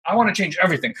I want to change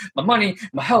everything, my money,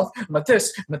 my health, my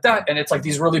this, my that. And it's like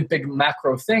these really big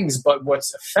macro things, but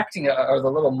what's affecting it are the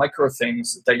little micro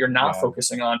things that you're not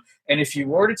focusing on. And if you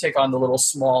were to take on the little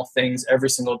small things every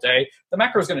single day, the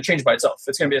macro is going to change by itself.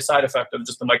 It's going to be a side effect of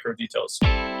just the micro details.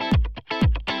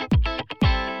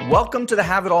 Welcome to the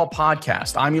Have It All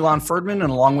podcast. I'm Elon Ferdman,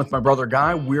 and along with my brother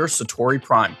Guy, we're Satori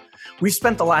Prime. We've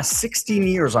spent the last 16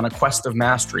 years on a quest of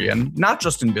mastery, and not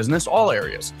just in business, all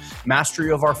areas.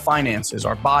 Mastery of our finances,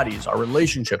 our bodies, our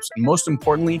relationships, and most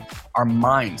importantly, our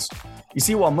minds. You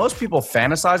see, while most people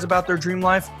fantasize about their dream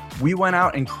life, we went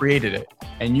out and created it.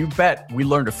 And you bet we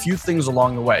learned a few things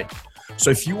along the way. So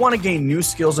if you want to gain new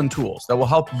skills and tools that will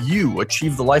help you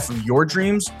achieve the life of your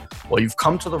dreams, well, you've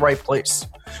come to the right place.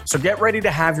 So get ready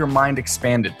to have your mind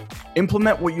expanded.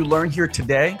 Implement what you learn here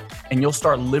today, and you'll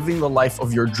start living the life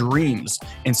of your dreams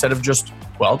instead of just,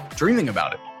 well, dreaming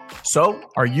about it. So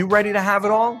are you ready to have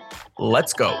it all?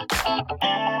 Let's go.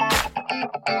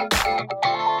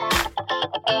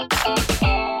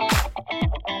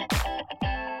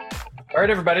 All right,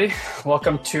 everybody.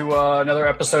 Welcome to another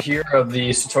episode here of the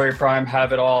Satori Prime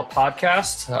Have It All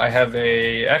podcast. I have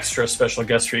a extra special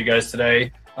guest for you guys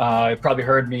today. You probably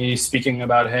heard me speaking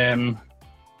about him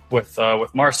with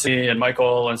Marcy and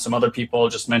Michael and some other people,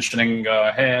 just mentioning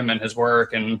him and his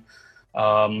work, and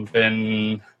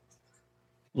been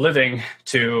living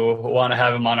to want to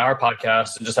have him on our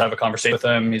podcast and just have a conversation with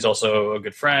him. He's also a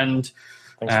good friend.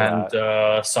 Thanks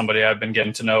and somebody I've been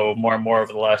getting to know more and more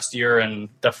over the last year, and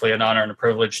definitely an honor and a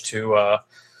privilege to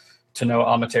know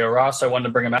Amateo Ross. I wanted to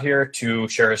bring him out here to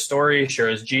share his story, share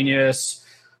his genius,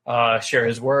 share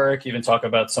his work, even talk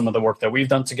about some of the work that we've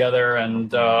done together, and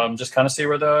just kind of see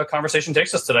where the conversation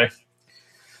takes us today.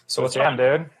 So what's up,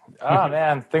 dude? Oh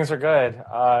man, things are good.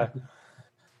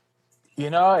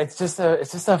 It's just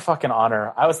a fucking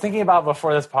honor. I was thinking about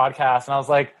before this podcast, and I was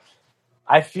like,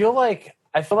 I feel like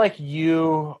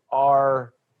you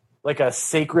are like a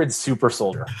sacred super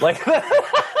soldier. Like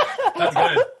that's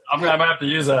good. I'm gonna have to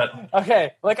use that.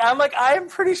 Okay. I'm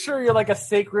pretty sure you're like a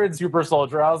sacred super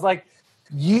soldier. I was like,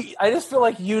 I just feel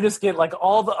like you just get like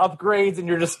all the upgrades, and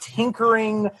you're just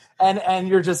tinkering and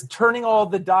you're just turning all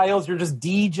the dials. You're just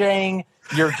DJing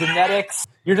your genetics.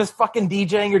 You're just fucking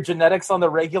DJing your genetics on the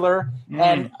regular.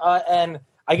 And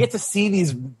I get to see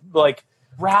these like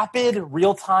rapid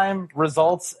real-time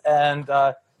results, and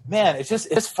man,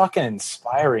 it's fucking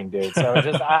inspiring, dude. So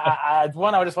I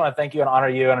just want to thank you and honor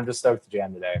you, and I'm just stoked to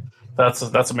jam today.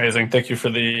 That's amazing. Thank you for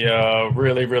the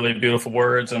really, really beautiful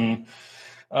words. And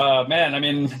man, I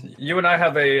mean, you and I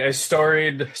have a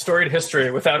storied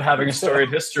history without having a storied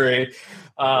history.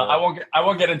 I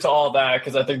won't get into all that,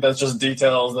 because I think that's just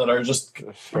details that are just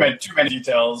too many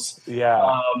details.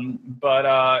 Yeah.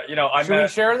 Should we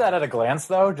share that at a glance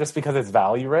though, just because it's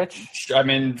value rich? I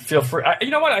mean, feel free.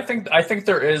 You know what? I think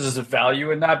there is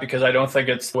value in that, because I don't think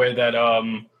it's the way that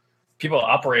people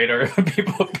operate, or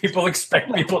people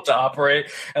expect people to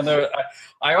operate. And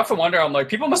I often wonder, I'm like,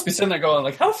 people must be sitting there going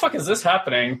like, how the fuck is this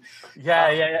happening? Yeah,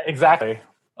 exactly.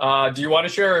 Do you want to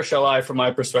share, or shall I? From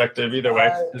my perspective, either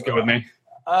way, is good with me.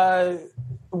 Why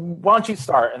don't you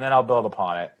start, and then I'll build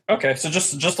upon it. Okay, so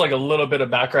just like a little bit of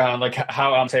background, like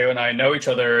how Amateo and I know each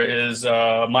other is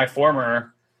my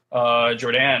former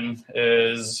Jordan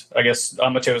is, I guess,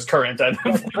 Amateo's current.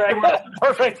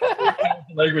 Perfect.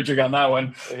 Languaging on that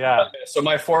one. Yeah. So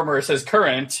my former is his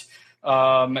current,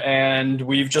 and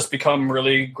we've just become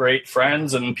really great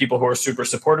friends and people who are super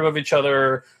supportive of each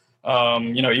other.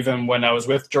 Even when I was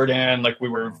with Jordan, like we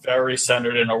were very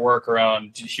centered in our work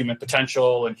around human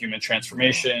potential and human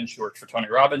transformation. She worked for Tony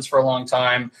Robbins for a long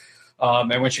time.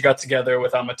 And when she got together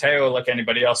with Amateo, like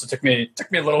anybody else, it took me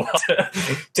a little while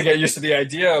to get used to the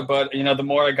idea. But, the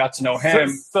more I got to know him.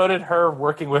 So did her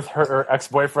working with her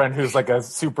ex-boyfriend, who's like a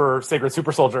super sacred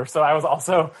super soldier. So I was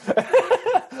also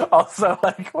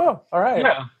like, whoa, all right.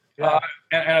 Yeah.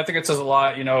 And I think it says a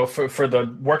lot, for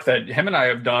the work that him and I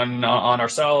have done on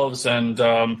ourselves, and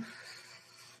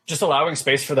just allowing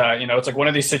space for that. It's like one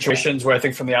of these situations where I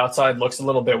think from the outside looks a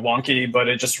little bit wonky, but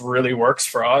it just really works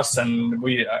for us. And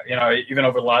we, even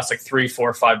over the last like 3,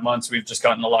 4, 5 months, we've just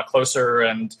gotten a lot closer.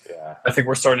 And I think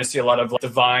we're starting to see a lot of like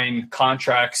divine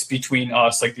contracts between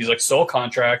us, like these like soul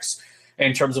contracts,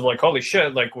 in terms of like, holy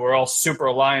shit, like we're all super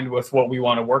aligned with what we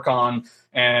want to work on.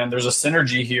 And there's a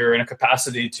synergy here and a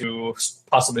capacity to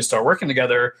possibly start working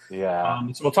together. Yeah.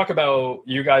 So we'll talk about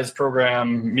you guys'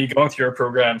 program, me going through your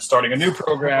program, starting a new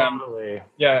program. Totally.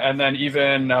 Yeah, and then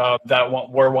even that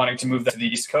we're wanting to move that to the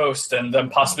East Coast, and then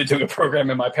possibly doing a program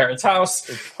in my parents' house.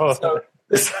 So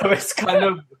it's kind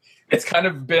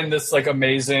of been this like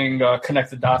amazing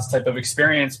connect the dots type of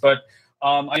experience. But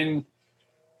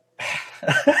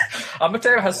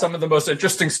Amateo has some of the most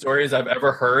interesting stories I've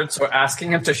ever heard. So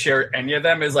asking him to share any of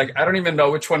them is like, I don't even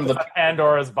know which one of the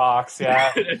Pandora's box.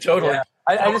 Yeah, totally. Yeah.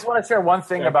 I just want to share one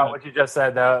thing about what you just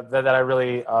said that I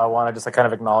really want to just like kind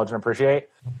of acknowledge and appreciate.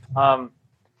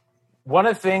 One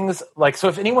of the things, like, so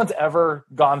if anyone's ever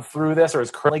gone through this or is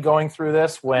currently going through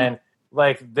this, when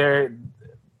like they've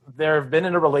been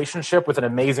in a relationship with an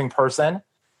amazing person,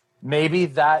 maybe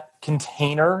that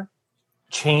container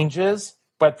changes,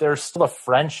 but there's still a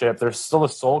friendship, there's still a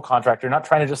soul contract. You're not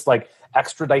trying to just like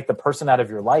extradite the person out of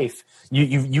your life.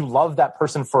 You love that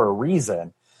person for a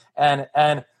reason.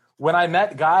 And when I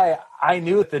met Guy, I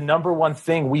knew that the number one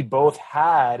thing we both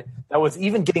had that was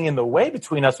even getting in the way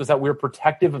between us was that we were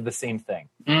protective of the same thing.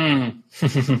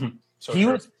 So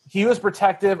he was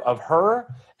protective of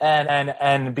her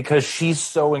and because she's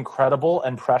so incredible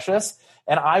and precious,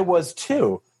 and I was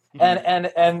too.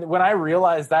 And when I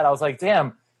realized that, I was like,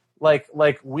 damn, like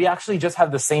we actually just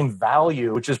have the same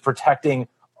value, which is protecting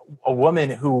a woman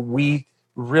who we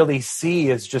really see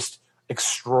as just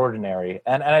extraordinary.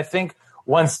 And I think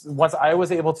once I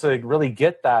was able to really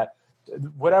get that,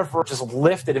 whatever just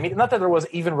lifted. I mean, not that there was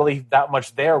even really that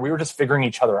much there. We were just figuring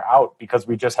each other out because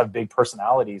we just have big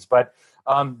personalities. But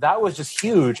that was just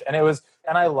huge. And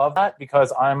I love that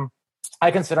because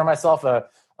I consider myself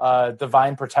a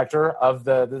divine protector of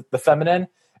the feminine.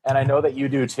 And I know that you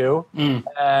do too.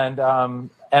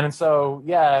 And so,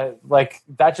 yeah, like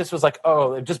that just was like,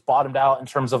 oh, it just bottomed out in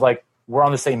terms of like, we're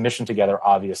on the same mission together,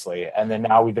 obviously. And then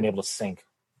now we've been able to sync.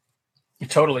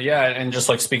 Totally, yeah. And just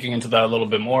like speaking into that a little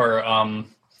bit more,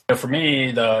 for me,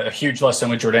 a huge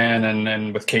lesson with Jordan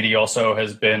and with Katie also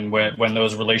has been when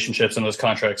those relationships and those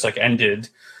contracts like ended,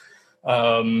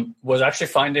 was actually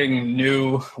finding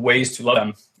new ways to love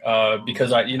them.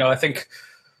 Because I think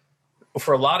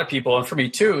for a lot of people, and for me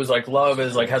too, is like love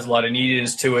is like has a lot of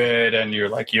neediness to it, and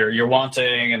you're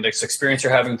wanting, and this experience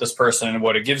you're having with this person and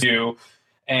what it gives you.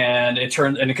 And it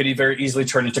could very easily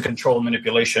turn into control and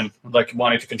manipulation, like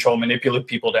wanting to control, manipulate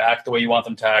people to act the way you want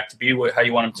them to act, to be how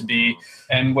you want them to be.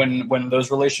 And when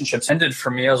those relationships ended for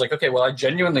me, I was like, okay, well, I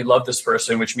genuinely love this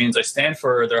person, which means I stand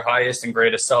for their highest and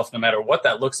greatest self, no matter what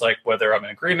that looks like, whether I'm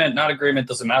in agreement, not agreement,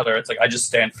 doesn't matter. It's like, I just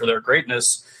stand for their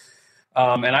greatness.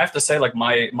 And I have to say, like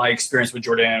my experience with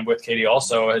Jordan, with Katie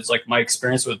also, is like my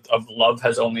experience of love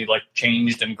has only like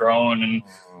changed and grown and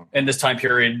in this time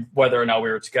period, whether or not we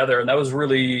were together. And that was a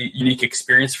really unique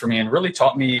experience for me and really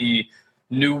taught me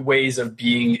new ways of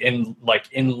being in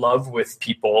love with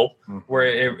people, where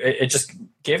it just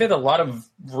gave it a lot of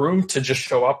room to just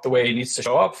show up the way it needs to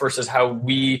show up versus how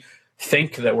we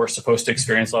think that we're supposed to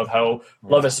experience love, how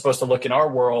love is supposed to look in our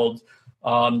world.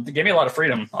 It gave me a lot of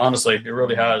freedom, honestly. It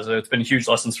really has. It's been huge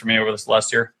lessons for me over this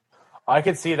last year. I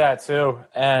could see that too.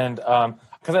 And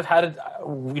because I've had,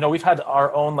 we've had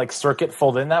our own like circuit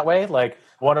fold in that way. Like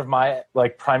one of my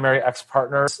like primary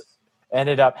ex-partners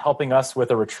ended up helping us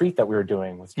with a retreat that we were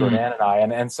doing with Jordan and I.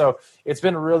 And so it's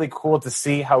been really cool to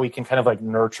see how we can kind of like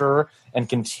nurture and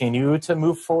continue to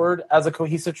move forward as a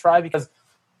cohesive tribe, because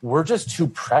we're just too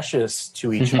precious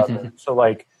to each other to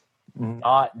like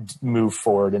not move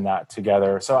forward in that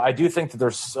together. So I do think that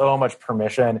there's so much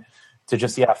permission to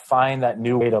just, find that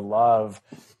new way to love.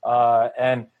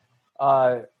 And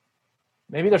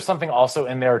maybe there's something also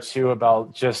in there too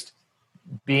about just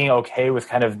being okay with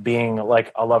kind of being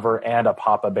like a lover and a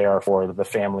papa bear for the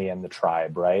family and the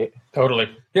tribe, right? Totally.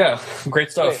 Yeah.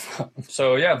 Great stuff.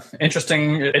 So yeah,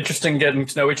 interesting getting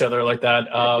to know each other like that.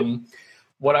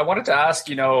 What I wanted to ask,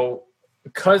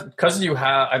 because you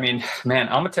have,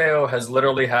 Amateo has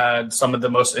literally had some of the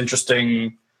most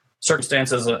interesting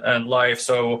circumstances in life.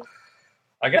 So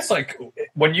I guess like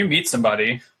when you meet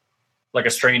somebody, like a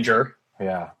stranger,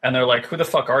 and they're like, who the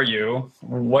fuck are you?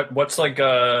 What's like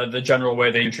the general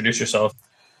way they introduce yourself?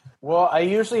 Well, I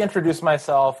usually introduce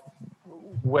myself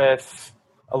with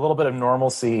a little bit of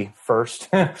normalcy first,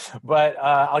 but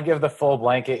I'll give the full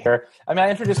blanket here. I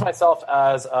introduce myself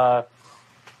as a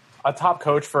top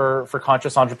coach for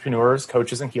conscious entrepreneurs,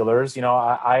 coaches, and healers.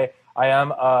 I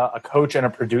am a coach and a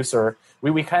producer.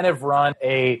 We kind of run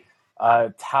a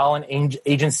talent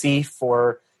agency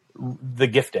for the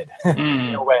gifted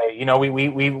in a way.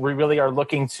 We really are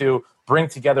looking to bring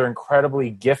together incredibly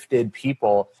gifted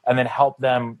people and then help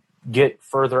them get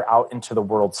further out into the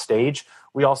world stage.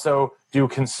 We also do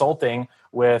consulting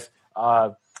with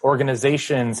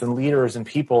organizations and leaders and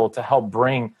people to help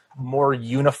bring more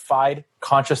unified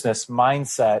consciousness,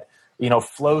 mindset,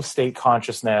 flow state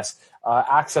consciousness,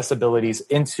 accessibilities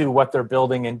into what they're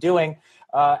building and doing.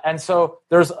 And so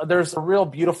there's a real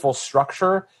beautiful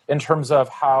structure in terms of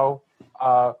how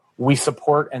we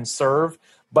support and serve.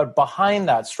 But behind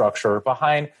that structure,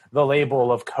 behind the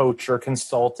label of coach or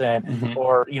consultant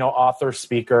or, author,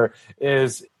 speaker,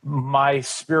 is my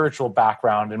spiritual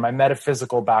background and my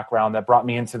metaphysical background that brought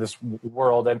me into this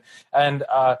world. And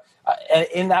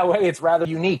in that way, it's rather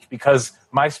unique because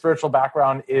my spiritual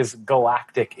background is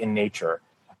galactic in nature,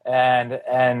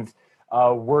 and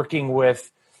working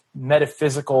with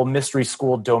metaphysical mystery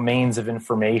school domains of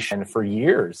information for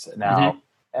years now.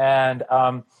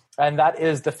 And that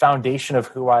is the foundation of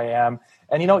who I am.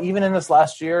 And, even in this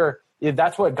last year,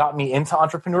 that's what got me into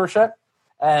entrepreneurship.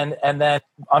 And then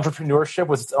entrepreneurship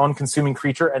was its own consuming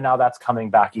creature. And now that's coming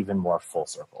back even more full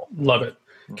circle. Love it.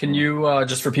 Can you,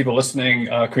 just for people listening,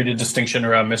 create a distinction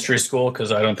around mystery school?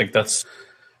 Because I don't think that's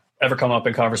ever come up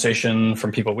in conversation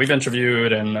from people we've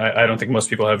interviewed. And I don't think most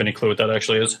people have any clue what that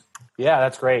actually is. Yeah,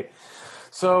 that's great.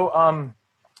 So,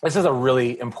 this is a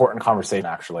really important conversation,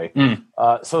 actually.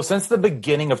 So since the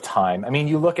beginning of time,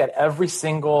 you look at every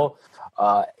single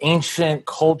ancient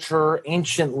culture,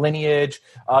 ancient lineage,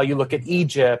 you look at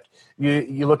Egypt,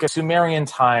 you look at Sumerian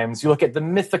times, you look at the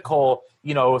mythical,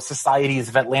 societies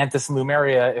of Atlantis and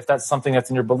Lemuria, if that's something that's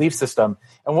in your belief system.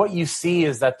 And what you see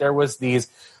is that there was these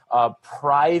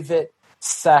private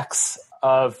sects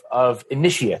of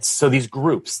initiates. So these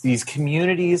groups, these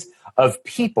communities of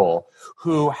people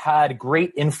who had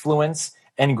great influence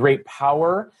and great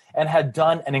power and had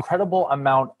done an incredible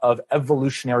amount of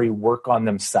evolutionary work on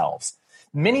themselves.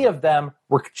 Many of them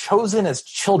were chosen as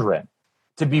children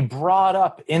to be brought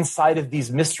up inside of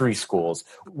these mystery schools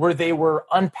where they were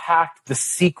unpacked the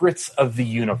secrets of the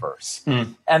universe.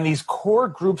 And these core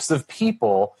groups of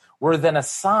people were then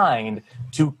assigned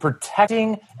to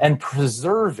protecting and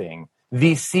preserving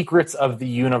these secrets of the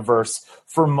universe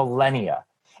for millennia.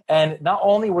 And not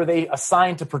only were they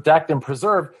assigned to protect and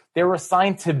preserve, they were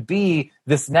assigned to be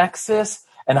this nexus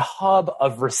and hub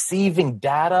of receiving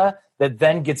data that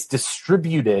then gets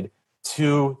distributed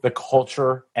to the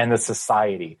culture and the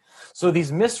society. So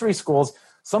these mystery schools,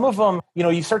 some of them,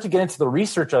 you start to get into the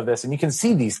research of this and you can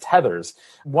see these tethers.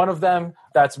 One of them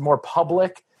that's more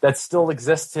public that still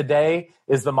exists today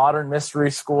is the Modern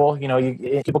Mystery School.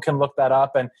 People can look that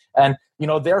up and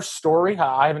their story,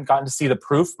 I haven't gotten to see the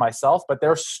proof myself, but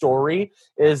their story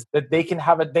is that they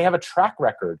have a track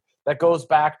record that goes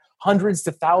back hundreds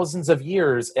to thousands of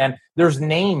years. And there's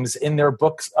names in their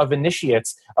books of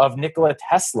initiates of Nikola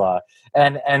Tesla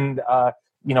and I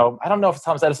don't know if it's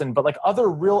Thomas Edison, but like other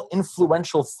real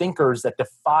influential thinkers that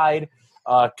defied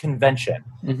convention.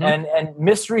 And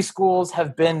mystery schools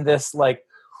have been this like,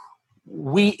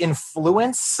 we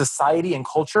influence society and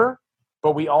culture,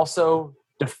 but we also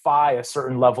defy a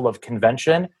certain level of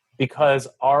convention because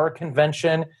our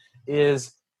convention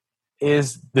is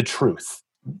the truth,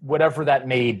 whatever that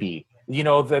may be.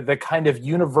 The kind of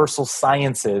universal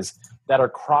sciences that are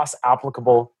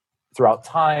cross-applicable throughout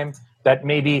time that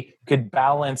maybe could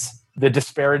balance the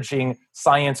disparaging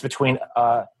science between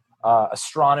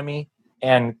astronomy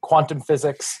and quantum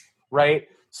physics, right?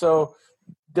 So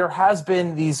there has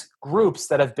been these groups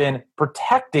that have been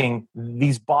protecting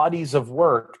these bodies of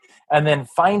work and then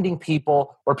finding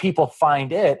people where people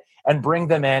find it and bring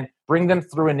them in, bring them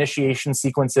through initiation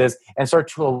sequences and start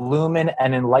to illumine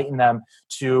and enlighten them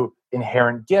to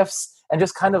inherent gifts and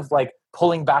just kind of like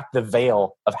pulling back the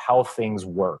veil of how things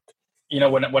work.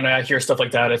 When I hear stuff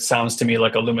like that, it sounds to me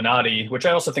like Illuminati, which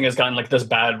I also think has gotten like this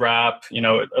bad rap,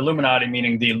 Illuminati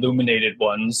meaning the illuminated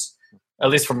ones. At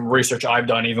least from research I've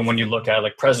done, even when you look at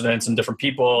like presidents and different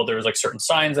people, there's like certain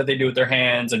signs that they do with their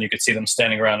hands and you could see them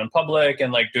standing around in public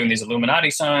and like doing these Illuminati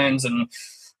signs and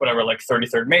whatever, like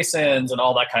 33rd Masons and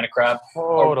all that kind of crap.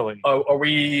 Totally. Are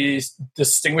we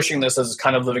distinguishing this as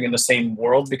kind of living in the same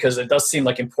world? Because it does seem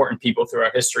like important people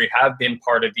throughout history have been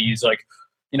part of these like,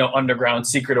 underground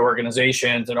secret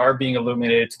organizations and are being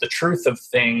illuminated to the truth of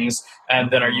things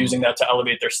and then are using that to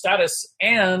elevate their status.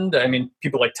 And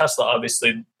people like Tesla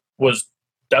obviously was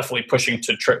definitely pushing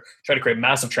to try to create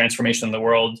massive transformation in the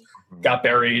world, got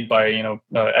buried by,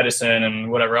 Edison and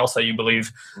whatever else that you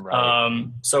believe. Right.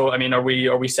 So,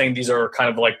 are we saying these are kind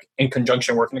of like in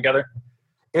conjunction working together?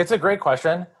 It's a great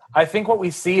question. I think what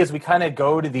we see is we kind of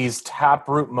go to these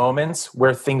taproot moments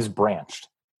where things branched,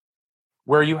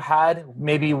 where you had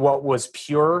maybe what was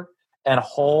pure and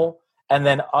whole, and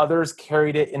then others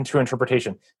carried it into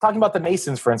interpretation. Talking about the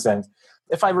Masons, for instance,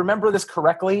 if I remember this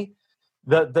correctly,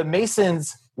 the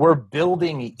Masons were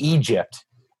building Egypt,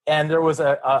 and there was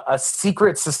a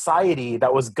secret society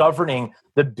that was governing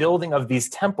the building of these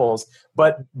temples.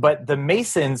 But the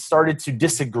Masons started to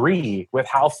disagree with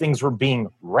how things were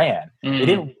being ran.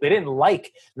 Mm-hmm. They didn't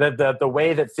like the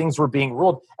way that things were being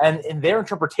ruled, and in their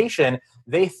interpretation,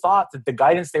 they thought that the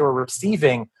guidance they were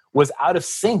receiving was out of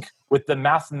sync with the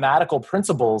mathematical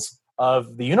principles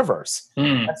of the universe.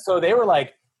 And so they were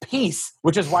like, peace,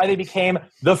 which is why they became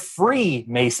the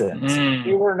Freemasons.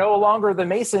 They were no longer the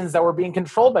Masons that were being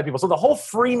controlled by people. So the whole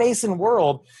Freemason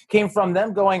world came from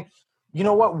them going, you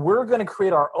know what, we're going to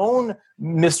create our own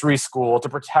mystery school to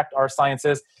protect our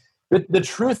sciences. The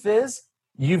truth is,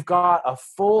 you've got a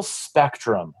full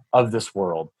spectrum of this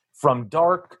world, from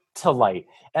dark to light.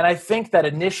 And I think that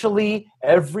initially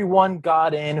everyone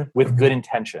got in with good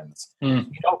intentions. You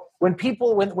know,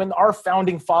 when our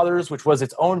founding fathers, which was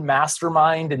its own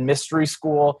mastermind and mystery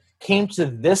school, came to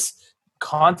this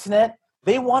continent,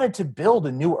 they wanted to build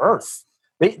a new earth.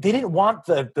 They didn't want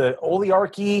the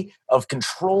oligarchy of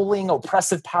controlling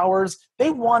oppressive powers.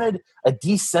 They wanted a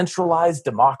decentralized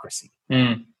democracy.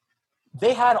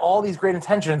 They had all these great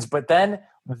intentions, but then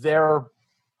their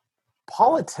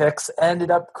politics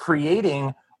ended up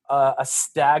creating a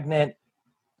stagnant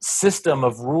system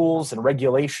of rules and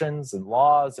regulations and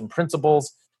laws and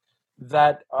principles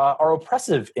that are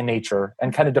oppressive in nature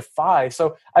and kind of defy.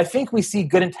 So I think we see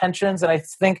good intentions, and I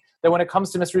think that when it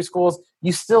comes to mystery schools,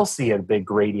 you still see a big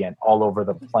gradient all over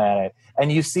the planet.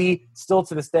 And you see still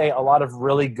to this day a lot of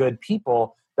really good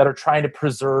people that are trying to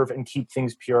preserve and keep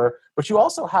things pure. But you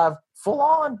also have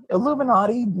full-on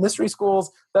Illuminati mystery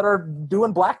schools that are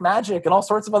doing black magic and all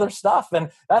sorts of other stuff.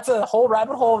 And that's a whole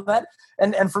rabbit hole of that.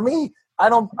 And for me,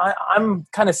 I'm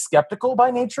kind of skeptical by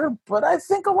nature, but I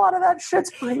think a lot of that shit's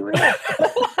pretty real.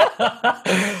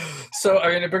 So, I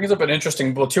mean, it brings up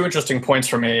two interesting points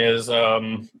for me is,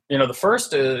 the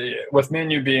first is with me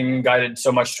and you being guided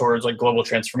so much towards like global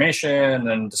transformation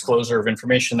and disclosure of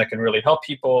information that can really help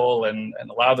people and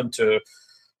allow them to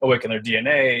awaken their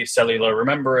DNA, cellular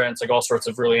remembrance, like all sorts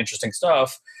of really interesting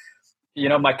stuff. You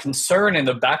know, my concern in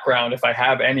the background, if I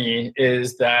have any,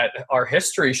 is that our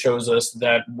history shows us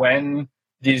that when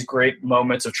these great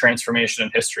moments of transformation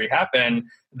in history happen,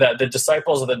 that the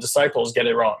disciples of the disciples get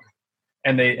it wrong,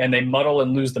 and they muddle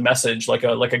and lose the message like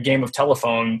a game of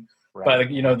telephone. Right.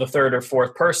 By the third or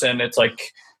fourth person, it's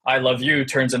like "I love you"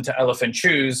 turns into "elephant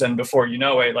shoes," and before you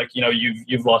know it,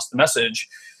 you've lost the message.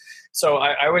 So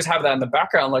I always have that in the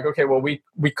background, like, okay, well, we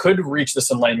could reach this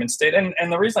enlightenment state.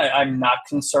 And the reason I'm not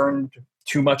concerned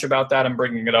too much about that, I'm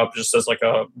bringing it up just as like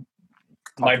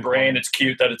my brain, it's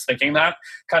cute that it's thinking that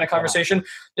kind of conversation,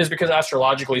 is because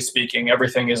astrologically speaking,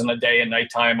 everything is in the day and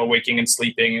nighttime, awaking and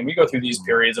sleeping. And we go through these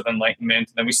periods of enlightenment,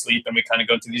 and then we sleep and we kind of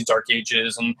go through these dark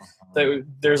ages. And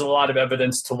there's a lot of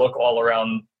evidence to look all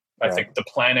around. I think the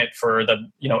planet for the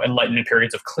enlightenment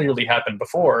periods have clearly happened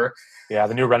before. Yeah,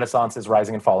 the new Renaissance is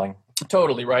rising and falling.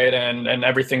 Totally right, and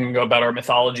everything about our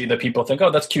mythology that people think,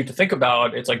 oh, that's cute to think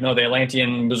about. It's like, no, the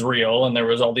Atlantean was real, and there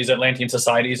was all these Atlantean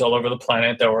societies all over the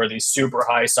planet that were these super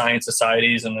high science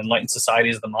societies and enlightened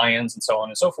societies of the Mayans and so on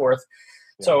and so forth.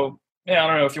 Yeah. So, yeah, I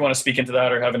don't know if you want to speak into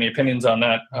that or have any opinions on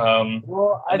that.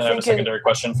 Well, I have a secondary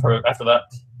question for after that.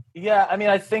 Yeah, I mean,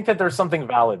 I think that there's something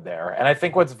valid there. And I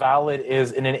think what's valid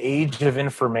is in an age of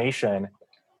information,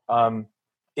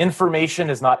 information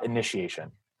is not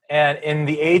initiation. And in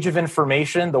the age of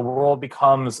information, the world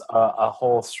becomes a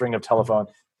whole string of telephone.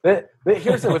 But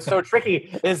here's what's so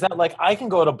tricky is that, like, I can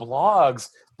go to blogs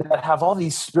that have all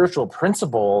these spiritual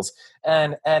principles.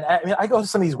 And I mean, I go to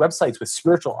some of these websites with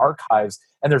spiritual archives,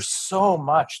 and there's so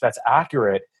much that's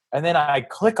accurate. And then I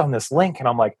click on this link, and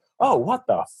I'm like, oh, what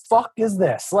the fuck is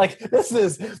this? Like, this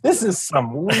is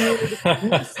some weird,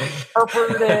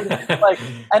 misinterpreted, like,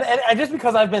 and just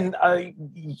because I've been, a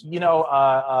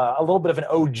little bit of an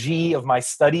OG of my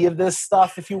study of this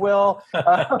stuff, if you will,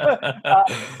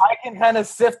 I can kind of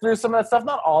sift through some of that stuff.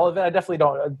 Not all of it. I definitely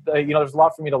don't. There's a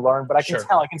lot for me to learn, but I can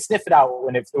tell. I can sniff it out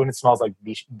when it smells like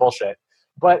bullshit.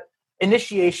 But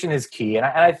initiation is key, and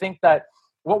I think that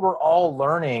what we're all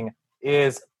learning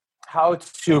is how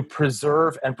to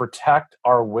preserve and protect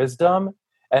our wisdom,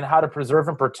 and how to preserve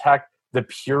and protect the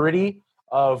purity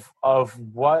of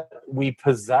what we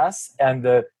possess and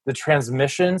the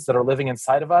transmissions that are living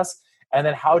inside of us, and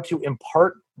then how to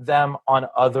impart them on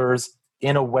others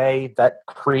in a way that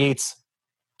creates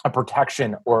a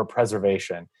protection or a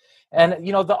preservation. And,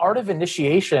 the art of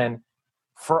initiation,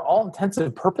 for all intents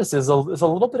and purposes, is a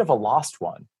little bit of a lost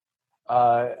one.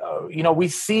 We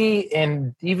see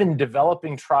in even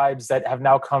developing tribes that have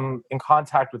now come in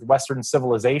contact with Western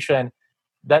civilization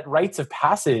that rites of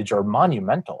passage are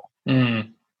monumental.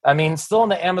 I mean, still in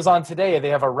the Amazon today, they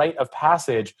have a rite of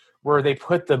passage where they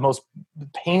put the most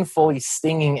painfully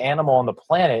stinging animal on the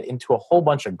planet into a whole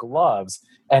bunch of gloves,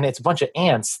 and it's a bunch of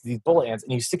ants, these bullet ants,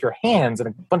 and you stick your hands in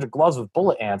a bunch of gloves with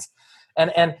bullet ants.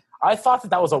 And I thought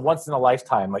that was a once in a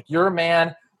lifetime. Like, you're a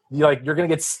man, you're gonna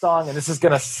get stung and this is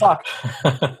gonna suck.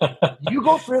 You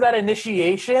go through that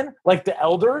initiation like the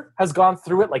elder has gone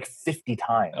through it like 50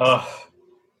 times.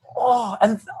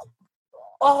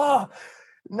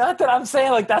 Not that I'm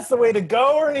saying like that's the way to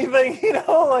go or anything,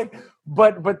 like,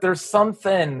 but there's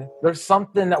something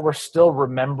that we're still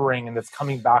remembering and that's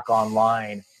coming back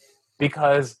online,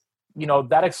 because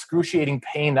that excruciating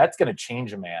pain, that's going to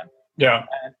change a man. Yeah.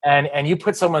 And you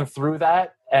put someone through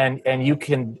that, and you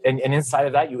can, and inside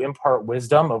of that you impart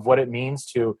wisdom of what it means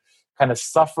to kind of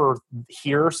suffer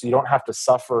here so you don't have to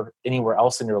suffer anywhere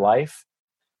else in your life.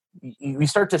 You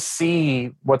start to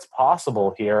see what's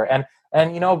possible here. And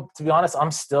to be honest,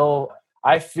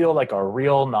 I feel like a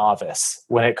real novice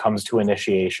when it comes to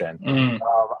initiation.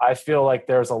 I feel like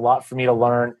there's a lot for me to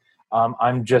learn.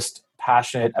 I'm just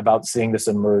passionate about seeing this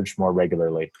emerge more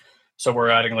regularly. So we're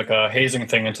adding like a hazing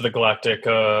thing into the galactic,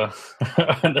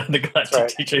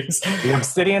 teachings. I'm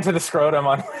sitting into the scrotum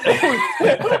on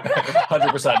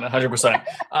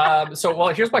 100%. So, well,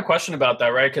 here's my question about that,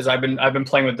 right? Because I've been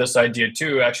playing with this idea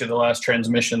too. Actually, the last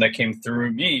transmission that came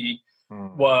through me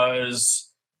was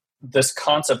this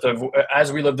concept of,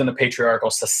 as we lived in a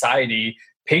patriarchal society,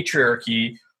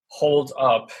 patriarchy holds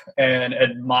up and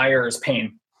admires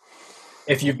pain.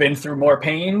 If you've been through more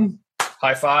pain,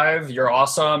 high five, you're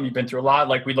awesome. You've been through a lot.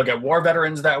 Like, we look at war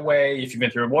veterans that way. If you've been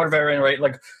through a war veteran, right?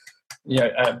 Like,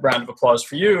 a round of applause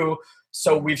for you.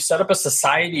 So we've set up a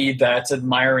society that's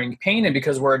admiring pain. And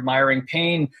because we're admiring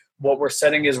pain, what we're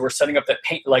setting up that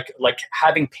pain, like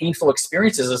having painful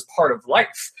experiences as part of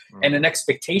life, and an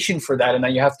expectation for that. And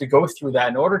then you have to go through that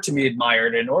in order to be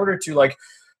admired, in order to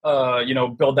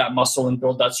build that muscle and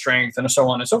build that strength and so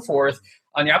on and so forth.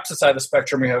 On the opposite side of the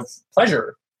spectrum, we have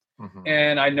pleasure.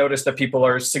 And I noticed that people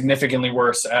are significantly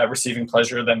worse at receiving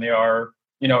pleasure than they are,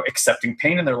 accepting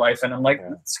pain in their life. And I'm like,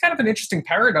 it's kind of an interesting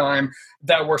paradigm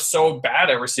that we're so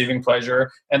bad at receiving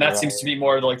pleasure. And that seems to be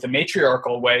more like the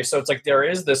matriarchal way. So it's like there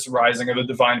is this rising of the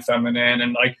divine feminine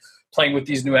and like playing with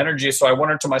these new energies. So I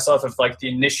wondered to myself if like the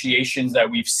initiations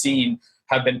that we've seen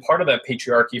have been part of that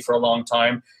patriarchy for a long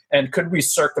time. And could we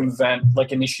circumvent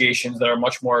like initiations that are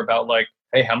much more about like,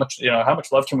 hey, how much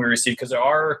love can we receive? Because there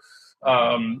are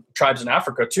tribes in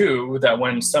Africa too, that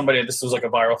when somebody, this was like a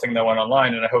viral thing that went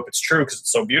online, and I hope it's true because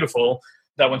it's so beautiful,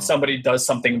 that when somebody does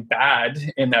something bad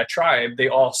in that tribe, they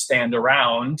all stand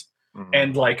around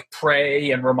and like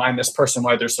pray and remind this person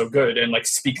why they're so good and like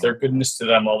speak their goodness to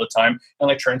them all the time and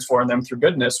like transform them through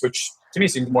goodness, which to me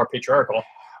seems more patriarchal.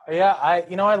 Yeah,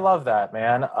 I love that,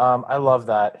 man. I love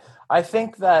that. I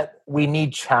think that we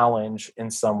need challenge in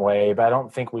some way, but I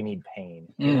don't think we need pain.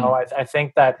 I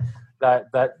think that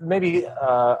maybe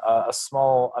a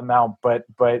small amount, but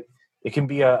it can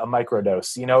be a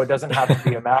microdose. It doesn't have to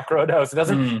be a macro dose. It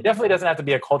definitely doesn't have to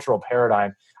be a cultural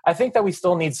paradigm. I think that we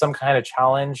still need some kind of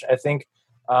challenge. I think,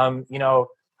 but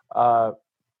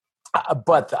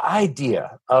the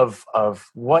idea of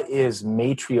what is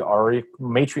matriarchal,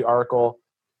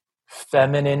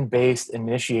 feminine-based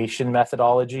initiation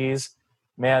methodologies,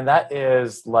 man, that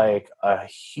is like a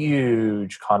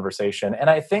huge conversation. And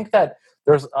I think that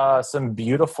there's some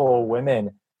beautiful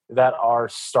women that are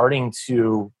starting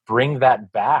to bring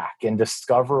that back and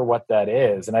discover what that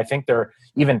is. And I think they're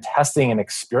even testing and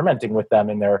experimenting with them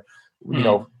in their,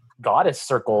 goddess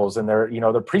circles and their,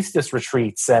 their priestess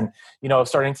retreats, and,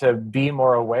 starting to be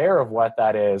more aware of what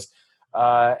that is.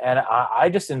 And I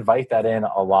just invite that in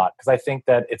a lot, because I think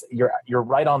that you're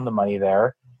right on the money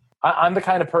there. I'm the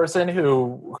kind of person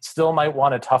who still might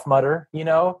want a Tough Mudder,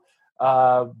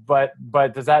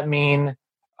 but does that mean?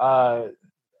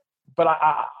 But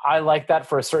I like that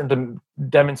for a certain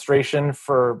demonstration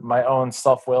for my own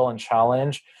self-will and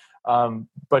challenge.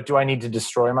 But do I need to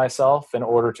destroy myself in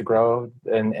order to grow?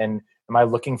 And am I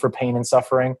looking for pain and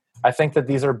suffering? I think that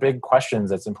these are big questions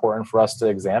that's important for us to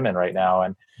examine right now.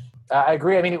 And I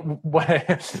agree. I mean,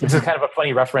 this is kind of a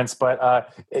funny reference,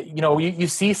 but you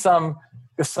see some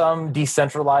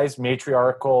decentralized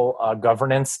matriarchal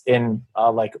governance in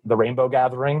like the Rainbow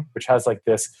Gathering, which has like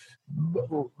this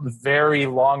very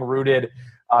long-rooted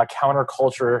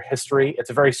counterculture history. It's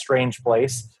a very strange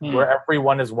place where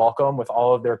everyone is welcome with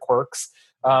all of their quirks,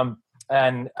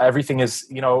 and everything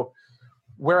is,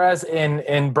 whereas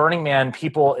in Burning Man,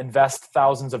 people invest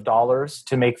thousands of dollars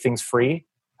to make things free.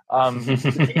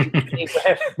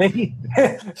 Maybe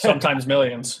sometimes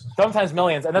millions,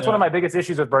 and that's one of my biggest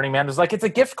issues with Burning Man. Is like, it's a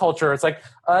gift culture. It's like,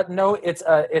 no, it's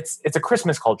a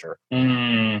Christmas culture.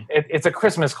 It's a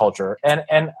Christmas culture,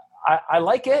 and I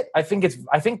like it. I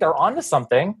think they're onto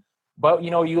something. But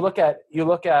you look at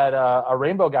a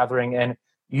Rainbow Gathering, and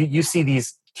you see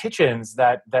these kitchens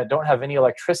that don't have any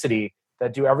electricity,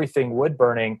 that do everything wood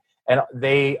burning, and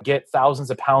they get thousands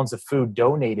of pounds of food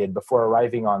donated before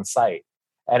arriving on site.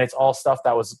 And it's all stuff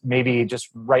that was maybe just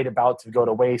right about to go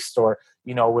to waste, or,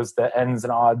 was the ends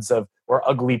and odds of, or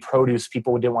ugly produce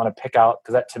people didn't want to pick out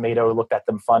because that tomato looked at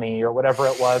them funny or whatever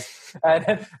it was.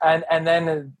 And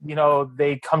then,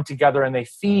 they come together and they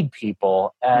feed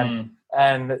people and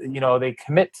they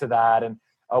commit to that. And,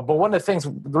 but one of the things,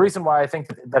 the reason why I think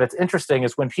that it's interesting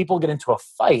is when people get into a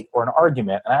fight or an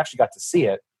argument, and I actually got to see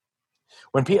it,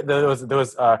 when there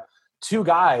was two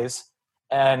guys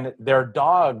and their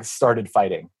dogs started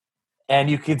fighting, and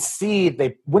you could see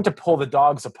they went to pull the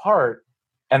dogs apart,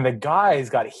 and the guys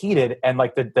got heated, and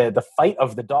like the fight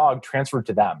of the dog transferred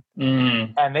to them,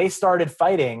 and they started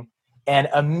fighting, and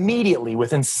immediately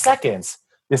within seconds,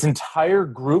 this entire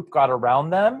group got around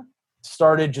them,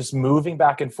 started just moving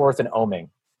back and forth and oming.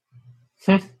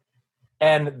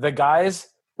 And the guys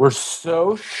were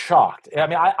so shocked. I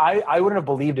mean, I wouldn't have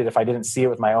believed it if I didn't see it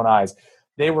with my own eyes.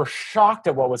 They were shocked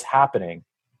at what was happening.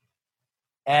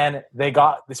 And they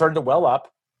started to well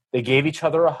up. They gave each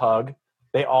other a hug.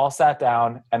 They all sat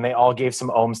down and they all gave some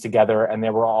ohms together, and they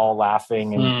were all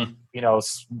laughing and,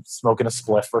 smoking a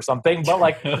spliff or something.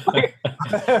 But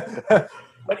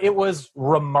but it was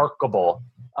remarkable.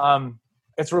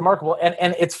 It's remarkable.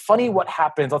 And it's funny what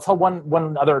happens. I'll tell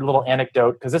one other little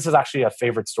anecdote, because this is actually a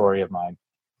favorite story of mine.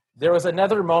 There was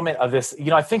another moment of this,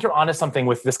 I think you're onto something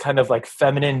with this kind of like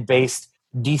feminine-based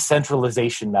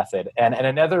decentralization method. And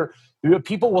another,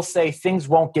 people will say things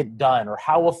won't get done, or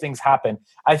how will things happen?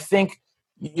 I think,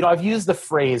 I've used the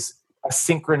phrase a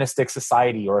synchronistic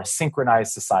society or a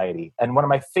synchronized society. And one of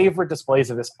my favorite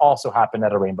displays of this also happened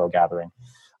at a rainbow gathering.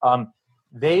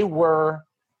 There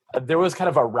was kind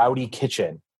of a rowdy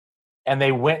kitchen, and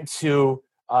they went to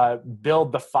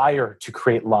build the fire to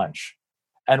create lunch.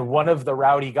 And one of the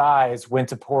rowdy guys went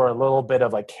to pour a little bit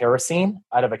of like kerosene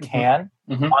out of a can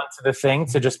onto the thing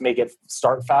to just make it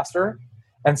start faster.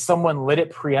 And someone lit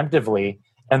it preemptively,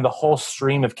 and the whole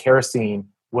stream of kerosene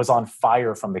was on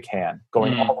fire from the can,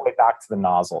 going all the way back to the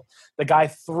nozzle. The guy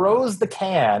throws the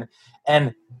can,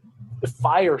 and the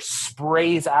fire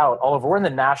sprays out all over. We're in the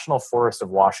National Forest of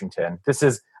Washington. This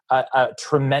is a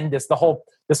tremendous,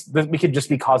 we could just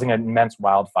be causing an immense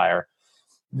wildfire.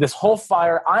 This whole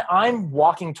fire, I'm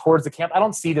walking towards the camp. I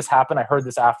don't see this happen. I heard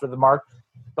this after the mark.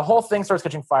 The whole thing starts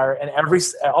catching fire, and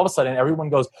all of a sudden, everyone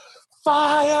goes,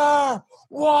 fire,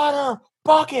 water,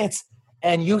 buckets.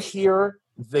 And you hear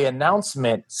the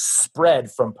announcement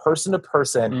spread from person to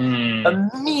person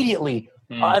immediately.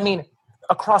 I mean,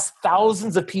 across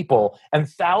thousands of people, and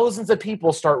thousands of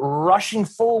people start rushing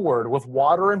forward with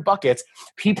water and buckets.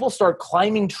 People start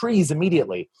climbing trees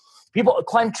immediately. People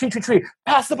climb tree,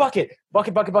 pass the bucket,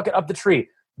 up the tree.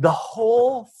 The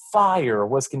whole fire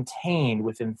was contained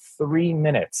within 3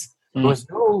 minutes. There was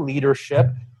no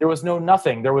leadership. There was no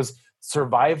nothing. There was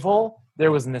survival.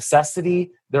 There was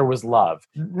necessity. There was love.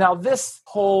 Now, this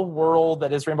whole world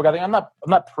that is Rainbow Gathering, I'm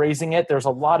not praising it. There's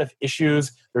a lot of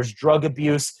issues. There's drug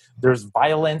abuse. There's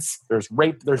violence. There's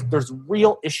rape. There's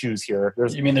real issues here.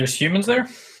 You mean there's humans there?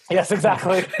 Yes,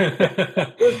 exactly.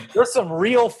 there's some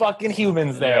real fucking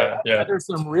humans there. Yeah. There's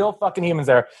some real fucking humans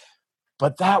there.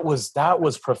 But that was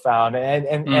profound.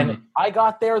 And I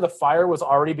got there, the fire was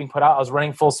already being put out. I was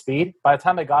running full speed. By the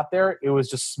time I got there, it was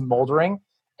just smoldering,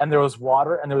 and there was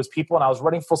water, and there was people, and I was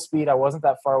running full speed. I wasn't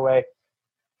that far away.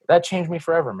 That changed me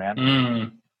forever,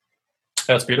 man.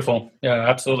 That's beautiful. Yeah,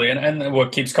 absolutely. And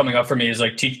what keeps coming up for me is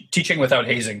like teaching without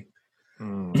hazing.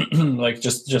 Like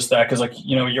just that, because like,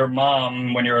 your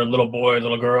mom, when you're a little boy,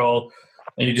 little girl,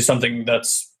 and you do something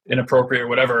that's inappropriate or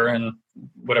whatever, and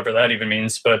whatever that even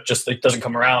means, but just like doesn't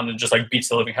come around and just like beats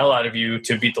the living hell out of you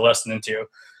to beat the lesson into you.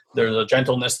 There's a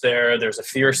gentleness there. There's a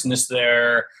fierceness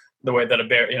there. The way that a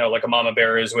bear, like a mama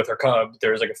bear is with her cub,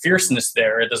 there's like a fierceness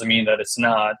there. It doesn't mean that it's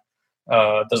not,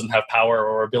 doesn't have power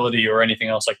or ability or anything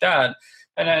else like that.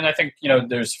 And I think,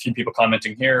 there's a few people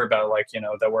commenting here about like,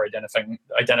 that we're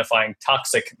identifying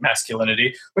toxic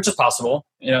masculinity, which is possible.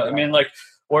 I mean, like,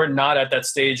 we're not at that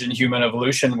stage in human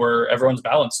evolution where everyone's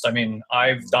balanced. I mean,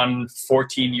 I've done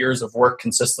 14 years of work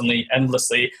consistently,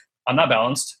 endlessly. I'm not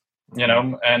balanced,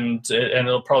 and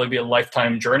it'll probably be a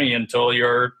lifetime journey until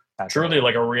you're truly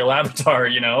like a real avatar,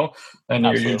 and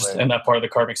you're just in that part of the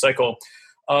karmic cycle.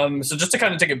 So just to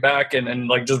kind of take it back and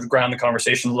like just ground the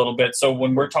conversation a little bit. So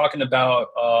when we're talking about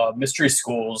mystery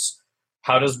schools,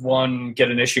 how does one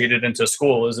get initiated into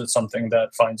school? Is it something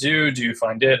that finds you? Do you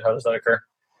find it? How does that occur?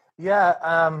 Yeah,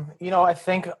 I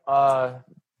think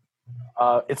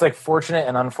it's like fortunate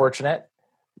and unfortunate.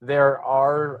 There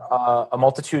are a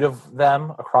multitude of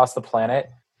them across the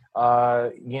planet.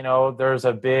 There's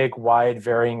a big, wide,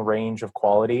 varying range of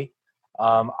quality.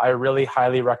 I really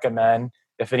highly recommend,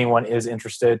 if anyone is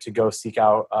interested, to go seek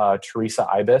out Teresa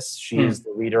Ibis. She is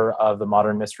the leader of the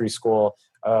Modern Mystery School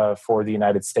for the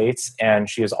United States, and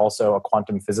she is also a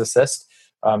quantum physicist,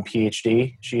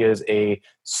 PhD. She is a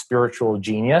spiritual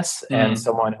genius and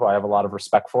someone who I have a lot of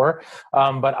respect for.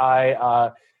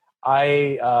 But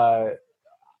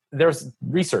there's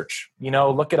research,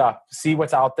 look it up, see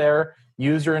what's out there,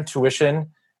 use your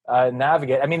intuition,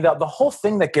 navigate. I mean, the whole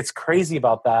thing that gets crazy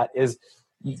about that is,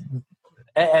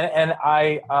 and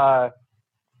I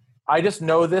just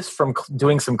know this from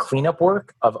doing some cleanup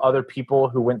work of other people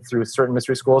who went through certain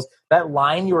mystery schools. That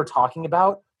line you were talking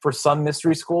about for some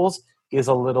mystery schools is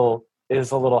a little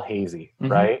hazy,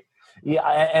 right? Yeah,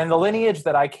 and the lineage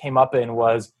that I came up in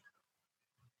was,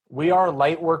 we are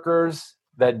light workers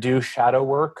that do shadow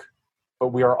work, but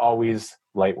we are always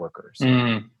light workers.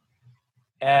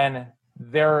 And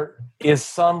there is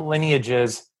some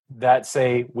lineages that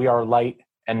say we are light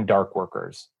and dark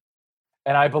workers.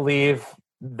 And I believe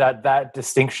that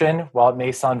distinction, while it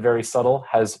may sound very subtle,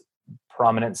 has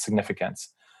prominent significance.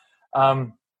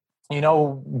 We're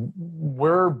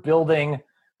building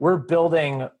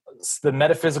the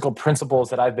metaphysical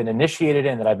principles that I've been initiated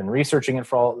in, that I've been researching in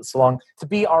for so long, to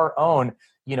be our own,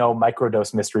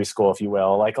 microdose mystery school, if you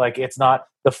will. Like it's not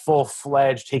the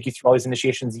full-fledged take you through all these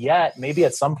initiations yet. Maybe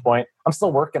at some point. I'm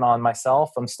still working on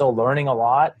myself. I'm still learning a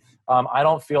lot. I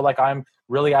don't feel like I'm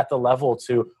really at the level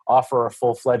to offer a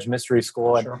full-fledged mystery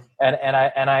school. Sure.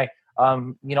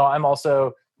 I'm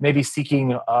also maybe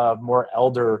seeking more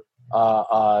elder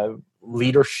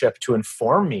leadership to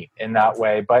inform me in that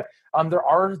way. But there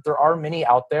are many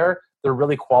out there. They're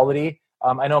really quality.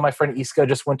 I know my friend Iska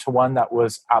just went to one that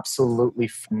was absolutely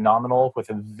phenomenal with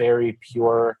a very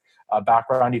pure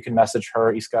background. You can message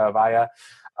her, Iska Avaya.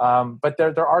 But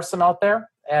there are some out there,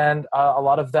 and a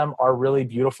lot of them are really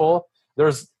beautiful.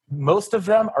 Most of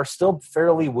them are still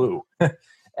fairly woo.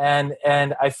 and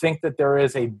I think that there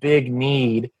is a big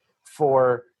need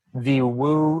for the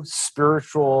woo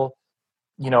spiritual,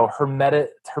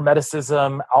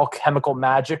 hermeticism, alchemical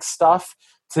magic stuff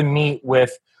to meet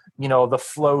with, the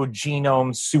flow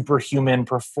genome, superhuman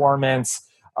performance,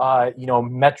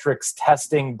 metrics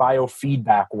testing,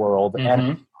 biofeedback world.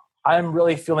 And I'm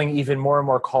really feeling even more and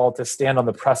more called to stand on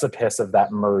the precipice of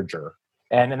that merger.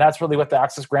 And that's really what the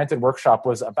Access Granted workshop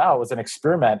was about, was an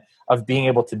experiment of being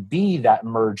able to be that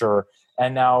merger.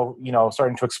 And now,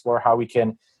 starting to explore how we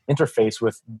can interface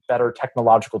with better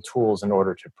technological tools in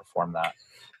order to perform that.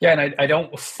 Yeah, and I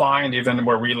don't find, even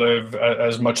where we live,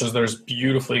 as much as there's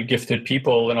beautifully gifted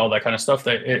people and all that kind of stuff,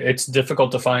 that it's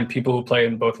difficult to find people who play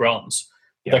in both realms.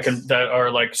 Yes. that are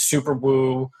like super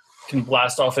woo, can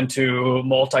blast off into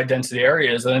multi-density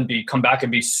areas, and then come back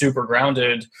and be super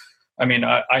grounded. I mean,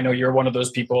 I know you're one of those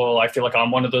people. I feel like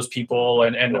I'm one of those people,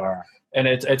 and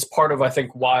it's part of, I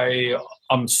think, why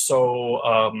I'm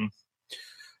so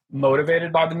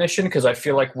motivated by the mission, because I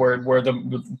feel like we're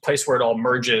the place where it all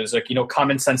merges. Like,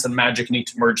 common sense and magic need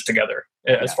to merge together,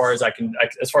 as far as I can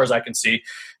see.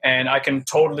 And I can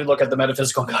totally look at the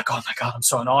metaphysical and be like, oh my God, I'm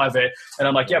so in awe of it. And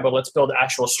I'm like, yeah, but let's build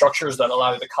actual structures that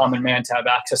allow the common man to have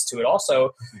access to it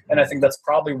also. And I think that's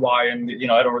probably why, and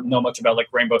I don't know much about like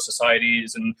rainbow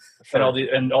societies and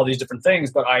all these different things,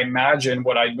 but I imagine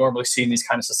what I normally see in these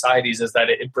kind of societies is that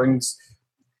it brings,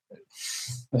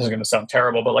 this is going to sound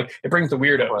terrible, but like it brings the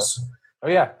weirdos. Oh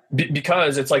yeah.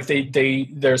 Because it's like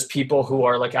there's people who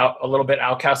are like a little bit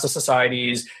outcast of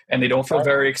societies, and they don't feel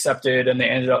very accepted, and they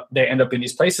end up in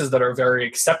these places that are very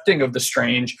accepting of the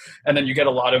strange. And then you get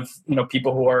a lot of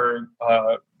people who are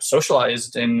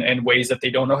socialized in ways that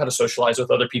they don't know how to socialize with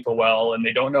other people well, and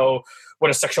they don't know what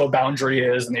a sexual boundary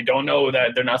is, and they don't know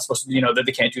that they're not supposed to, that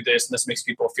they can't do this, and this makes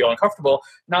people feel uncomfortable.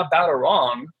 Not bad or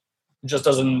wrong, it just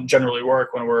doesn't generally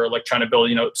work when we're like trying to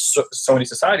build so many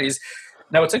societies.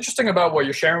 Now, what's interesting about what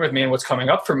you're sharing with me and what's coming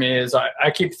up for me is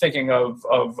I keep thinking of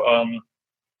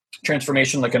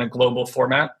transformation like in a global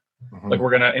format, like we're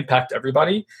going to impact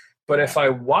everybody. But if I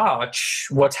watch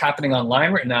what's happening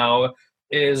online right now,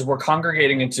 is we're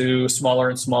congregating into smaller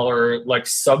and smaller like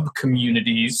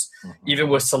sub-communities, even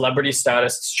with celebrity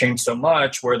status. It's changed so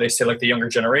much where they say like the younger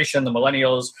generation, the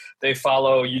millennials, they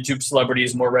follow YouTube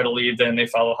celebrities more readily than they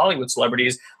follow Hollywood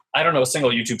celebrities. I don't know a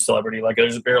single YouTube celebrity. Like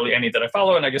there's barely any that I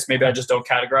follow, and I guess maybe I just don't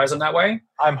categorize them that way.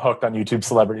 I'm hooked on YouTube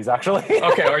celebrities, actually.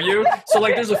 Okay, are you? So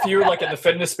like there's a few like in the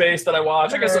fitness space that I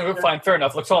watch. I guess fine, fair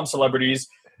enough. Let's call them celebrities.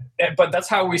 But that's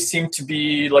how we seem to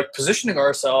be like positioning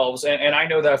ourselves. And I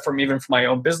know that even from my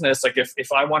own business, like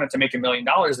if I wanted to make $1 million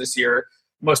this year,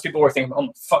 most people were thinking,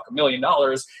 oh, fuck, $1 million.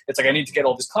 It's like, I need to get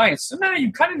all these clients. And then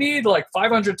you kind of need like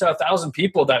 500 to 1,000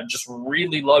 people that just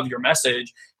really love your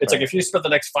message. It's like, if you spend the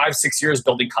next 5-6 years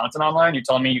building content online, you're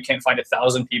telling me you can't find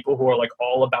 1,000 people who are like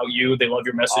all about you. They love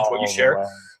your message, what you share. Right.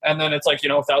 And then it's like,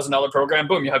 $1,000 program,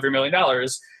 boom, you have your $1 million.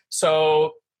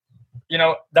 So,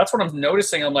 that's what I'm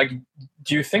noticing. I'm like,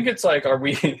 do you think it's like, are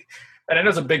we, and I know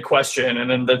it's a big question, and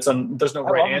then there's no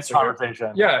right answer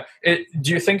here. Yeah.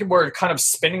 Do you think we're kind of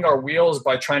spinning our wheels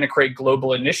by trying to create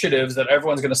global initiatives that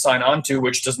everyone's going to sign on to,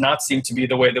 which does not seem to be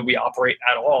the way that we operate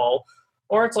at all?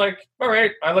 Or it's like, all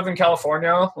right, I live in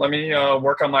California. Let me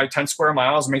work on my 10 square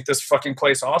miles, make this fucking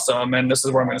place awesome. And this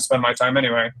is where I'm going to spend my time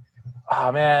anyway.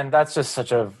 Oh man, that's just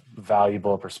such a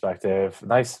valuable perspective.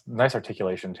 Nice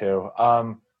articulation too.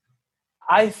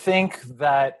 I think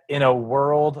that in a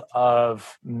world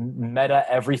of meta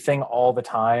everything all the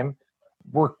time,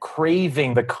 we're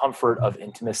craving the comfort of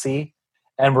intimacy,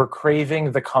 and we're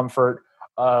craving the comfort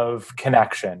of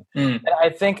connection. And I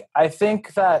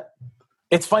think that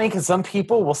it's funny because some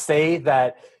people will say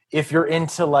that if you're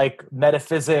into like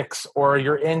metaphysics or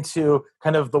you're into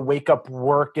kind of the wake up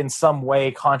work in some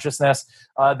way, consciousness,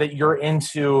 that you're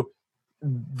into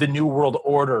the new world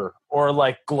order or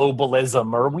like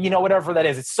globalism or whatever that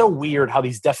is. It's so weird how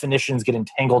these definitions get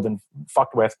entangled and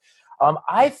fucked with.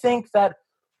 I think that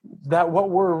what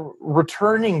we're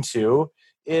returning to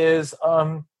is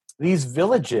these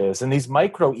villages and these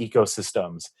micro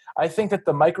ecosystems. I think that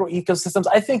the micro ecosystems,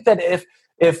 I think that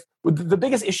if the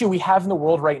biggest issue we have in the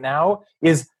world right now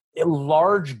is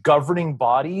large governing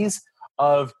bodies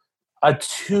of a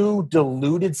too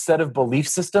diluted set of belief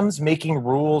systems making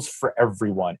rules for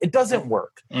everyone. It doesn't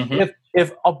work. Mm-hmm.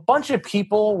 If a bunch of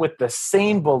people with the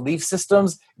same belief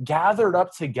systems gathered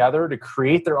up together to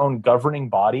create their own governing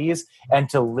bodies and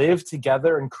to live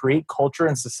together and create culture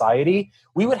and society,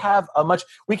 we would have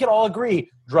we could all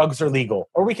agree drugs are legal,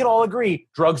 or we could all agree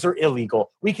drugs are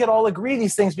illegal. We could all agree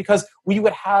these things because we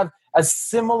would have as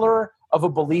similar of a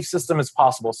belief system as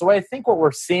possible. So I think what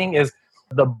we're seeing is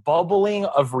the bubbling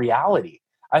of reality.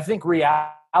 I think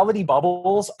reality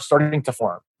bubbles are starting to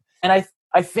form. And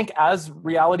I think as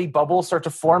reality bubbles start to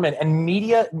form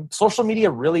and social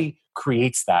media really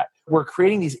creates that. We're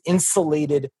creating these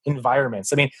insulated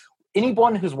environments. I mean,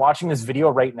 anyone who's watching this video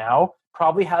right now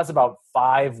probably has about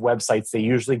 5 websites they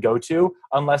usually go to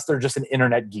unless they're just an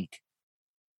internet geek,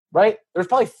 right? There's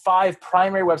probably 5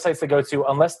 primary websites they go to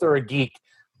unless they're a geek.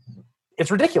 It's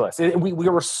ridiculous.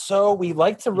 We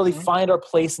like to really find our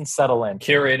place and settle in.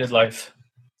 Curated life.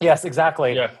 Yes,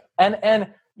 exactly. Yeah.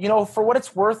 And for what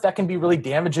it's worth, that can be really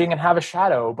damaging and have a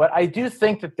shadow. But I do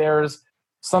think that there's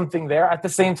something there. At the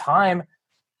same time,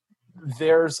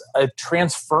 there's a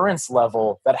transference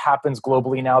level that happens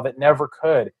globally now that never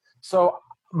could. So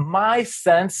my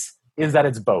sense is that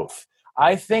it's both.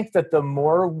 I think that the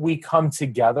more we come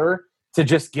together to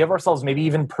just give ourselves maybe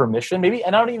even permission,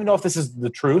 and I don't even know if this is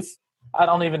the truth. I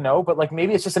don't even know, but like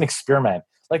maybe it's just an experiment.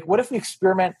 Like, what if we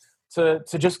experiment to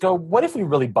just go, what if we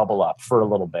really bubble up for a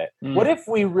little bit? What if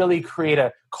we really create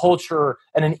a culture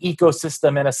and an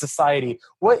ecosystem and a society?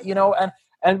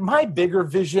 And my bigger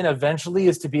vision eventually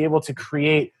is to be able to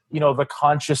create, the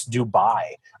conscious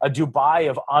Dubai, a Dubai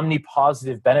of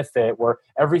omnipositive benefit where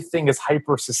everything is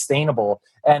hyper sustainable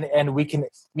and we can,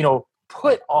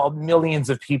 put all millions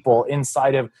of people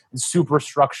inside of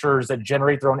superstructures that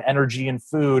generate their own energy and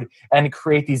food and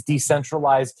create these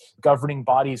decentralized governing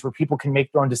bodies where people can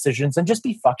make their own decisions and just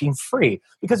be fucking free.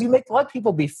 Because let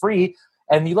people be free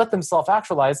and you let them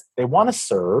self-actualize, they want to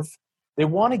serve, they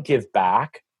want to give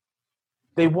back,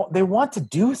 they want to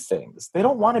do things. They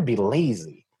don't want to be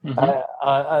lazy.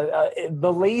 Mm-hmm.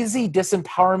 The lazy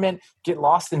disempowerment, get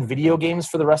lost in video games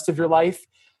for the rest of your life,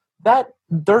 that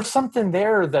there's something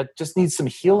there that just needs some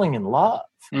healing and love.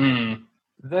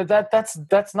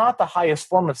 That's not the highest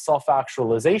form of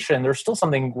self-actualization. There's still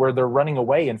something where they're running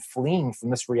away and fleeing from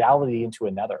this reality into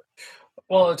another.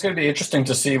 Well, it's going to be interesting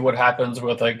to see what happens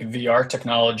with like VR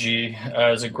technology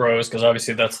as it grows, because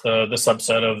obviously that's the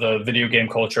subset of the video game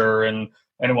culture and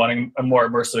wanting a more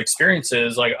immersive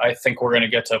experiences. Like, I think we're going to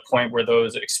get to a point where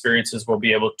those experiences will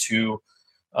be able to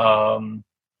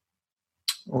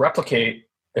replicate,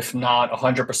 if not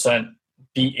 100%,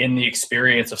 be in the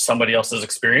experience of somebody else's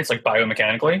experience, like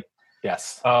biomechanically.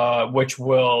 Yes. Which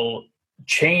will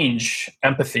change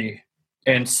empathy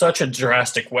in such a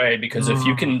drastic way, because if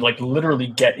you can like literally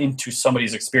get into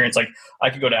somebody's experience, like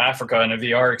I could go to Africa in a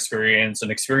VR experience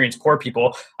and experience poor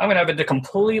people, I'm going to have a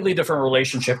completely different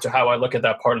relationship to how I look at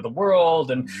that part of the world.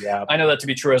 And I know that to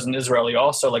be true as an Israeli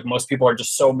also. Like most people are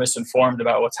just so misinformed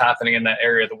about what's happening in that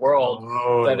area of the world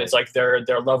that it's like their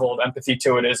level of empathy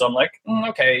to it is, I'm like,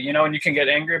 okay, you know, and you can get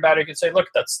angry about it. You can say, look,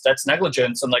 that's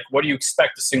negligence. And like, what do you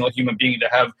expect a single human being to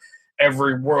have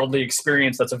every worldly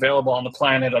experience that's available on the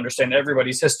planet, understand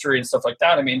everybody's history and stuff like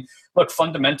that? I mean, look,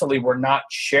 fundamentally, we're not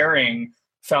sharing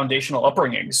foundational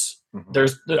upbringings.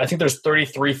 I think there's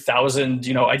 33,000,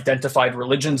 you know, identified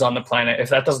religions on the planet. If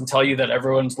that doesn't tell you that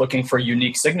everyone's looking for a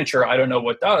unique signature, I don't know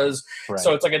what does. Right.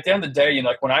 So it's like at the end of the day, you know,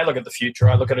 like when I look at the future,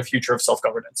 I look at a future of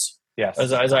self-governance. Yes.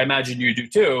 As I imagine you do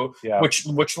too, which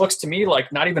looks to me like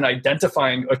not even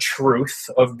identifying a truth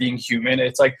of being human.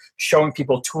 It's like showing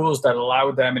people tools that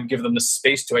allow them and give them the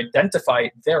space to identify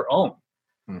their own.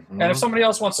 And if somebody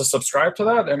else wants to subscribe to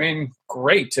that, I mean,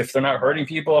 great. If they're not hurting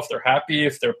people, if they're happy,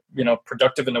 if they're, you know,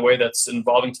 productive in a way that's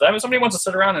involving to them. If somebody wants to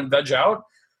sit around and veg out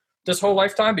this whole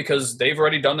lifetime because they've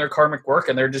already done their karmic work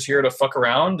and they're just here to fuck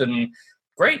around, and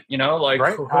great, you know, like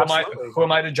who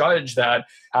am I to judge that?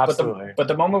 Absolutely. But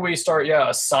the moment we start,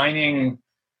 assigning,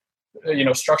 you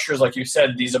know, structures, like you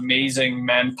said, these amazing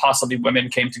men, possibly women,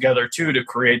 came together too to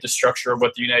create the structure of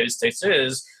what the United States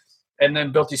is, and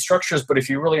then built these structures. But if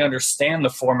you really understand the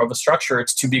form of a structure,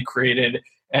 it's to be created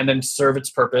and then serve its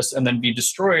purpose and then be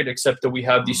destroyed, except that we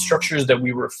have these structures that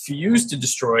we refuse to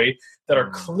destroy that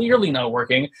are clearly not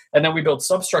working. And then we build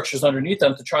substructures underneath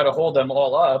them to try to hold them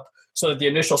all up so that the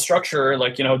initial structure,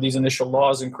 like, you know, these initial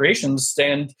laws and creations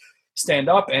stand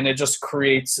up, and it just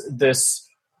creates this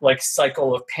like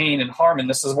cycle of pain and harm. And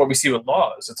this is what we see with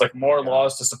laws. It's like more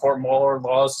laws to support more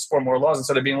laws to support more laws,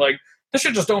 instead of being like, this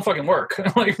shit just don't fucking work.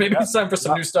 Like maybe it's time for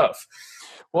some new stuff.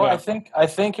 Well, I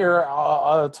think you're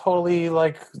totally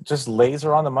like just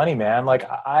laser on the money, man. Like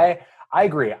I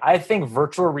agree. I think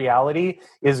virtual reality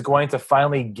is going to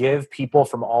finally give people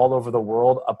from all over the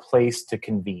world a place to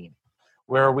convene,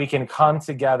 where we can come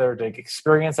together to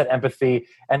experience that empathy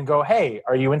and go, hey,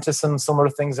 are you into some similar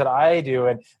things that I do?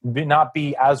 And not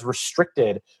be as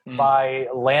restricted by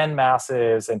land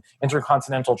masses and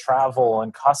intercontinental travel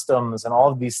and customs and all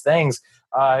of these things.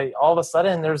 All of a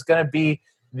sudden, there's going to be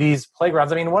these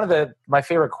playgrounds. I mean, one of my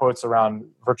favorite quotes around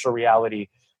virtual reality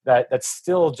that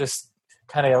still just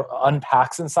kind of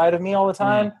unpacks inside of me all the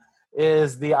time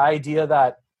is the idea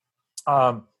that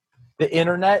the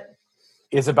internet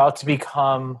is about to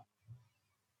become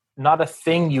not a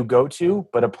thing you go to,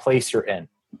 but a place you're in.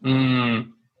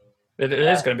 It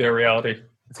is going to be a reality.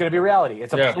 It's going to be a reality.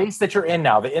 It's a place that you're in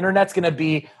now. The internet's going to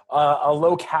be a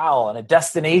locale and a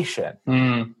destination.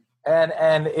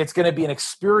 And it's going to be an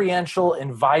experiential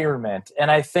environment.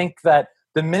 And I think that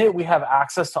the minute we have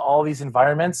access to all these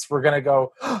environments, we're going to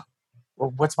go,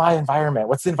 well, what's my environment?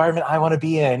 What's the environment I want to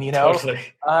be in? You know, totally.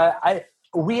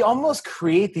 We almost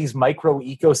create these micro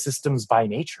ecosystems by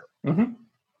nature.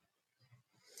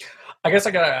 I guess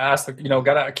I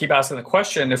gotta keep asking the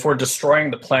question, if we're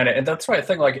destroying the planet. And that's why I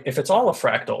think, like, if it's all a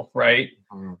fractal, right?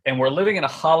 And we're living in a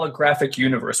holographic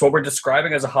universe, what we're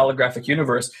describing as a holographic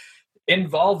universe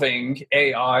involving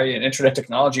AI and internet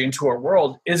technology into our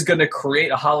world is going to create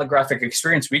a holographic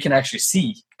experience we can actually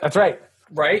see. That's right.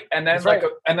 Right. And then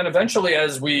and then eventually,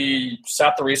 as we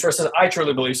sap the resources, I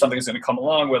truly believe something's going to come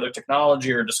along, whether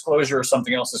technology or disclosure or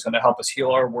something else is going to help us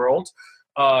heal our world.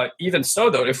 Even so,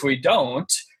 though, if we don't,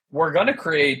 we're going to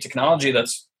create technology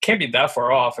that's can't be that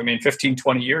far off. I mean, 15,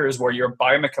 20 years where you're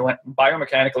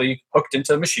biomechanically hooked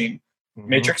into a machine,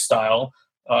 Matrix style.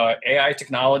 AI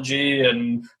technology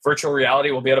and virtual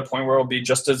reality will be at a point where it'll be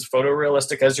just as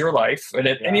photorealistic as your life.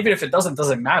 And even if it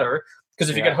doesn't matter. Because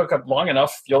if you get hooked up long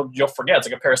enough, you'll forget. It's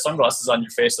like a pair of sunglasses on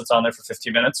your face that's on there for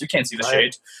 15 minutes. You can't see the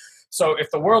shade. So if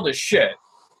the world is shit,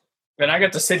 then I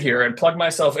get to sit here and plug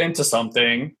myself into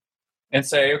something and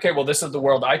say, okay, well, this is the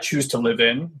world I choose to live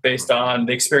in based on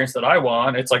the experience that I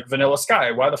want. It's like Vanilla Sky.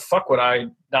 Why the fuck would I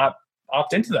not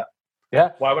opt into that?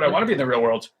 Yeah. Why would I want to be in the real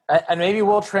world? And maybe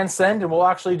we'll transcend and we'll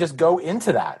actually just go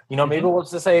into that. You know, maybe we'll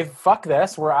just say, fuck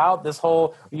this. We're out. This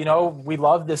whole, you know, we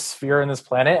love this sphere and this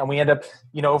planet. And we end up,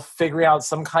 you know, figuring out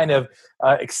some kind of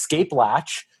escape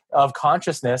latch of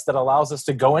consciousness that allows us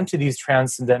to go into these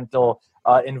transcendental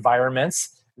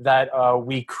environments that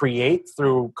we create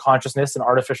through consciousness and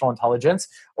artificial intelligence.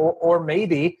 Or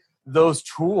maybe those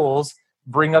tools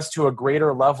bring us to a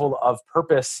greater level of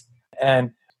purpose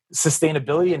and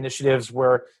sustainability initiatives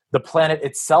where the planet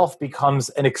itself becomes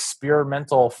an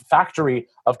experimental factory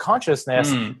of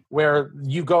consciousness where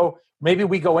maybe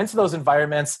we go into those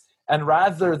environments And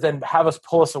rather than have us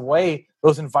pull us away,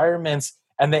 those environments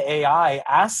and the AI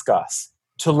ask us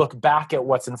to look back at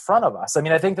what's in front of us. I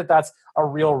mean, I think that that's a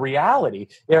real reality.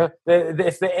 If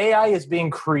the AI is being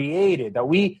created, that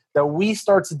we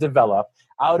start to develop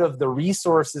out of the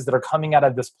resources that are coming out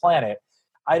of this planet,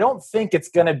 I don't think it's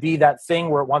going to be that thing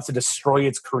where it wants to destroy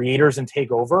its creators and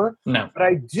take over. No. But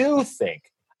I do think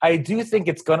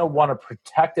it's going to want to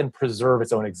protect and preserve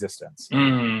its own existence.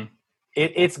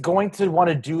 It's going to want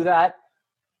to do that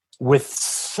with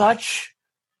such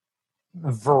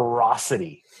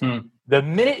veracity. The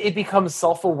minute it becomes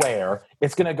self-aware,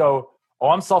 it's going to go, oh,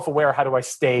 I'm self-aware. How do I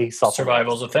stay self-aware?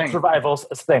 Survival's a thing. Survival's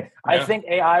a thing. Yeah. I think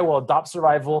AI will adopt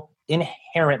survival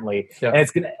inherently. Yeah. And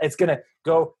it's gonna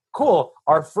go, cool.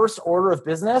 Our first order of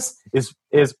business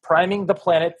is priming the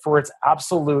planet for its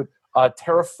absolute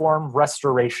terraform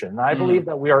restoration. And I believe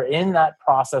that we are in that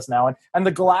process now. And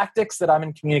the galactics that I'm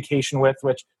in communication with,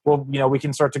 which we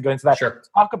can start to go into that,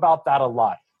 talk about that a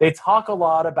lot. They talk a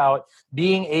lot about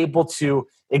being able to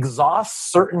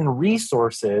exhaust certain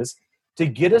resources to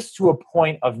get us to a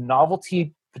point of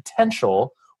novelty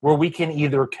potential where we can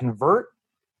either convert,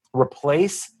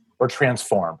 replace, or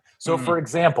transform. So, for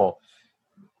example,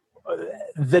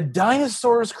 the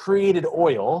dinosaurs created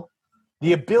oil.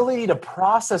 The ability to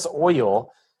process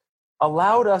oil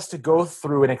allowed us to go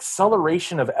through an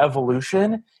acceleration of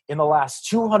evolution in the last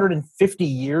 250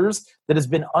 years that has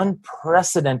been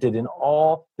unprecedented in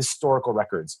all historical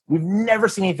records. We've never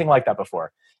seen anything like that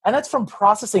before. And that's from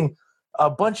processing a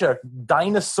bunch of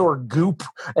dinosaur goop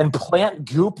and plant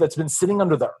goop that's been sitting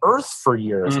under the earth for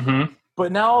years.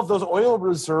 But now those oil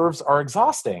reserves are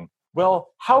exhausting. Well,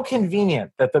 how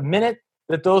convenient that the minute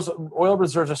that those oil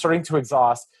reserves are starting to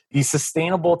exhaust, these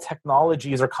sustainable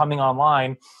technologies are coming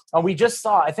online. And we just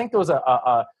saw, I think there was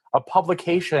a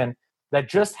publication that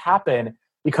just happened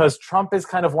because Trump is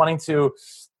kind of wanting to,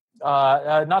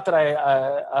 not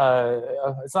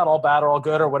that it's not all bad or all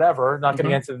good or whatever, not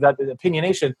getting into that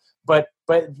opinionation, but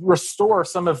restore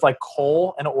some of like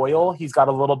coal and oil. He's got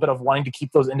a little bit of wanting to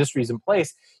keep those industries in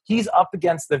place. He's up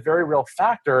against the very real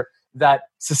factor that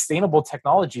sustainable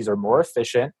technologies are more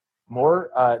efficient,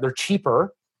 they're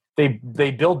cheaper,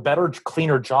 they build better,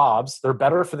 cleaner jobs, they're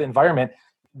better for the environment.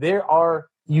 They are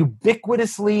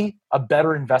ubiquitously a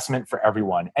better investment for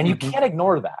everyone, and you can't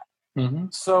ignore that.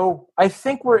 So I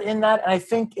think we're in that, and I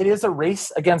think it is a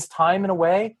race against time in a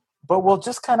way, but we'll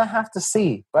just kind of have to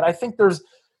see. But I think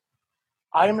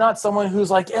I'm not someone who's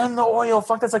like, in the oil,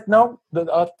 fuck, that's like, no,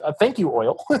 thank you,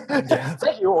 oil.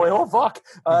 Thank you, oil, fuck.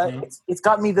 It's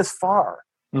got me this far.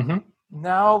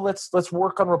 Now let's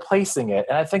work on replacing it.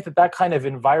 And I think that kind of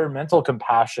environmental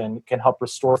compassion can help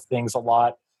restore things a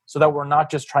lot so that we're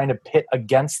not just trying to pit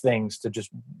against things to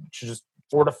just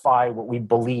fortify what we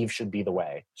believe should be the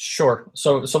way. Sure.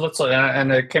 So let's,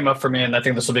 and it came up for me, and I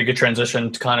think this will be a good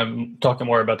transition to kind of talking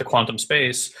more about the quantum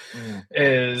space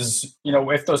is,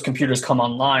 if those computers come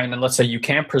online, and let's say you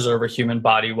can't preserve a human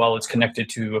body while it's connected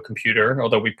to a computer,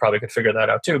 although we probably could figure that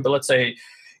out too. But let's say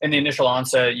in the initial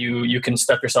onset, you can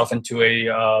step yourself into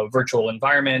a virtual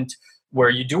environment where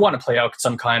you do want to play out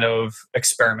some kind of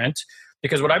experiment.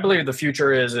 Because what I believe the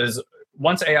future is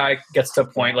once AI gets to a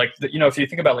point, like, if you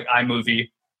think about like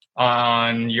iMovie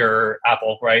on your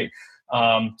Apple, right?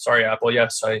 Sorry, Apple.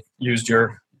 Yes, I used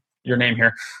your name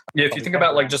here. If you think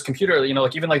about like just computer,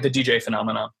 like even like the DJ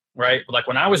phenomenon, right? Like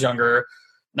when I was younger,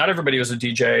 not everybody was a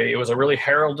DJ. It was a really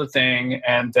heralded thing.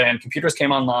 And then computers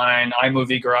came online,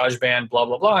 iMovie, GarageBand, blah,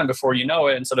 blah, blah. And before you know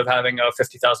it, instead of having a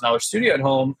 $50,000 studio at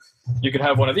home, you could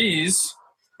have one of these,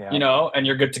 and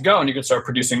you're good to go. And you can start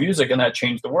producing music, and that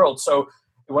changed the world. So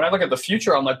when I look at the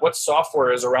future, I'm like, what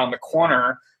software is around the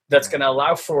corner that's going to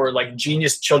allow for like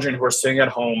genius children who are sitting at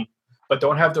home but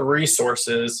don't have the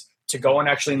resources to go and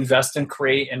actually invest and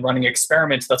create and running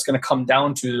experiments that's going to come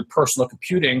down to personal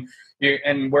computing,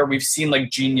 and where we've seen like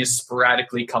genius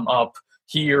sporadically come up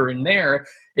here and there.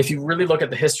 If you really look at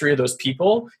the history of those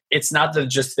people, it's not that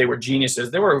just they were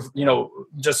geniuses. They were,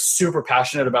 just super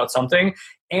passionate about something,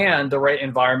 and the right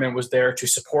environment was there to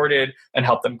support it and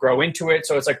help them grow into it.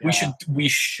 So it's like we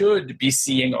should be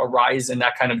seeing a rise in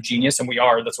that kind of genius, and we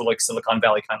are. That's what like Silicon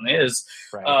Valley kind of is,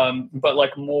 right. But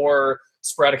like more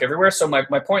sporadic everywhere. So my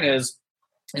point is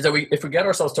that if we get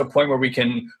ourselves to a point where we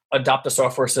can adopt a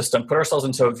software system, put ourselves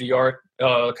into a VR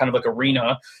kind of like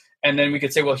arena, and then we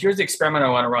could say, well, here's the experiment I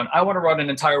want to run. I want to run an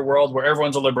entire world where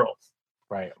everyone's a liberal.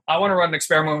 Right. I want to run an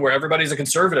experiment where everybody's a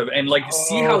conservative, and like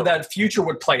see how that future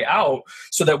would play out,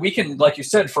 so that we can, like you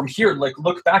said, from here, like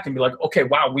look back and be like, okay,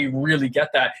 wow, we really get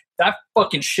that. That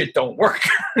fucking shit don't work.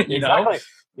 you exactly. know?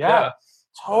 Yeah,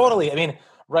 totally. I mean,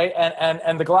 right?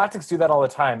 And the Galactics do that all the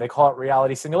time. They call it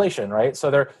reality simulation, right? So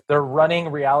they're running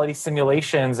reality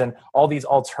simulations and all these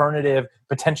alternative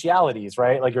potentialities,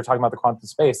 right? Like you're talking about the quantum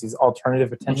space, these alternative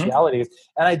potentialities.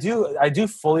 And I do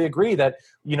fully agree that,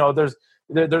 you know, there's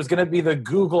going to be the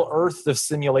Google Earth of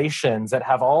simulations that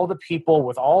have all the people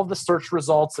with all of the search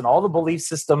results and all the belief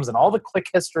systems and all the click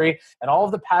history and all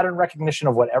of the pattern recognition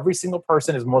of what every single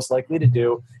person is most likely to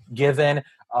do given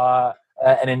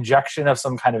an injection of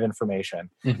some kind of information.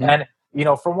 And, you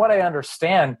know, from what I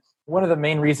understand, one of the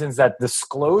main reasons that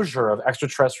disclosure of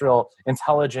extraterrestrial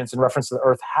intelligence in reference to the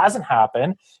Earth hasn't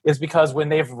happened is because when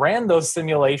they've ran those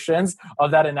simulations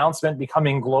of that announcement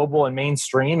becoming global and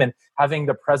mainstream and having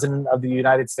the president of the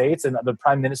United States and the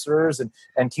prime ministers and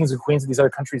kings and queens of these other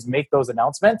countries make those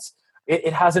announcements,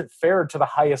 it hasn't fared to the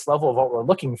highest level of what we're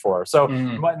looking for. So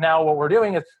now what we're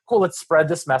doing is, cool, let's spread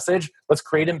this message. Let's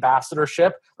create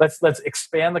ambassadorship. Let's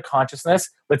expand the consciousness.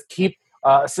 Let's keep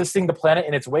assisting the planet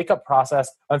in its wake-up process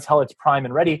until it's prime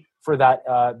and ready for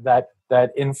that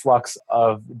influx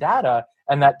of data.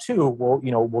 And that too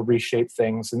will reshape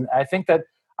things. And I think that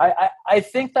I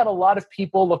think that a lot of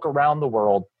people look around the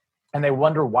world and they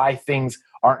wonder why things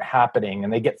aren't happening,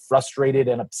 and they get frustrated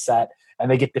and upset and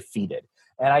they get defeated.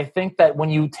 And I think that when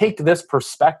you take this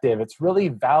perspective, it's really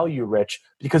value rich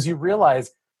because you realize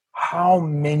how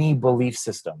many belief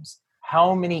systems,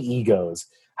 how many egos,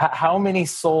 how many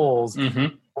souls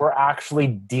we're actually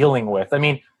dealing with. I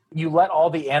mean, you let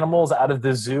all the animals out of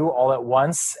the zoo all at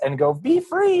once and go, be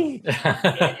free.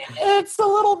 It's a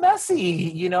little messy,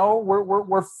 you know,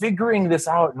 we're figuring this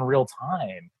out in real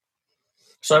time.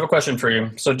 So I have a question for you.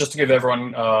 So just to give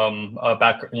everyone a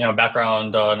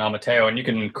background on Amateo, and you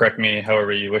can correct me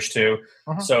however you wish to.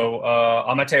 So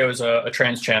Amateo is a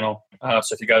trans channel.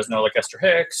 So if you guys know like Esther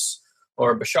Hicks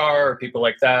or Bashar or people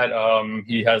like that,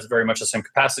 he has very much the same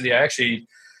capacity.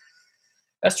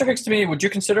 Esther Hicks, to me, would you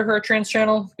consider her a trans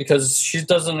channel? Because she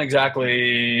doesn't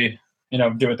exactly,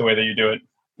 do it the way that you do it.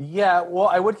 Yeah, well,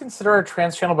 I would consider her a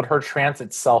trans channel, but her trance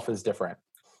itself is different.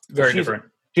 Very different.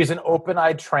 She's an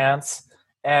open-eyed trance.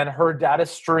 And her data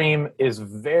stream is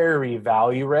very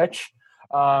value rich,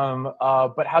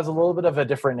 but has a little bit of a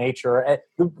different nature. And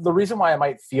the reason why it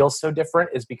might feel so different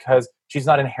is because she's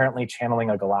not inherently channeling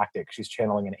a galactic. She's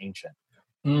channeling an ancient.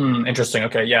 Interesting.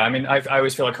 Okay. Yeah. I mean, I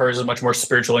always feel like hers is much more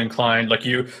spiritually inclined. Like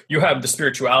you have the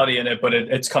spirituality in it, but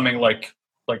it's coming like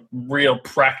real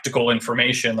practical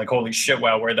information. Like, holy shit,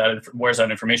 wow, where's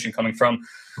that information coming from?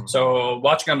 So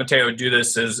watching Amateo do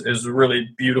this is really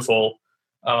beautiful.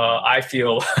 I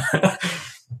feel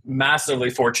massively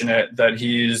fortunate that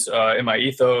he's in my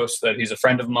ethos, that he's a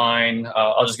friend of mine.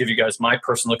 I'll just give you guys my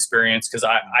personal experience because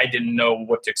I didn't know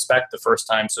what to expect the first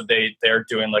time. So they're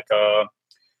doing like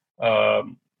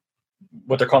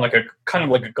what they're calling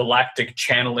like a galactic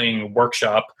channeling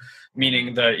workshop,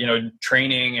 meaning that,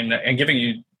 training and giving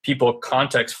you people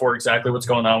context for exactly what's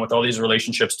going on with all these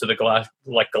relationships to the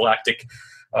galactic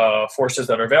forces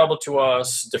that are available to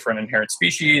us, different inherent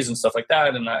species and stuff like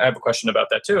that. And I have a question about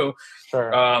that too. Sure.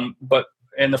 But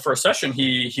in the first session,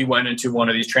 he went into one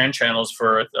of these trans channels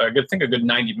for a good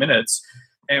 90 minutes.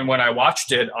 And when I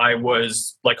watched it, I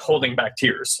was like holding back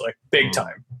tears, like big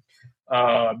time.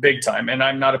 And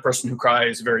I'm not a person who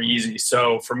cries very easy.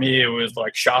 So for me, it was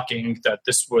like shocking that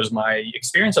this was my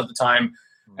experience at the time.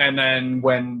 And then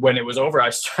when it was over, I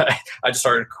just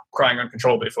started crying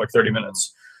uncontrollably for like 30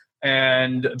 minutes.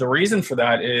 And the reason for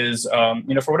that is,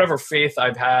 for whatever faith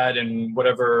I've had and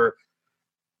whatever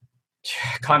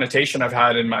connotation I've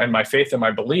had in my faith and my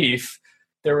belief,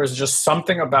 there was just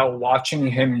something about watching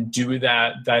him do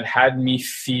that had me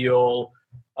feel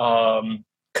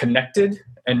connected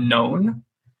and known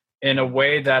in a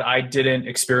way that I didn't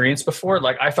experience before.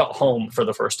 Like I felt home for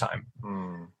the first time,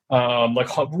 like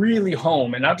really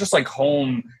home, and not just like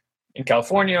home in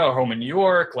California or home in New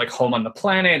York, like home on the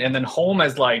planet, and then home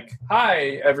as like,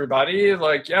 hi, everybody.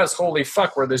 Like, yes, holy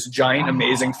fuck, we're this giant,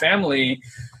 amazing family.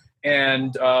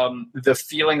 And the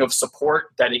feeling of support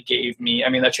that it gave me, I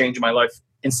mean, that changed my life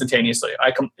instantaneously.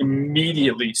 I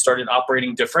immediately started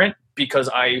operating different because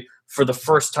I, for the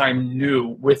first time,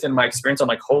 knew within my experience, I'm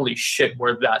like, holy shit,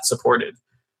 we're that supported.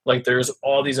 Like there's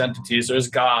all these entities, there's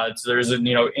gods, there's a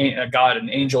God and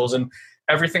angels and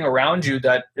everything around you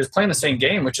that is playing the same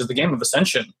game, which is the game of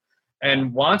ascension,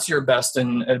 and wants your best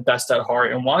and best at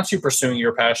heart, and wants you pursuing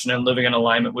your passion and living in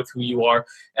alignment with who you are.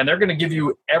 And they're going to give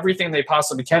you everything they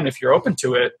possibly can if you're open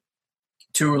to it,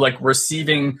 to like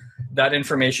receiving that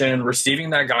information, receiving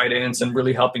that guidance, and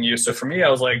really helping you. So for me, I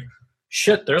was like,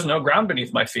 shit, there's no ground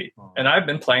beneath my feet. And I've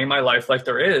been playing my life like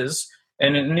there is.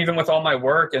 And even with all my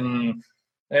work and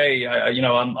hey,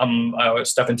 I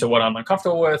step into what I'm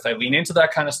uncomfortable with. I lean into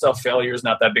that kind of stuff. Failure is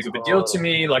not that big of a deal to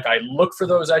me. Like, I look for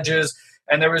those edges.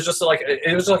 And there was just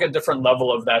it was like a different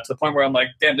level of that, to the point where I'm like,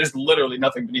 damn, there's literally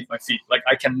nothing beneath my feet. Like,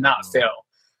 I cannot fail.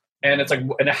 And it's like,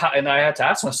 and I had to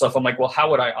ask myself, I'm like, well,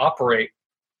 how would I operate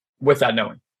with that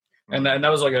knowing? And that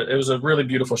was it was a really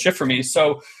beautiful shift for me.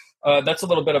 So that's a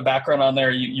little bit of background on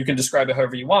there. You can describe it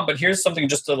however you want, but here's something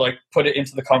just to like put it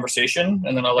into the conversation,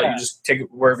 and then I'll let you just take it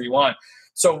wherever you want.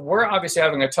 So we're obviously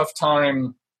having a tough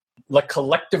time, like,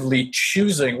 collectively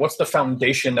choosing what's the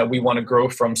foundation that we want to grow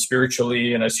from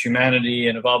spiritually and as humanity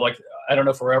and evolve. Like, I don't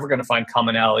know if we're ever going to find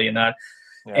commonality in that.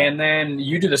 Yeah. And then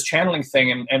you do this channeling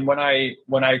thing. And when I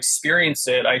experience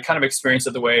it, I kind of experience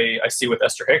it the way I see with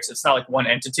Esther Hicks. It's not like one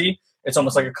entity. It's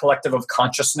almost like a collective of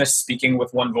consciousness speaking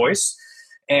with one voice.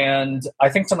 And I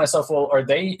think to myself, well, are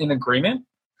they in agreement?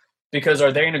 Because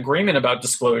are they in agreement about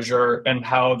disclosure and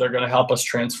how they're going to help us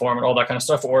transform and all that kind of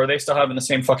stuff? Or are they still having the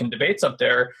same fucking debates up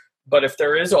there? But if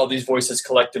there is all these voices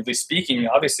collectively speaking,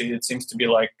 obviously it seems to be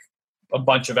like a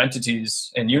bunch of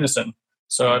entities in unison.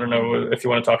 So I don't know if you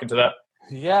want to talk into that.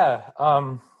 Yeah.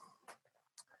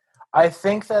 I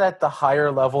think that at the higher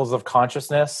levels of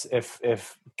consciousness, if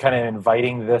kind of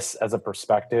inviting this as a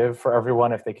perspective for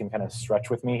everyone, if they can kind of stretch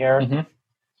with me here,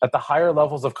 at the higher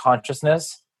levels of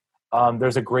consciousness,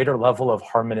 there's a greater level of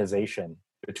harmonization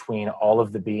between all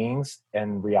of the beings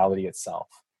and reality itself.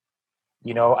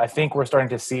 You know, I think we're starting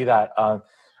to see that.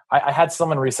 I had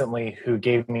someone recently who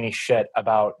gave me shit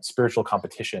about spiritual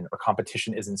competition, or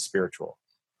competition isn't spiritual.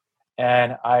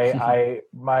 And my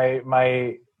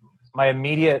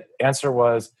immediate answer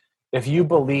was, if you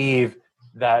believe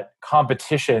that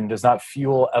competition does not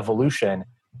fuel evolution,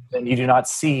 then you do not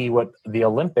see what the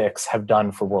Olympics have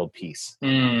done for world peace.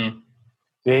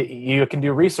 You can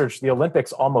do research. The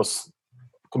Olympics almost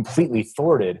completely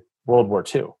thwarted World War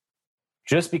II,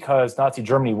 just because Nazi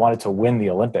Germany wanted to win the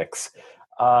Olympics.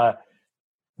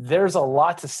 There's a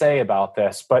lot to say about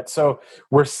this, but so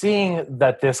we're seeing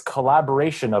that this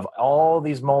collaboration of all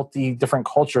these different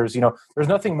cultures, you know, there's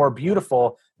nothing more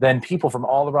beautiful than people from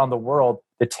all around the world.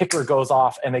 The ticker goes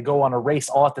off and they go on a race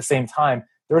all at the same time.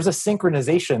 There's a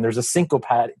synchronization, there's a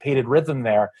syncopated rhythm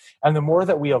there. And the more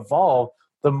that we evolve,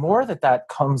 the more that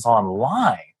comes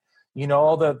online, you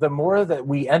know, the more that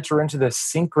we enter into this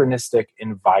synchronistic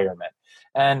environment,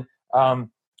 and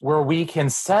where we can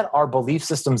set our belief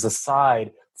systems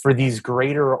aside for these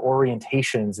greater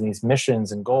orientations and these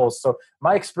missions and goals. So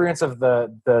my experience of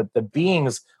the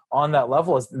beings on that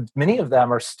level is many of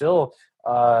them are still,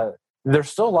 there's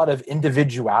still a lot of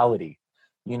individuality,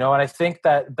 you know, and I think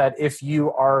that if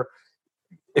you are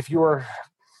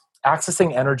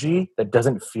accessing energy that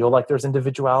doesn't feel like there's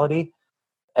individuality,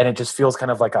 and it just feels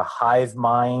kind of like a hive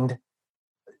mind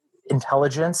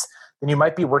intelligence, then you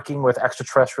might be working with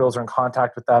extraterrestrials or in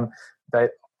contact with them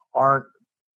that aren't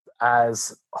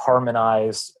as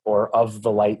harmonized or of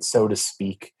the light, so to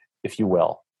speak, if you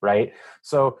will, right?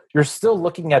 So you're still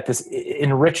looking at this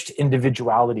enriched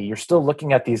individuality. You're still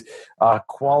looking at these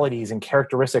qualities and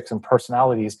characteristics and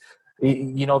personalities.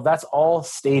 You know, that's all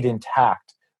stayed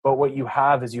intact. But what you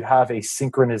have is you have a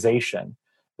synchronization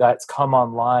that's come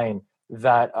online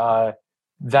that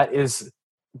is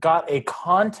got a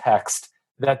context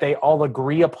that they all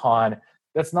agree upon.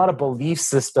 That's not a belief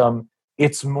system.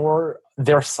 It's more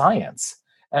their science.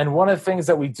 And one of the things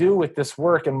that we do with this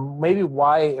work, and maybe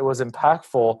why it was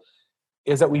impactful,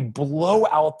 is that we blow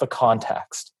out the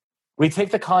context. We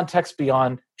take the context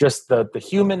beyond just the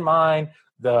human mind,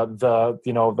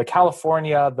 the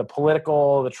California, the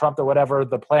political, the Trump, the whatever,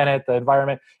 the planet, the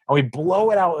environment, and we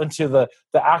blow it out into the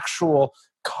actual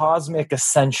cosmic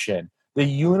ascension, the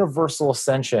universal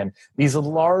ascension, these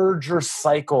larger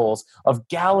cycles of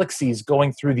galaxies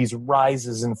going through these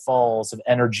rises and falls of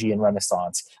energy and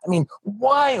renaissance. I mean,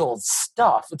 wild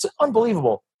stuff. It's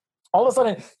unbelievable. All of a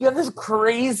sudden, you have this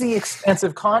crazy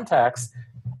expansive context.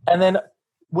 And then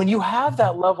when you have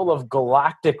that level of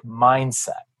galactic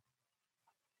mindset,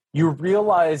 you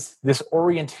realize this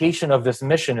orientation of this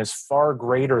mission is far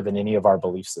greater than any of our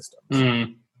belief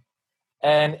systems.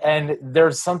 And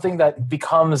there's something that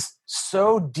becomes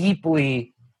so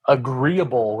deeply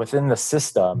agreeable within the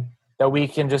system that we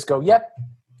can just go, yep,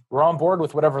 we're on board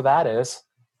with whatever that is.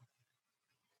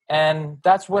 And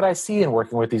that's what I see in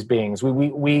working with these beings.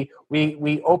 We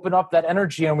open up that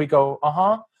energy and we go,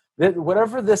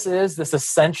 whatever this is, this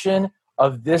ascension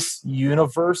of this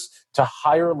universe to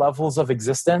higher levels of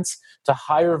existence, to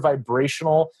higher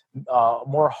vibrational,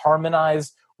 more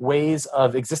harmonized ways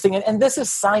of existing. And this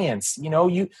is science.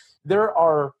 There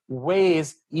are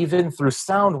ways, even through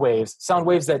sound waves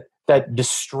that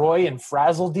destroy and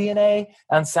frazzle DNA,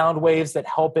 and sound waves that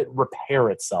help it repair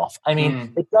itself. I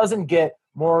mean, it doesn't get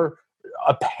more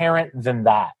apparent than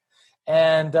that.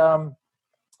 And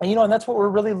that's what we're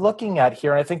really looking at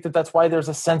here. And I think that that's why there's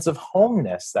a sense of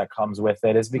homeness that comes with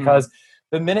it, is because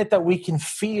the minute that we can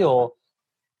feel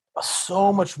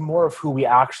so much more of who we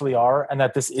actually are, and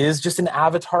that this is just an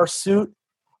avatar suit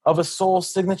of a soul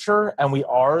signature, and we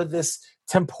are this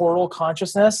temporal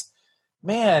consciousness,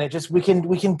 man, we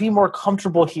can be more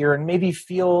comfortable here and maybe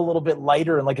feel a little bit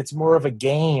lighter, and like it's more of a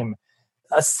game,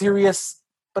 a serious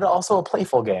but also a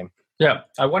playful game. Yeah,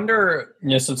 I wonder,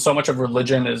 since so much of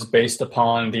religion is based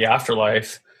upon the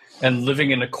afterlife and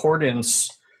living in accordance,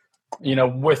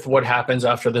 with what happens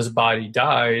after this body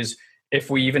dies, if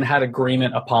we even had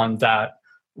agreement upon that,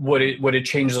 would it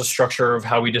change the structure of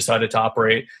how we decided to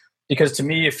operate? Because to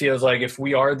me, it feels like if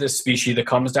we are this species that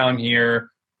comes down here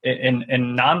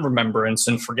in non-remembrance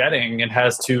and forgetting and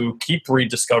has to keep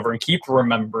rediscovering, keep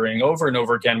remembering over and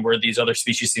over again, where these other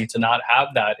species seem to not have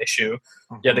that issue.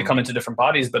 Yeah, they come into different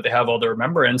bodies, but they have all the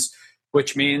remembrance,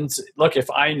 which means, look, if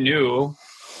I knew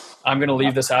I'm going to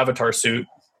leave this avatar suit,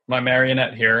 my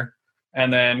marionette here,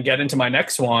 and then get into my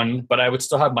next one, but I would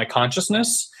still have my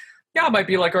consciousness. Yeah, I might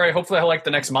be like, all right, hopefully I like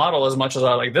the next model as much as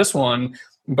I like this one.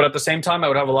 But at the same time, I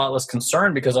would have a lot less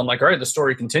concern, because I'm like, all right, the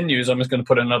story continues. I'm just going to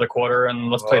put in another quarter and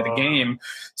let's play the game.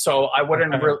 So I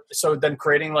wouldn't so then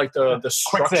creating like the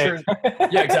structure.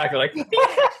 Yeah, exactly. Like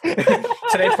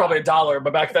today's probably $1,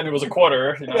 but back then it was a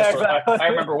quarter. Yeah, so exactly. I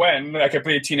remember when I could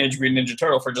play a Teenage Mutant Ninja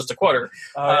Turtle for just a quarter.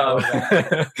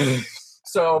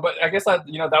 So, but I guess that,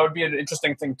 that would be an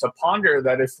interesting thing to ponder,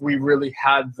 that if we really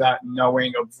had that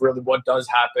knowing of really what does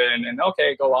happen, and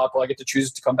okay, go up, well, I get to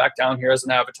choose to come back down here as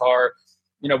an avatar,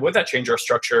 would that change our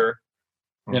structure?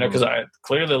 Because I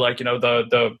clearly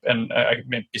and I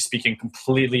may be speaking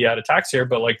completely out of tax here,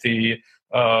 but like the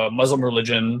Muslim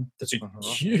religion, that's a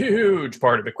huge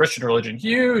part of it. Christian religion,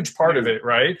 huge part of it,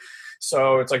 right?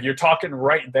 So it's like you're talking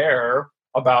right there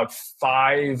about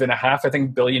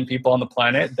 5.5 billion people on the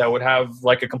planet that would have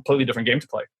like a completely different game to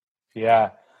play. Yeah.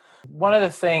 One of the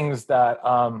things that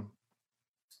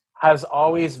has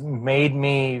always made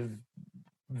me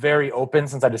very open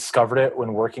since I discovered it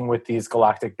when working with these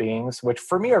galactic beings, which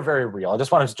for me are very real. I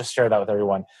just want to just share that with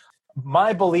everyone.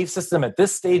 My belief system at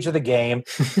this stage of the game,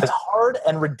 as hard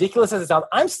and ridiculous as it sounds,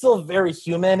 I'm still very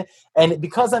human. And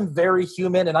because I'm very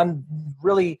human, and I'm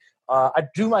really, I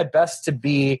do my best to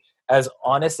be as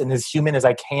honest and as human as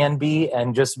I can be,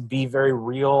 and just be very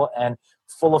real and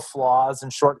full of flaws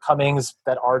and shortcomings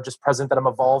that are just present, that I'm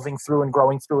evolving through and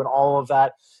growing through and all of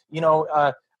that.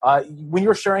 When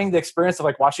you're sharing the experience of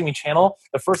like watching me channel,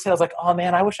 the first thing I was like, oh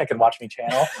man, I wish I could watch me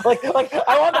channel. like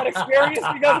I want that experience,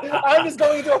 because I'm just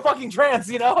going into a fucking trance,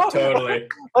 Totally.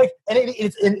 And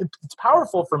it's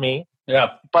powerful for me.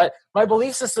 Yeah. But my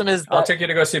belief system is that, I'll take you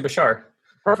to go see Bashar.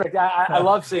 Perfect. I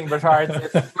love seeing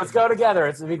Bashar. Let's go together.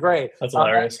 It'd be great. That's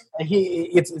hilarious.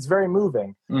 It's very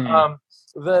moving.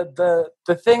 The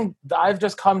thing that I've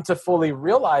just come to fully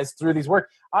realize through these work,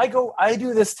 I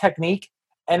do this technique,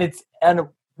 and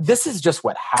this is just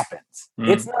what happens.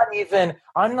 It's not even,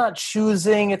 I'm not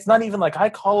choosing. It's not even like I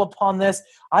call upon this.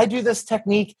 I do this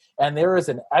technique, and there is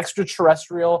an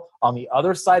extraterrestrial on the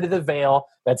other side of the veil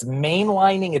that's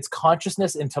mainlining its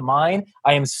consciousness into mine.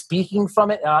 I am speaking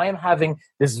from it, and I am having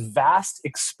this vast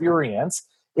experience.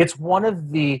 It's one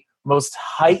of the most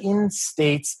heightened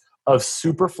states of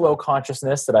superflow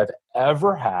consciousness that I've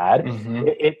ever had.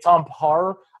 It's on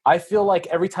par. I feel like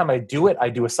every time I do it, I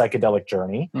do a psychedelic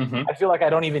journey. I feel like I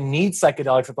don't even need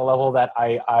psychedelics at the level that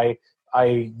I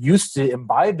used to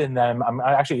imbibe in them.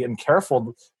 I actually am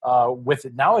careful with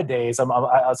it nowadays. I'm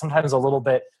sometimes a little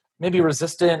bit maybe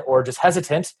resistant or just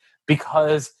hesitant,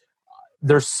 because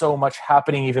there's so much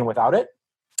happening even without it.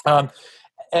 But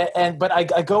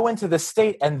I go into this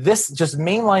state, and this just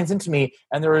mainlines into me,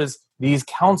 and there is these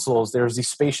councils, there's these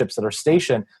spaceships that are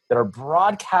stationed, that are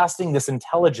broadcasting this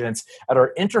intelligence, that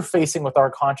are interfacing with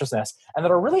our consciousness, and that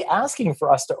are really asking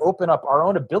for us to open up our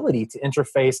own ability to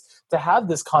interface, to have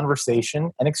this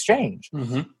conversation and exchange.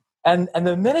 And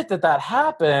the minute that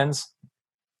happens,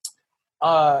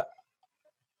 I'm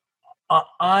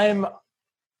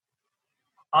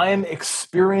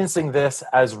experiencing this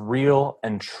as real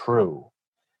and true.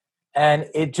 And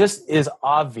it just is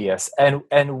obvious.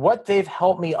 And what they've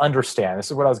helped me understand,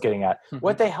 this is what I was getting at.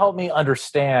 What they helped me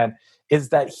understand is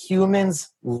that humans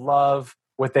love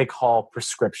what they call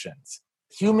prescriptions.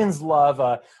 Humans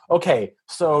love, okay,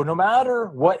 so no matter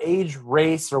what age,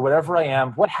 race, or whatever I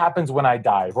am, what happens when I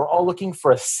die? We're all looking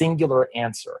for a singular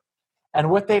answer. And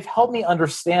what they've helped me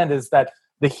understand is that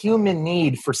the human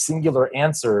need for singular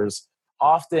answers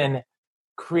often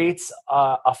creates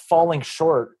a falling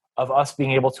short of us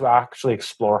being able to actually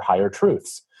explore higher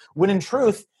truths. When in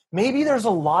truth, maybe there's a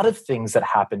lot of things that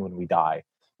happen when we die.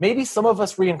 Maybe some of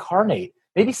us reincarnate.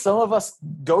 Maybe some of us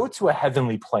go to a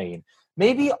heavenly plane.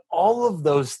 Maybe all of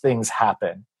those things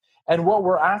happen. And what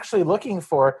we're actually looking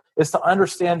for is to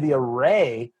understand the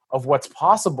array of what's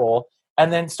possible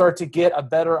and then start to get a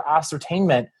better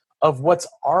ascertainment of what's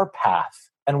our path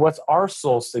and what's our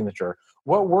soul signature.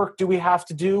 What work do we have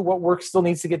to do? What work still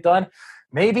needs to get done?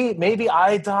 Maybe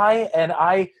I die and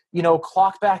I,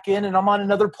 clock back in and I'm on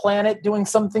another planet doing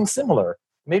something similar.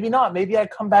 Maybe not. Maybe I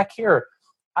come back here.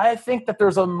 I think that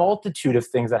there's a multitude of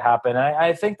things that happen.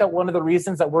 I think that one of the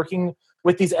reasons that working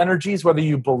with these energies, whether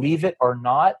you believe it or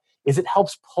not, is it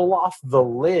helps pull off the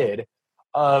lid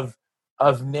of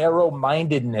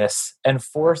narrow-mindedness and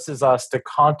forces us to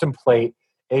contemplate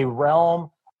a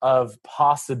realm of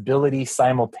possibility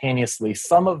simultaneously,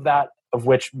 some of that of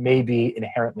which may be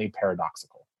inherently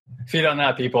paradoxical. Feed on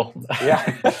that, people.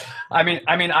 Yeah.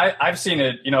 I've seen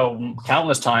it,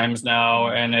 countless times now,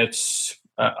 and it's,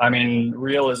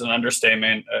 real is an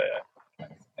understatement.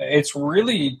 It's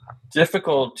really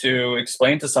difficult to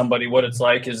explain to somebody what it's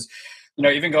like is,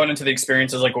 even going into the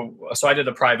experiences, so I did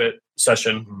a private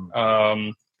session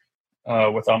with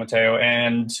Amateo,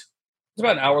 and it was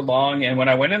about an hour long. And when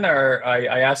I went in there,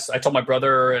 I told my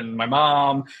brother and my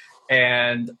mom,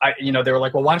 and they were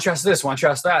like, well, why don't you ask this? Why don't you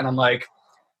ask that? And I'm like,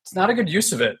 it's not a good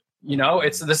use of it.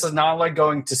 This is not like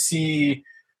going to see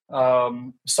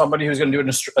somebody who's going to do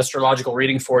an astrological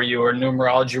reading for you or a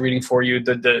numerology reading for you.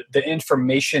 The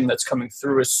information that's coming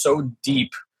through is so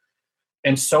deep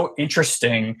and so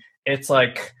interesting. It's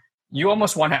like you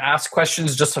almost want to ask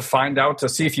questions just to find out, to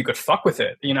see if you could fuck with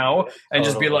it, and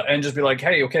totally. just be like,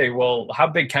 hey, okay, well, how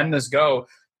big can this go?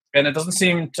 And it doesn't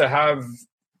seem to have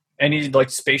any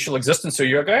spatial existence. So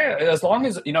you're okay, as long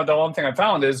as the one thing I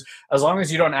found is, as long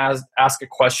as you don't ask a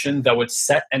question that would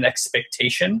set an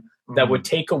expectation that would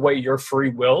take away your free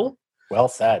will. Well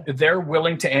said. They're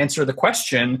willing to answer the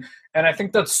question. And I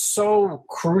think that's so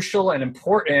crucial and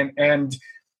important. And,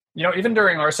 even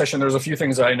during our session, there was a few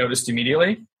things that I noticed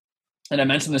immediately. And I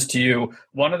mentioned this to you.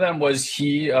 One of them was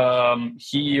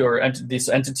this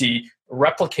entity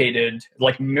replicated,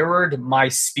 mirrored my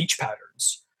speech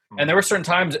patterns. And there were certain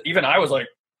times even I was like,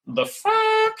 the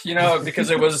fuck, because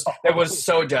it was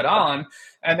so dead on.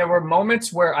 And there were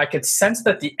moments where I could sense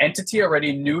that the entity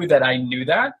already knew that I knew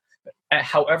that,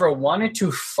 however, wanted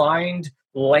to find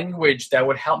language that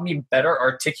would help me better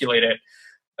articulate it.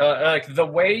 The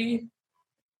way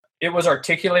it was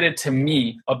articulated to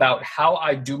me about how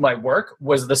I do my work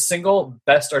was the single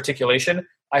best articulation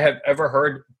I have ever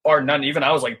heard, bar none. Even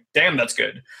I was like, damn, that's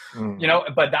good.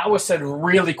 But that was said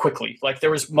really quickly.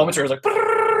 There was moments where it was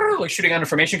like shooting out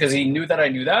information because he knew that I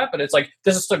knew that, but it's like,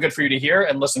 this is still good for you to hear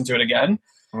and listen to it again.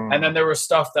 And then there was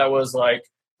stuff that was like,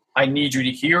 I need you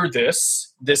to hear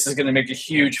this. This is going to make a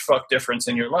huge fuck difference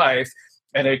in your life.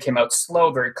 And it came out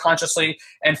slow, very consciously.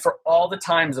 And for all the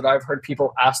times that I've heard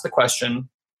people ask the question,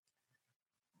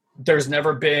 there's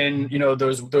never been,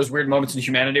 those weird moments in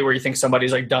humanity where you think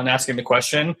somebody's done asking the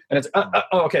question and it's,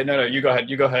 okay, no, you go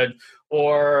ahead.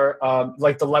 Or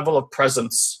the level of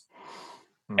presence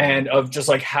and of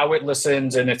just how it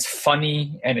listens, and it's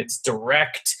funny and it's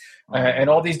direct and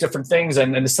all these different things.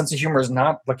 And the sense of humor is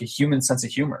not a human sense of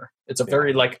humor. It's a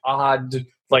very odd,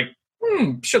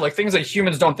 things that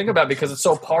humans don't think about because it's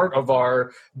so part of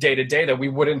our day-to-day that we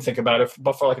wouldn't think about it.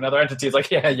 But for another entity,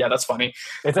 it's yeah, that's funny.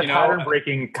 It's a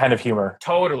pattern-breaking kind of humor.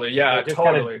 Totally, yeah, it just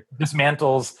totally. Kind of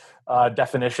dismantles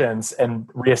definitions and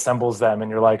reassembles them,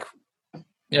 and you're like,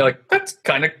 that's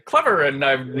kind of clever, and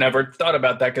I've never thought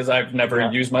about that because I've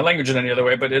never used my language in any other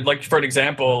way. But for an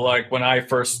example, when I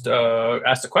first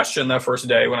asked the question that first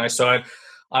day when I saw it,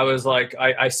 I was like,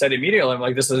 I said immediately, I'm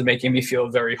like, this is making me feel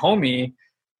very homey.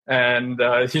 And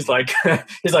he's like,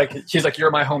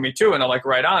 you're my homie too. And I'm like,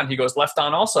 right on. He goes, left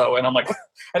on also. And I'm like,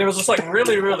 and it was just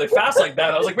really, really fast like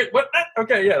that. I was like, wait, what?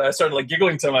 Okay, yeah. I started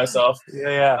giggling to myself.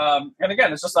 Yeah. And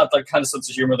again, it's just not the kind of sense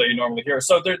of humor that you normally hear.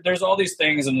 So there's all these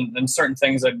things and certain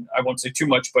things that I won't say too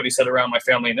much, but he said around my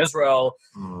family in Israel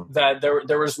that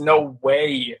there was no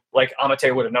way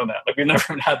Amateo would have known that. We've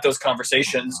never had those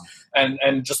conversations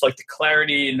and just the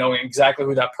clarity and knowing exactly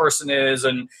who that person is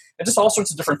and just all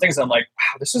sorts of different things. I'm like,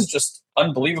 wow, this is just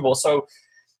unbelievable. So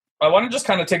I want to just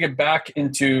kind of take it back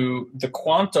into the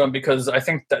quantum, because I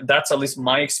think that that's at least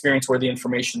my experience where the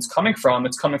information's coming from.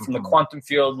 It's coming from the quantum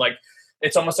field. Like,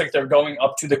 it's almost like they're going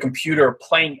up to the computer,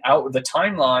 playing out the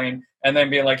timeline, and then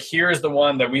being like, here's the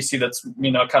one that we see that's,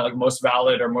 kind of like most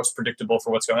valid or most predictable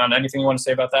for what's going on. Anything you want to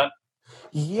say about that?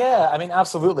 Yeah, I mean,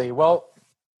 absolutely. Well,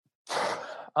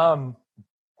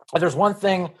 there's one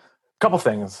thing, couple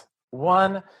things.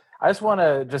 One, I just want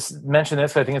to just mention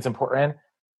this, I think it's important.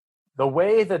 The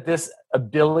way that this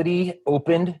ability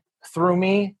opened through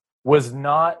me was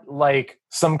not like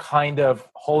some kind of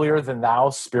holier than thou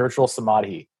spiritual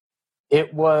samadhi.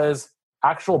 It was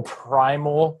actual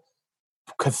primal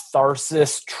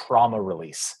catharsis trauma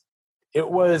release. It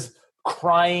was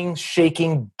crying,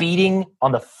 shaking, beating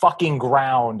on the fucking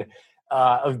ground,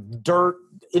 of dirt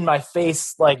in my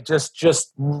face, like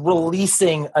just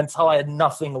releasing until I had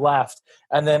nothing left.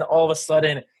 And then all of a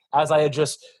sudden, as I had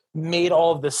just made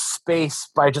all of this space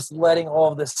by just letting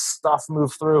all of this stuff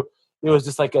move through, it was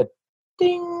just like a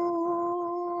ding.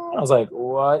 I was like,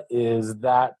 what is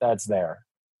that that's there?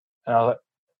 And I was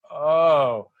like,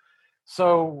 oh.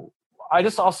 So I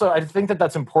think that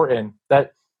that's important,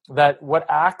 that what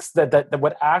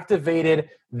activated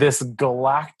this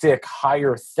galactic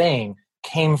higher thing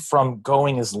came from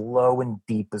going as low and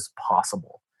deep as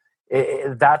possible.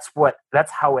 That's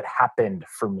how it happened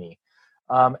for me.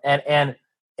 And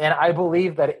I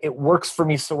believe that it works for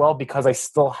me so well because I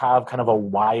still have kind of a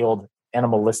wild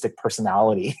animalistic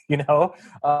personality, and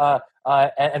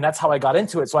that's how I got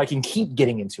into it. So I can keep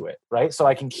getting into it, right? So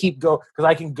I can because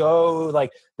I can go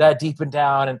like that deep and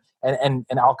down and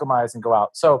alchemize and go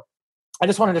out. So I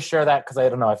just wanted to share that because I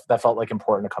don't know if that felt like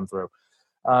important to come through.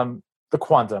 The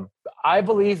quantum. I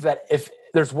believe that if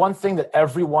there's one thing that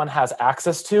everyone has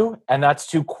access to, and that's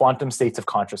to quantum states of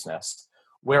consciousness,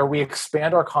 where we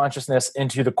expand our consciousness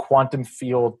into the quantum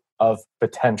field of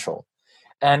potential.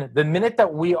 And the minute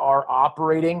that we are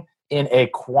operating in a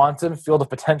quantum field of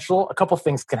potential, a couple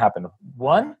things can happen.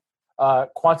 One,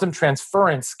 quantum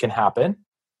transference can happen.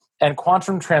 And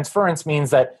quantum transference means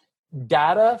that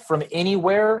data from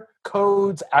anywhere,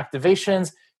 codes,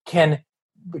 activations, can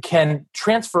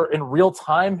transfer in real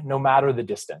time no matter the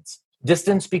distance.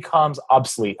 Distance becomes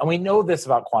obsolete. And we know this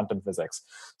about quantum physics.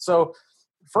 So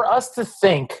for us to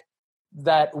think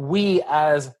that we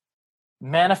as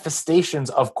manifestations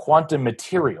of quantum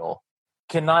material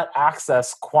cannot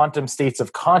access quantum states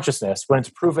of consciousness when it's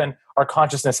proven our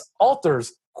consciousness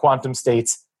alters quantum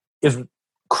states is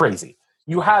crazy.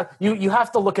 You have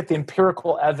to look at the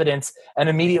empirical evidence and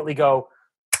immediately go,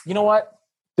 you know what?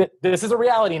 This is a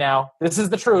reality now. This is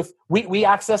the truth. We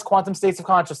access quantum states of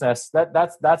consciousness.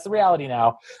 That's the reality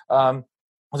now. So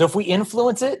if we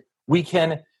influence it, we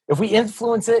can. If we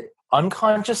influence it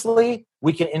unconsciously,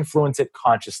 we can influence it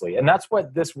consciously. And that's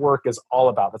what this work is all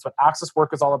about. That's what Access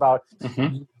work is all about.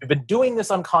 Mm-hmm. You've been doing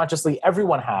this unconsciously.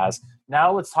 Everyone has.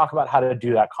 Now let's talk about how to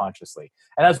do that consciously.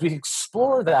 And as we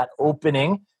explore that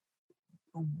opening,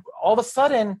 all of a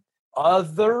sudden,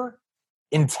 other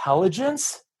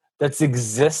intelligence that's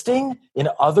existing in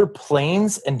other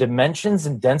planes and dimensions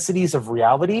and densities of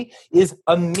reality is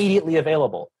immediately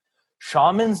available.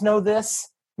 Shamans know this.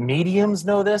 Mediums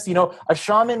know this. A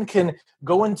shaman can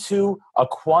go into a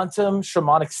quantum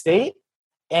shamanic state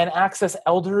and access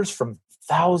elders from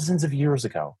thousands of years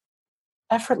ago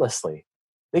effortlessly.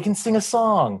 They can sing a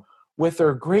song with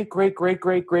their great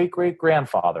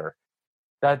grandfather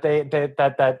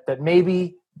that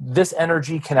maybe this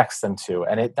energy connects them to,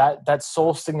 and that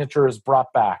soul signature is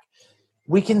brought back.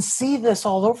 We can see this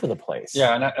all over the place.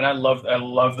 Yeah, and I love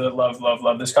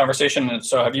this conversation. And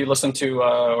so, have you listened to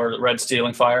or read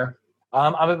Stealing Fire?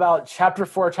 I'm about chapter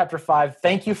 4, chapter 5.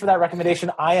 Thank you for that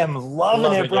recommendation. I am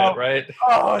loving it, bro. Right?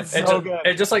 Oh, it's so good.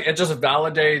 It just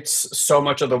validates so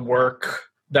much of the work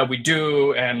that we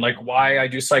do, and like why I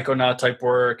do psychonaut type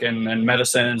work and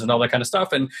medicines and all that kind of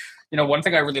stuff. And one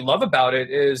thing I really love about it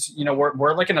is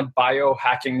we're like in a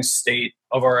biohacking state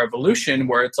of our evolution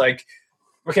where it's like,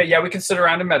 okay, yeah, we can sit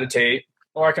around and meditate,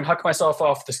 or I can huck myself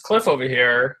off this cliff over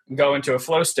here, go into a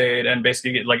flow state, and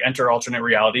basically enter alternate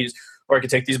realities, or I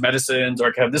could take these medicines, or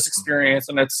I could have this experience,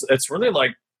 and it's really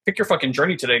like, pick your fucking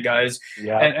journey today, guys.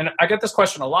 Yeah. And I get this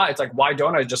question a lot. It's like, why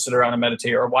don't I just sit around and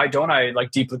meditate, or why don't I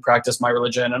deeply practice my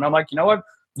religion? And I'm like, you know what?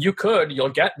 You'll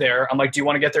get there. I'm like, do you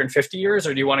want to get there in 50 years,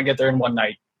 or do you want to get there in one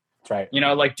night? That's right.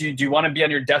 Do you want to be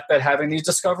on your deathbed having these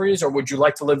discoveries, or would you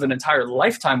like to live an entire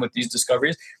lifetime with these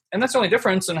discoveries? And that's the only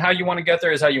difference. And how you want to get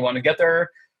there is how you want to get there.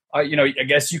 I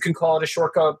guess you can call it a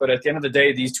shortcut, but at the end of the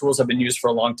day, these tools have been used for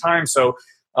a long time. So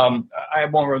I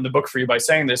won't ruin the book for you by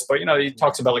saying this, but he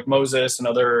talks about like Moses and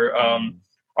other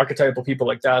archetypal people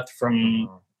like that from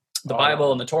the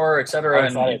Bible and the Torah, etc.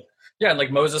 And yeah, and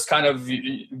like Moses kind of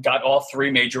got all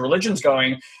three major religions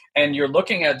going, and you're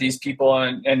looking at these people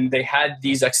and they had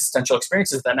these existential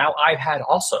experiences that now I've had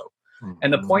also.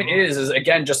 And the point is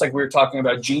again, just like we were talking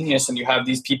about genius, and you have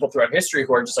these people throughout history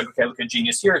who are just like, okay, look at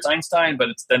genius here, it's Einstein, but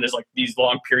then there's like these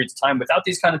long periods of time without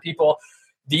these kind of people.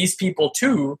 These people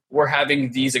too were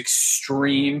having these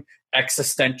extreme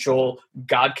existential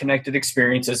God-connected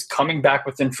experiences, coming back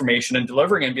with information and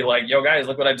delivering and be like, yo guys,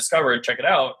 look what I discovered, check it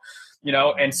out.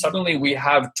 And suddenly we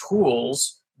have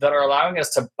tools that are allowing us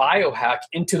to biohack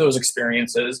into those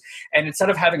experiences. And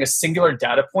instead of having a singular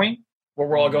data point where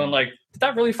we're all going like, did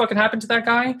that really fucking happen to that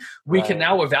guy? We can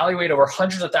now evaluate over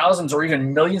hundreds of thousands or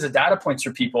even millions of data points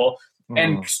for people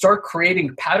and start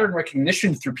creating pattern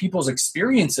recognition through people's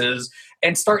experiences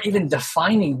and start even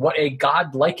defining what a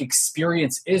God-like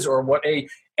experience is or what a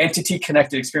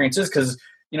entity-connected experience is. Because,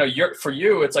 for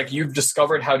you, it's like you've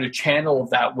discovered how to channel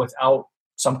that without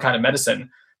some kind of medicine.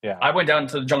 Yeah. I went down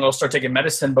to the jungle to start taking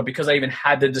medicine, but because I even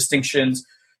had the distinctions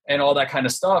and all that kind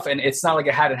of stuff, and it's not like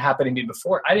it hadn't happened to me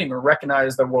before, I didn't even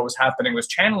recognize that what was happening was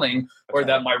channeling, or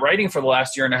that my writing for the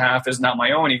last year and a half is not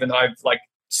my own, even though I've like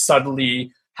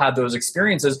suddenly had those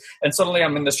experiences. And suddenly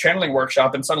I'm in this channeling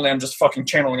workshop, and suddenly I'm just fucking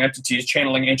channeling entities,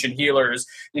 channeling ancient healers,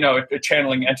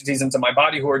 channeling entities into my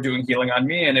body who are doing healing on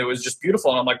me. And it was just beautiful.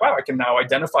 And I'm like, wow, I can now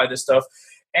identify this stuff.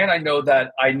 And I know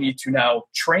that I need to now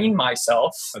train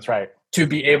myself. That's right. To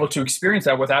be able to experience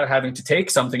that without having to take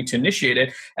something to initiate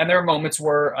it. And there are moments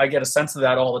where I get a sense of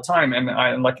that all the time. And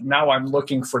now I'm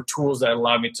looking for tools that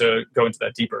allow me to go into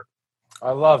that deeper.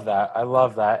 I love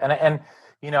that. And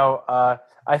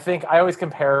I think I always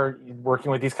compare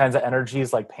working with these kinds of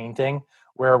energies like painting,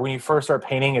 where when you first start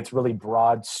painting, it's really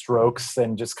broad strokes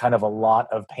and just kind of a lot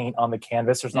of paint on the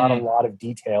canvas. There's not a lot of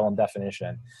detail and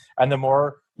definition. And the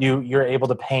more you're able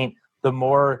to paint, the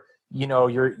more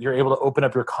you're able to open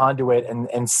up your conduit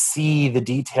and see the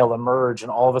detail emerge.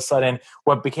 And all of a sudden,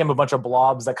 what became a bunch of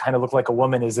blobs that kind of look like a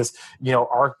woman is this,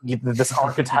 this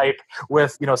archetype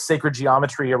with, sacred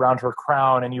geometry around her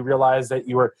crown. And you realize that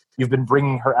you've been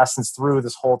bringing her essence through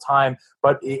this whole time,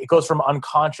 but it goes from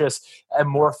unconscious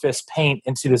amorphous paint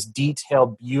into this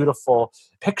detailed, beautiful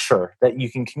picture that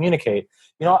you can communicate.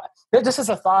 Just as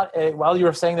a thought, while you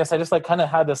were saying this, I just kind of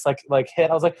had this like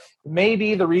hit. I was like,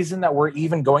 maybe the reason that we're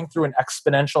even going through an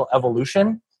exponential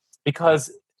evolution,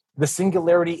 because the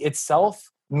singularity itself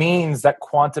means that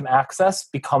quantum access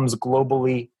becomes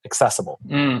globally accessible.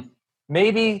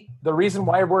 Maybe the reason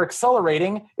why we're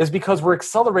accelerating is because we're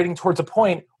accelerating towards a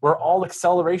point where all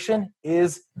acceleration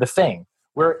is the thing,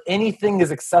 where anything is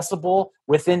accessible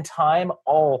within time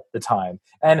all the time.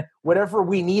 And whatever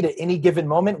we need at any given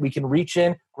moment, we can reach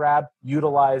in, grab,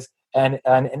 utilize, and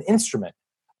an instrument.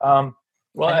 I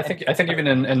think even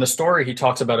in the story, he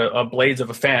talks about a blades of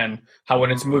a fan, how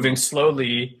when it's moving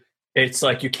slowly, it's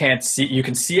like you can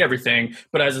see everything,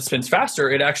 but as it spins faster,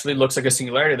 it actually looks like a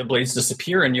singularity. The blades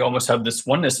disappear and you almost have this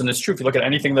oneness. And it's true. If you look at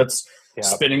anything that's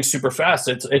spinning super fast,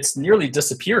 it's nearly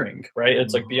disappearing, right?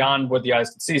 It's like beyond what the eyes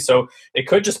can see. So it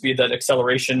could just be that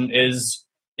acceleration is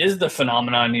the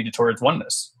phenomenon needed towards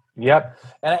oneness. Yep.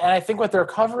 And I think what they're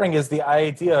covering is the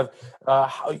idea of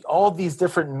how all these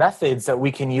different methods that we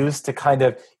can use to kind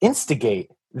of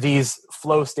instigate these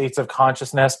flow states of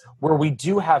consciousness where we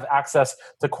do have access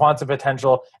to quantum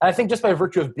potential. And I think just by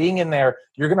virtue of being in there,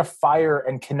 you're going to fire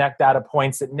and connect data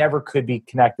points that never could be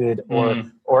connected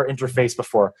or interfaced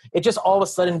before. It just all of a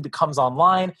sudden becomes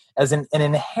online as an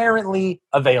inherently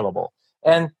available.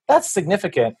 And that's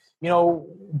significant,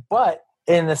 but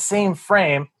in the same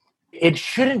frame, it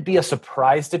shouldn't be a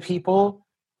surprise to people,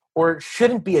 or it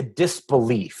shouldn't be a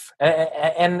disbelief.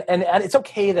 And it's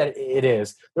okay that it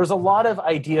is. There's a lot of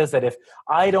ideas that if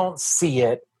I don't see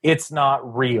it, it's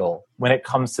not real when it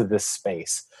comes to this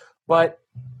space. But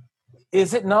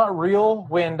is it not real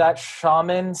when that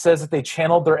shaman says that they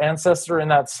channeled their ancestor in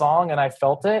that song and I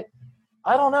felt it?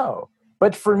 I don't know.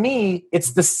 But for me,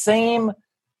 it's the same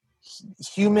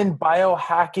human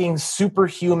biohacking,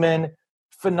 superhuman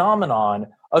phenomenon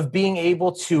of being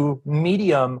able to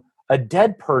medium a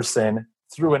dead person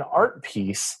through an art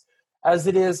piece as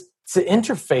it is to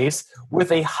interface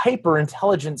with a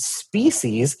hyper-intelligent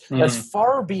species that's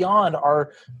far beyond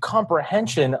our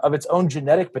comprehension of its own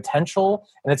genetic potential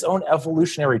and its own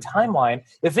evolutionary timeline.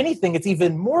 If anything, it's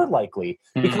even more likely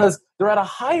because they're at a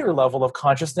higher level of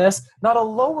consciousness, not a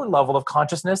lower level of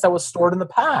consciousness that was stored in the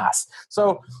past.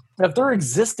 So if they're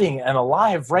existing and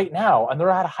alive right now and they're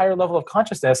at a higher level of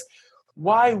consciousness,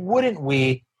 why wouldn't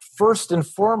we first and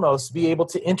foremost be able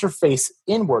to interface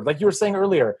inward? Like you were saying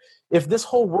earlier, if this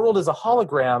whole world is a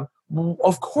hologram,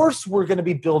 of course we're going to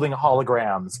be building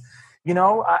holograms.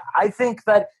 I think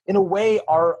that in a way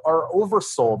our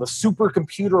oversoul, the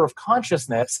supercomputer of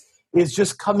consciousness, is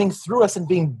just coming through us and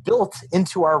being built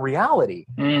into our reality.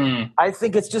 I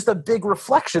think it's just a big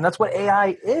reflection. That's what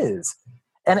AI is.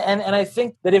 And I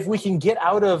think that if we can get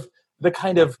out of the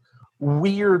kind of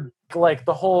weird, like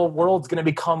the whole world's going to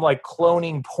become like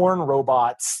cloning porn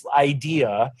robots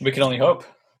idea. We can only hope.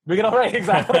 We can right,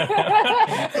 exactly.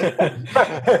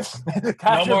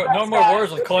 no more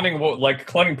wars with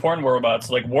cloning porn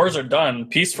robots. Like wars are done.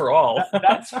 Peace for all.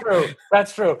 That's true.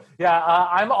 That's true. Yeah,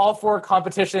 I'm all for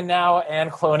competition now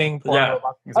and cloning porn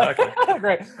robots. Exactly.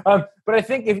 Great. But I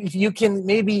think if you can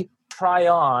maybe try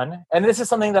on, and this is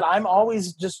something that I'm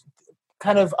always just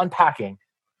kind of unpacking,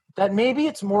 that maybe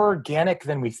it's more organic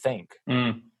than we think.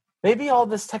 Maybe all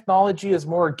this technology is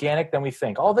more organic than we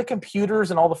think. All the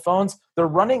computers and all the phones, they're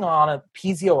running on a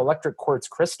piezoelectric quartz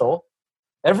crystal.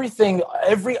 Everything,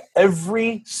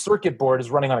 every circuit board is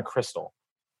running on a crystal.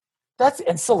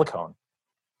 And silicone.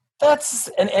 That's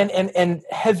and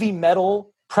heavy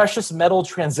metal, precious metal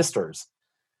transistors.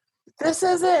 This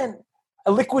isn't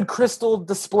a liquid crystal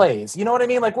displays. You know what I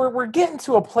mean? Like we're getting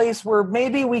to a place where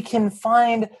maybe we can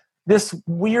find this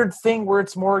weird thing where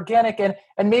it's more organic, and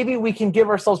maybe we can give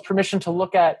ourselves permission to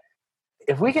look at,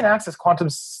 if we can access quantum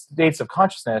states of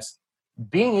consciousness,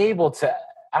 being able to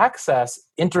access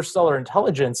interstellar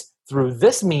intelligence through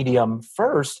this medium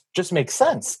first just makes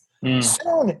sense.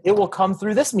 Soon it will come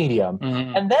through this medium,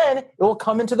 and then it will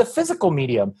come into the physical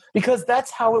medium, because that's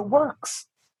how it works.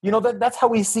 That's how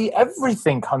we see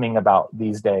everything coming about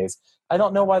these days. I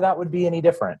don't know why that would be any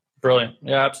different. Brilliant.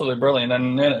 Yeah, absolutely brilliant.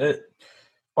 And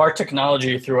our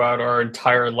technology throughout our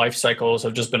entire life cycles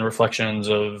have just been reflections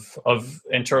of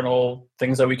internal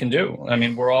things that we can do. I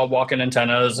mean, we're all walking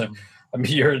antennas, and I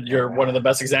mean, you're one of the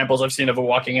best examples I've seen of a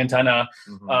walking antenna.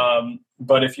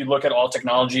 But if you look at all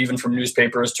technology, even from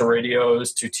newspapers to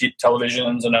radios to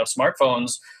televisions and now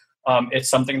smartphones, it's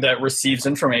something that receives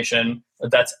information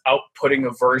that's outputting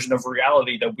a version of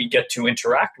reality that we get to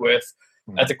interact with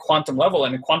at the quantum level.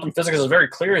 And quantum physics is very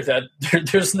clear that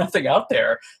there's nothing out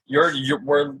there.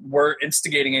 We're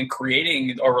instigating and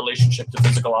creating our relationship to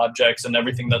physical objects and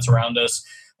everything that's around us.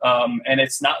 And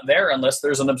it's not there unless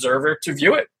there's an observer to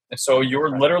view it. So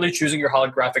you're literally choosing your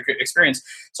holographic experience.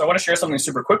 So I want to share something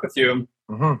super quick with you.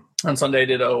 On Sunday, I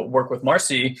did a work with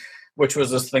Marcy, which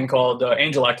was this thing called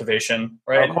angel activation,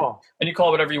 right? Oh, cool. And you call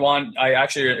it whatever you want. I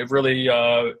actually really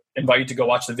invite you to go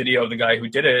watch the video of the guy who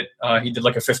did it. He did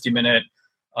like a 50-minute,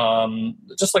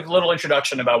 just like a little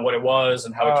introduction about what it was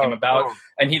and how it came about. Oh.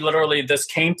 And he literally, this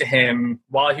came to him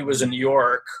while he was in New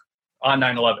York on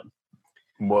 9/11.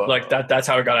 Whoa. Like that's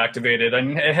how it got activated.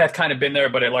 And it had kind of been there,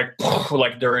 but it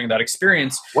like during that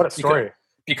experience. What a story.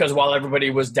 Because while everybody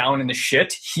was down in the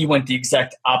shit, he went the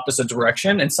exact opposite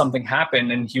direction, and something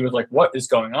happened, and he was like, what is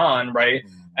going on, right?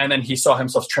 And then he saw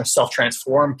himself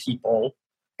self-transform people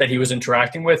that he was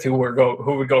interacting with who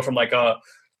would go from like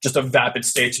just a vapid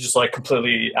state to just like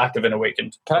completely active and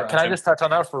awakened. Can I just touch on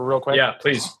that for real quick? Yeah,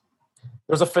 please.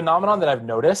 There's a phenomenon that I've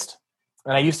noticed,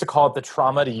 and I used to call it the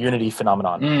trauma to unity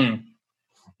phenomenon,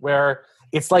 where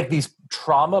it's like these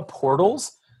trauma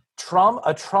portals.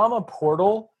 A trauma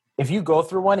portal, if you go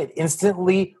through one, it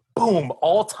instantly, boom,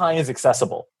 all time is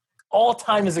accessible. All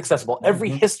time is accessible. Every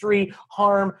history,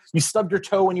 harm, you stubbed your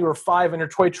toe when you were 5 in your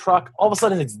toy truck, all of a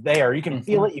sudden it's there. You can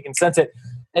feel it, you can sense it.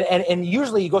 And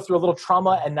usually you go through a little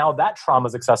trauma, and now that trauma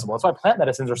is accessible. That's why plant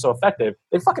medicines are so effective.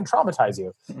 They fucking traumatize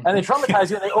you. And they traumatize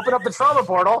you, and they open up the trauma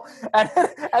portal, and then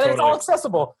it's all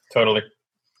accessible. Totally.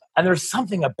 And there's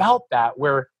something about that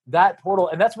where that portal,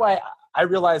 and that's why I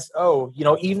realized,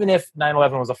 even if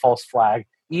 9/11 was a false flag,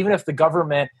 even if the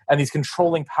government and these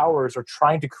controlling powers are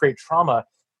trying to create trauma,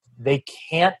 they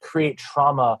can't create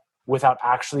trauma without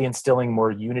actually instilling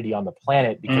more unity on the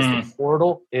planet, because the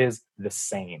portal is the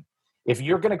same. If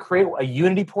you're going to create a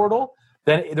unity portal,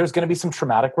 then there's going to be some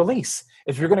traumatic release.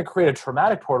 If you're going to create a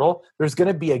traumatic portal, there's going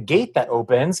to be a gate that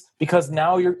opens, because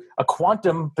now a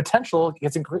quantum potential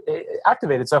gets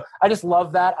activated. So I just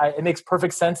love that. It makes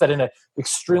perfect sense that in an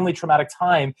extremely traumatic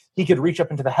time, he could reach up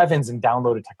into the heavens and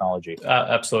download a technology.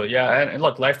 Absolutely. Yeah. And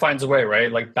look, life finds a way,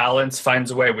 right? Like balance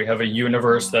finds a way. We have a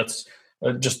universe that's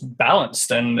just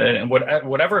balanced, and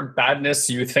whatever badness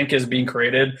you think is being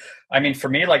created. I mean, for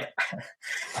me, like,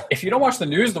 if you don't watch the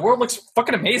news, the world looks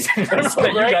fucking amazing. So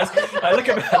you guys, I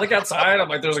look outside. I'm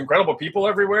like, there's incredible people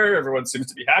everywhere. Everyone seems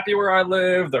to be happy where I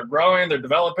live. They're growing. They're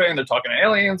developing. They're talking to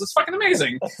aliens. It's fucking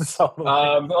amazing.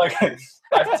 Like, I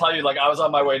have to tell you, like, I was on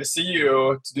my way to see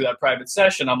you to do that private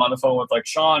session. I'm on the phone with like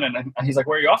Sean, and he's like,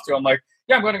 "Where are you off to?" I'm like,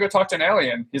 yeah, I'm going to go talk to an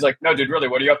alien. He's like, no, dude, really,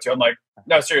 what are you up to? I'm like,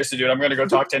 no, seriously, dude, I'm going to go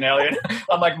talk to an alien.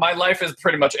 I'm like, my life is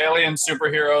pretty much aliens,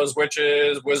 superheroes,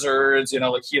 witches, wizards,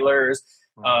 like healers,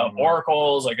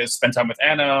 oracles. Like I spent time with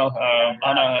Anna,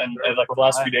 and like the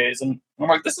last few days. And I'm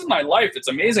like, this is my life. It's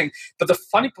amazing. But the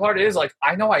funny part is, like,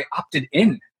 I know I opted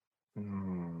in.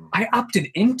 I opted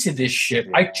into this shit.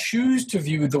 Yeah. I choose to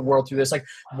view the world through this. Like,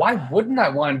 why wouldn't I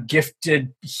want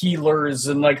gifted healers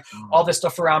and like all this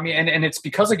stuff around me? And it's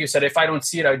because, like you said, if I don't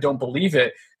see it, I don't believe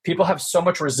it. People have so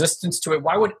much resistance to it.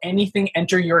 Why would anything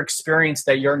enter your experience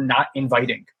that you're not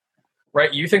inviting?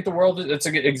 Right? You think the world, it's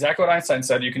exactly what Einstein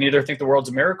said. You can either think the world's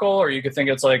a miracle or you could think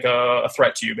it's like a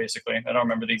threat to you, basically. I don't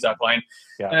remember the exact line.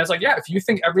 Yeah. And it's like, yeah, if you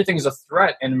think everything is a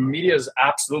threat and media is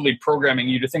absolutely programming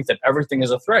you to think that everything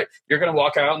is a threat, you're going to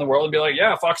walk out in the world and be like,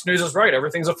 yeah, Fox News is right.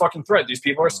 Everything's a fucking threat. These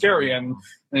people are scary and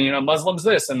Muslims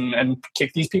this and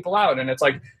kick these people out. And it's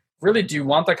like, really, do you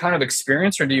want that kind of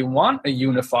experience or do you want a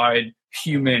unified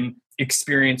human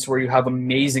experience where you have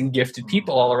amazing gifted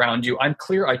people all around you? I'm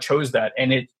clear I chose that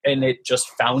and it just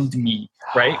found me,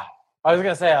 right? I was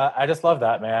gonna say I just love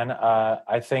that, man.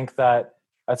 I think that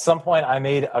at some point I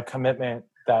made a commitment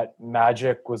that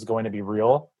magic was going to be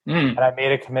real, and I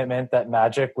made a commitment that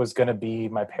magic was going to be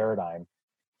my paradigm.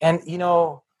 And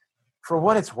for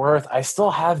what it's worth, I still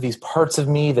have these parts of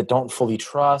me that don't fully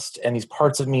trust and these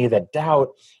parts of me that doubt.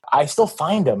 I still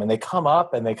find them and they come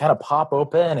up and they kind of pop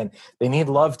open and they need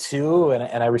love too.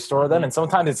 And I restore them. And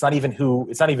sometimes it's not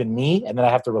even me. And then I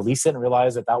have to release it and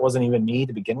realize that wasn't even me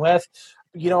to begin with.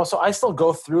 So I still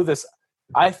go through this.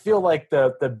 I feel like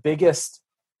the biggest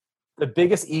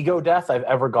ego death I've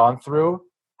ever gone through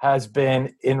has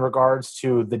been in regards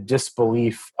to the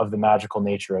disbelief of the magical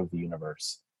nature of the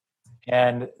universe.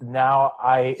 And now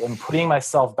I am putting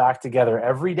myself back together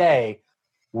every day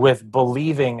with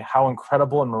believing how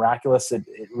incredible and miraculous it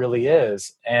really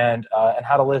is, and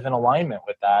how to live in alignment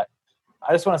with that.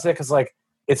 I just want to say, because like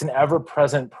it's an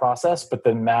ever-present process, but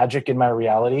the magic in my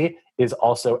reality is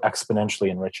also exponentially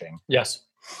enriching. Yes,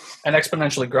 and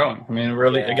exponentially growing. I mean,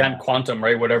 really, again, quantum,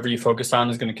 right? Whatever you focus on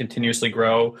is going to continuously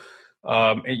grow.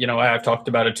 I've talked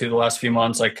about it too the last few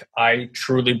months. Like, I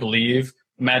truly believe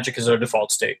magic is our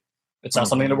default state. It's not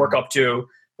something to work up to.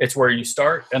 It's where you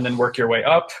start and then work your way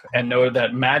up, and know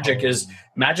that magic is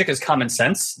common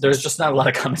sense. There's just not a lot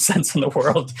of common sense in the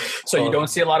world. So you don't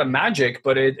see a lot of magic,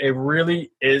 but it really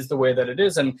is the way that it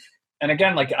is. And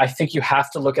again, like, I think you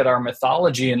have to look at our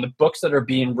mythology and the books that are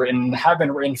being written, have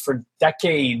been written for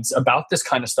decades about this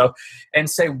kind of stuff,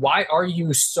 and say, why are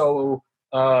you so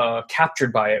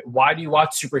captured by it? Why do you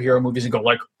watch superhero movies and go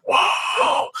like,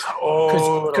 wow?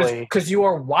 Because you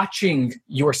are watching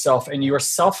yourself and you are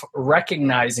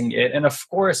self-recognizing it. And of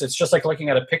course, it's just like looking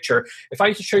at a picture. If I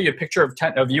used to show you a picture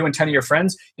of you and 10 of your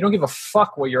friends, you don't give a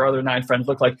fuck what your other 9 friends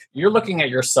look like. You're looking at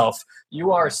yourself.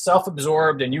 You are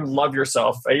self-absorbed and you love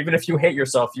yourself. Even if you hate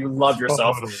yourself, you love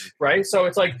yourself, right? So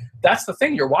it's like, that's the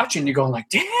thing. You're watching, you're going like,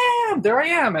 damn, there I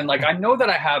am. And like, I know that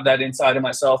I have that inside of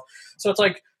myself. So it's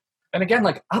like, and again,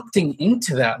 like, opting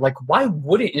into that, like, why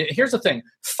wouldn't you? Here's the thing.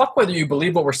 Fuck whether you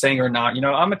believe what we're saying or not.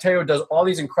 Amateo does all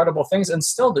these incredible things, and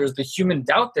still there's the human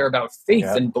doubt there about faith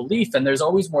and belief, and there's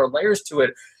always more layers to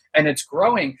it, and it's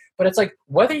growing. But it's like,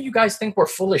 whether you guys think we're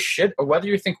full of shit or whether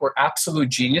you think we're absolute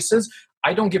geniuses,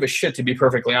 I don't give a shit, to be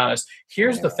perfectly honest.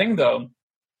 Here's the thing, though.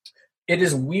 It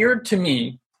is weird to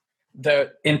me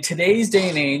that in today's day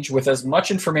and age, with as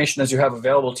much information as you have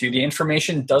available to you, the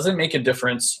information doesn't make a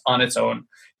difference on its own.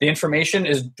 The information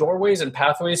is doorways and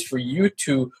pathways for you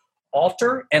to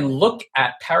alter and look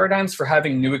at paradigms for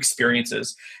having new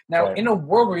experiences. Now, in a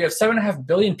world where you have 7.5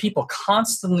 billion people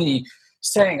constantly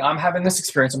saying, I'm having this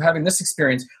experience, I'm having this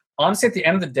experience, honestly, at the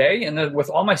end of the day, and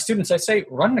with all my students, I say,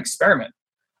 run an experiment.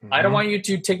 I don't want you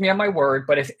to take me on my word,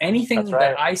 but if anything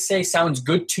that I say sounds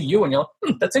good to you and you're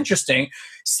like, that's interesting,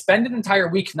 spend an entire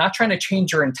week not trying to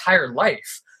change your entire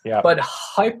life, but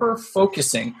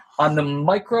hyper-focusing on the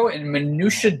micro and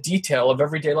minutia detail of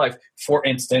everyday life. For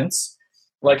instance,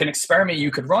 like, an experiment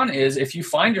you could run is, if you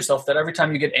find yourself that every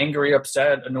time you get angry,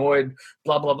 upset, annoyed,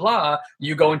 blah, blah, blah,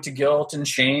 you go into guilt and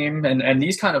shame and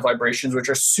these kind of vibrations, which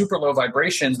are super low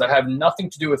vibrations that have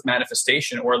nothing to do with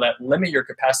manifestation or that limit your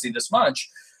capacity this much.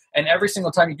 And every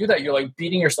single time you do that, you're like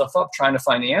beating yourself up trying to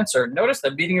find the answer. Notice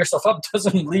that beating yourself up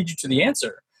doesn't lead you to the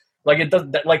answer. Like, it does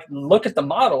that. Like, look at the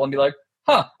model and be like,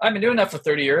 I've been doing that for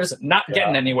 30 years, not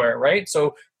getting anywhere, right?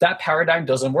 So that paradigm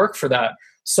doesn't work for that.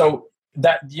 So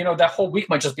that, that whole week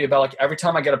might just be about, like, every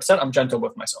time I get upset, I'm gentle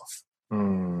with myself.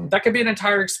 That could be an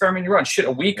entire experiment you run. Shit,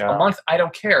 a week, a month, I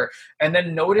don't care. And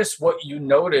then notice what you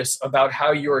notice about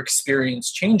how your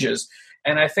experience changes.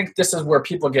 And I think this is where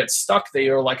people get stuck. They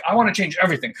are like, I want to change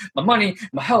everything, my money,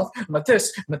 my health, my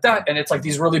this, my that. And it's like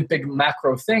these really big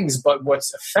macro things, but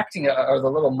what's affecting it are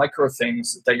the little micro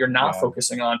things that you're not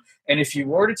focusing on. And if you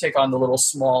were to take on the little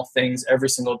small things every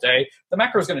single day, the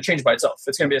macro is going to change by itself.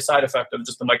 It's going to be a side effect of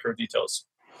just the micro details.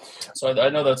 So I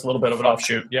know that's a little bit of an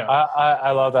offshoot. Yeah.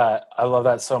 I love that. I love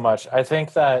that so much. I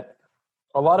think that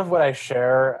a lot of what I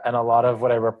share and a lot of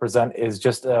what I represent is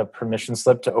just a permission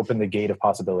slip to open the gate of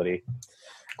possibility.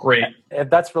 Great. And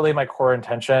that's really my core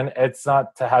intention. It's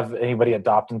not to have anybody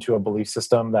adopt into a belief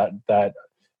system that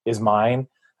is mine.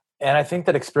 And I think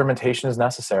that experimentation is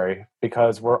necessary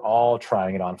because we're all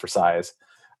trying it on for size.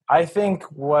 I think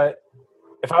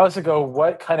if I was to go,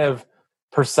 what kind of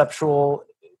perceptual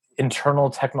internal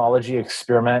technology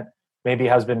experiment maybe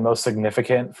has been most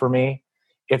significant for me?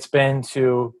 It's been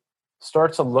to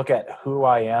start to look at who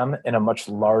I am in a much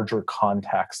larger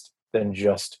context than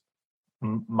just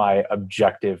my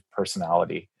objective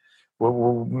personality.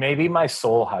 Maybe my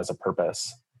soul has a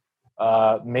purpose.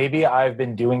 Maybe I've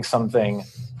been doing something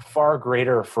far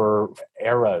greater for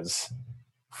eras,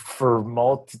 for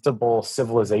multiple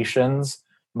civilizations,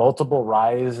 multiple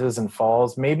rises and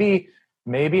falls. Maybe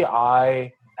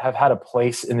I have had a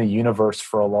place in the universe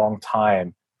for a long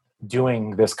time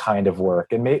doing this kind of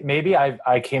work. And maybe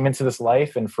I came into this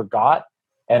life and forgot,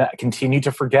 and I continue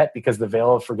to forget because the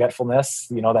veil of forgetfulness,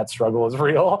 that struggle is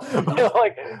real.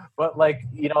 but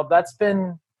that's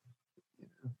been,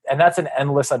 and that's an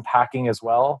endless unpacking as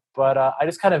well. But I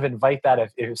just kind of invite that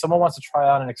if someone wants to try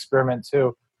on an experiment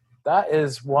too, that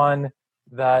is one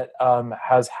that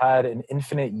has had an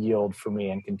infinite yield for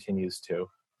me and continues to.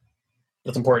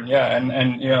 That's important. Yeah.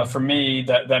 And for me,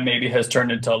 that maybe has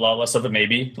turned into a lot less of a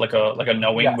maybe, like a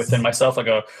knowing within myself, like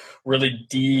a really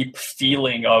deep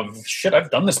feeling of shit,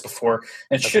 I've done this before,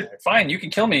 and fine, you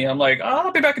can kill me. I'm like,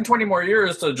 I'll be back in 20 more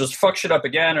years to just fuck shit up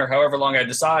again, or however long I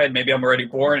decide. Maybe I'm already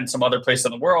born in some other place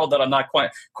in the world that I'm not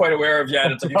quite aware of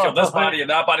yet. It's like, you kill this body and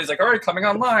that body's like, all right, coming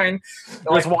online.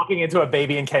 Just walking into a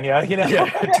baby in Kenya, Yeah.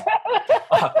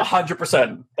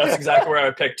 100%. That's exactly where I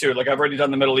would pick too. Like, I've already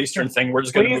done the Middle Eastern thing. We're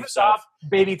just going to move south.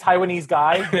 Baby Taiwanese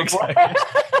guy. Exactly.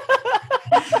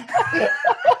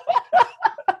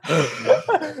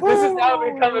 This has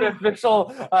now become an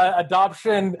official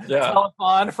adoption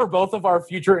telethon for both of our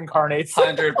future incarnates.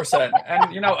 100%.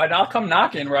 And and I'll come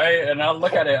knocking, right? And I'll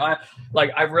look at it.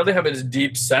 I really have this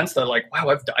deep sense that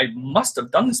wow, I must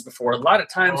have done this before. A lot of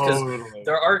times, because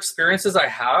there are experiences I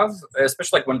have,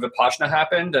 especially like when Vipassana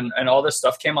happened and all this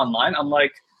stuff came online. I'm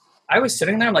like, I was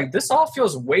sitting there, I'm like, this all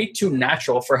feels way too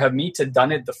natural for me to done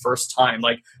it the first time.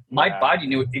 Like, my body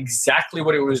knew exactly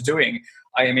what it was doing.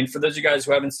 I mean, for those of you guys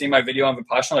who haven't seen my video on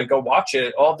Vipassana, go watch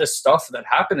it. All this stuff that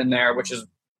happened in there, which is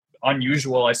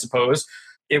unusual, I suppose,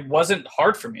 it wasn't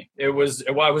hard for me. I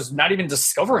was not even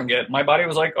discovering it. My body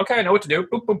was like, okay, I know what to do.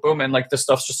 Boom, boom, boom. And this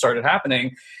stuff just started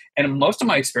happening. And most of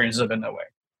my experiences have been that way.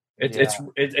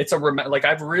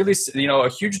 I've really, a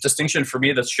huge distinction for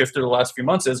me that's shifted the last few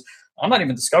months is I'm not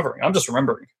even discovering. I'm just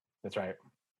remembering. That's right.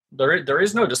 There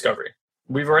is no discovery.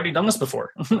 We've already done this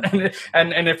before.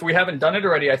 and if we haven't done it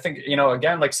already, I think,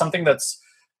 again, something that's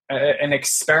an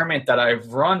experiment that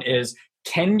I've run is,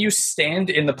 can you stand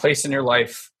in the place in your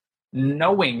life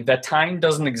knowing that time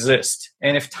doesn't exist?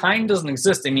 And if time doesn't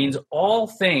exist, it means all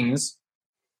things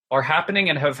are happening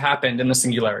and have happened in the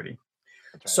singularity.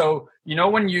 Right. So,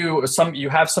 when you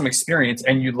have some experience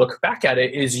and you look back at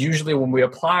it, is usually when we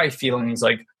apply feelings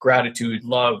like gratitude,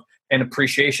 love, and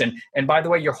appreciation. And by the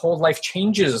way, your whole life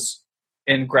changes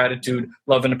in gratitude,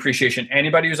 love, and appreciation.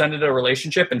 Anybody who's ended a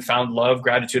relationship and found love,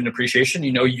 gratitude, and appreciation,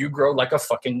 you grow like a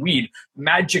fucking weed.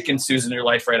 Magic ensues in your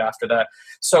life right after that.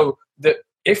 So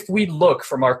if we look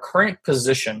from our current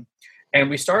position and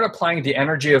we start applying the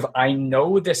energy of, I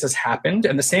know this has happened,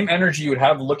 and the same energy you would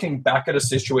have looking back at a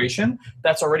situation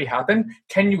that's already happened,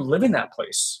 can you live in that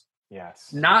place? Yes.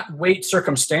 Not wait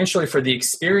circumstantially for the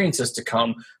experiences to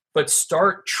come, but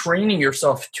start training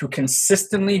yourself to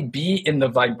consistently be in the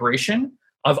vibration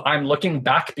of, I'm looking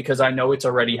back because I know it's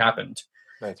already happened.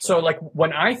 That's so right.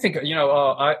 When I think,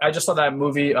 I just saw that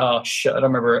movie, I don't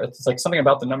remember. It's something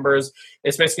about the numbers.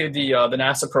 It's basically the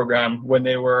NASA program when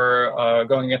they were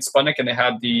going against Sputnik, and they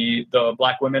had the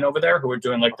black women over there who were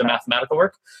doing the mathematical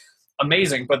work.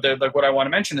 Amazing. But what I want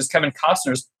to mention is Kevin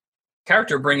Costner's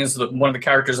character brings one of the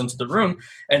characters into the room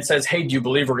and says, hey, do you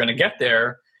believe we're going to get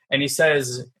there? And he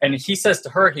says to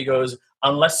her, he goes,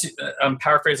 unless I'm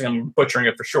paraphrasing, I'm butchering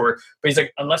it for sure, but he's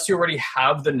like, unless you already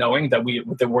have the knowing that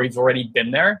we've already been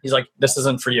there, he's like, this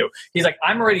isn't for you. He's like,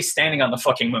 I'm already standing on the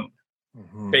fucking moon.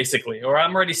 basically, or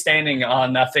I'm already standing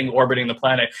on that thing orbiting the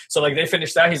planet. So like they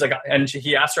finished that. He's like, and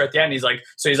he asked her at the end, he's like,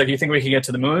 you think we can get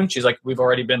to the moon? She's like, we've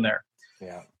already been there.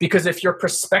 Yeah. Because if your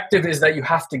perspective is that you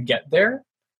have to get there,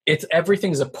 it's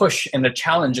everything's a push and a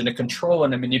challenge and a control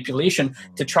and a manipulation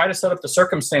to try to set up the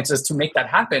circumstances to make that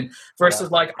happen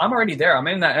versus like, I'm already there. I'm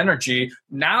in that energy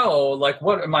now. Like,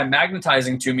 what am I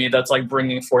magnetizing to me? That's like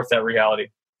bringing forth that reality.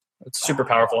 It's super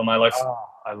powerful in my life. Oh,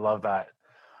 I love that.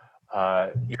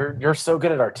 You're so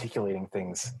good at articulating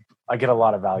things. I get a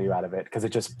lot of value out of it because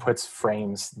it just puts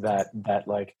frames that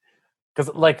like,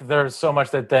 because like there's so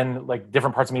much that then like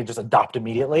different parts of me just adopt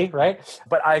immediately, right?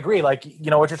 But I agree, like,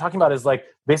 you know, what you're talking about is like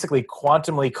basically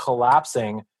quantumly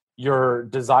collapsing your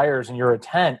desires and your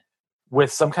intent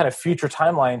with some kind of future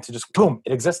timeline to just boom,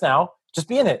 it exists now, just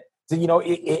be in it. So, you know,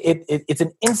 it's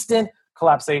an instant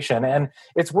collapsation. And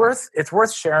it's worth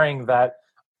sharing that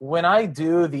when I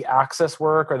do the access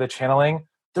work or the channeling,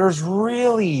 there's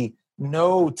really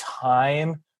no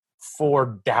time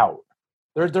for doubt.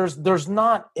 There's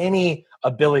not any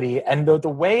ability. And the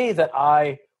way that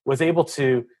I was able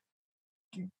to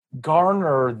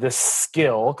garner this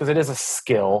skill, because it is a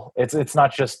skill, it's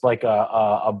not just like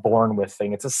a born with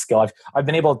thing, it's a skill. I've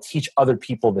been able to teach other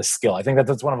people this skill. I think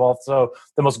that's one of also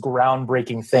the most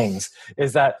groundbreaking things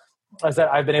is that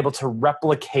I've been able to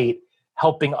replicate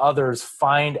helping others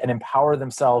find and empower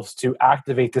themselves to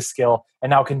activate this skill and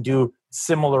now can do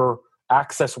similar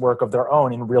access work of their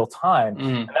own in real time.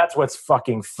 And that's what's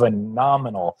fucking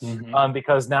phenomenal.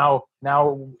 Because now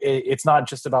it's not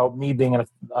just about me being an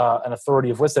authority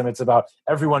of wisdom. It's about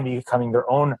everyone becoming their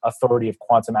own authority of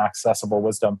quantum accessible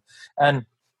wisdom. And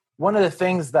one of the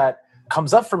things that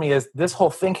comes up for me is this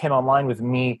whole thing came online with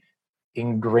me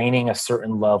ingraining a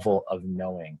certain level of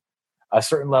knowing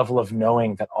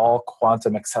that all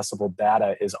quantum accessible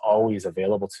data is always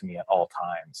available to me at all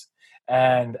times.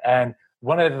 And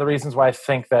one of the reasons why I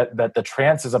think that the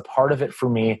trance is a part of it for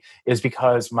me is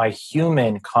because my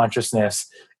human consciousness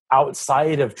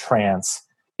outside of trance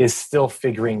is still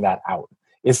figuring that out,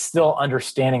 is still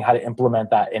understanding how to implement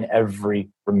that in every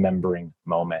remembering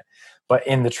moment. But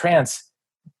in the trance,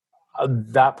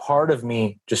 that part of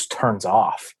me just turns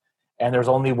off. And there's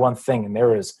only one thing, and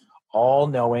there is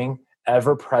all-knowing,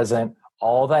 ever-present,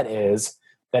 all that is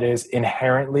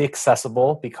inherently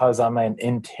accessible because I'm an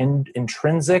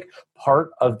intrinsic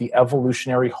part of the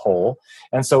evolutionary whole.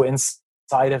 And so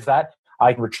inside of that,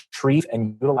 I can retrieve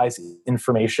and utilize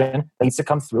information that needs to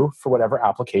come through for whatever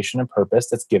application and purpose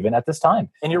that's given at this time.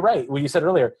 And you're right, what you said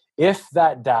earlier, if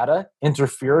that data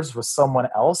interferes with someone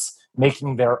else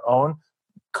making their own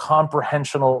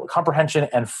comprehension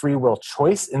and free will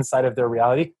choice inside of their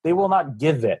reality, they will not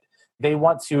give it. They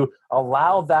want to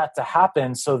allow that to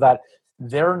happen so that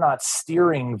they're not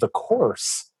steering the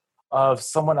course of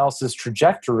someone else's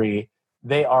trajectory.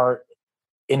 They are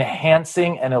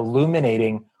enhancing and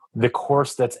illuminating the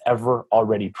course that's ever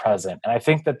already present. And I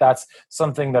think that that's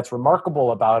something that's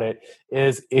remarkable about it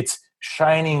is it's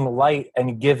shining light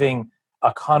and giving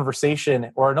a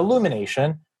conversation or an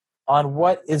illumination on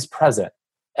what is present.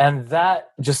 And that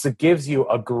just gives you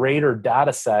a greater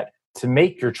data set to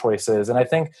make your choices. And I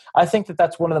think that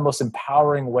that's one of the most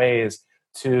empowering ways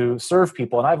to serve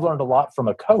people. And I've learned a lot from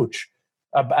a coach.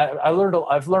 I've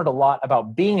learned a lot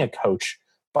about being a coach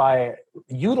by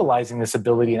utilizing this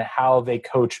ability and how they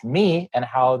coach me and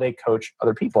how they coach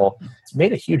other people. It's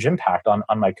made a huge impact on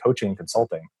my coaching and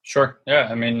consulting. Sure. Yeah.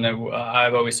 I mean,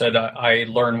 I've always said I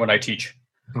learn what I teach.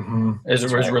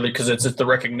 Is really because it's the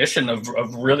recognition of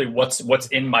really what's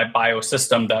in my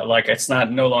biosystem that like it's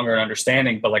no longer an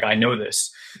understanding, but like I know this.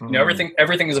 You know,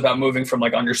 everything is about moving from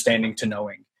like understanding to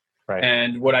knowing. Right.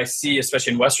 And what I see,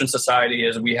 especially in Western society,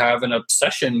 is we have an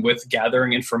obsession with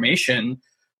gathering information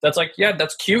that's like, yeah,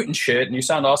 that's cute and shit, and you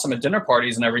sound awesome at dinner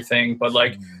parties and everything, but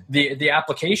like the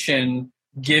application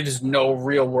gives no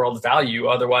real world value.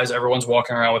 Otherwise, everyone's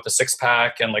walking around with a six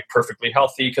pack and like perfectly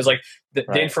healthy because like the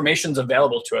information's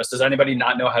available to us. Does anybody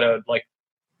not know how to like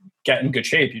get in good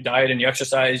shape? You diet and you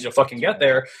exercise, you'll fucking get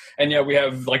there. And yet we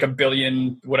have like $1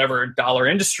 billion whatever dollar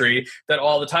industry that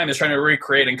all the time is trying to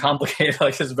recreate and complicate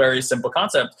like this very simple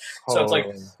concept. So it's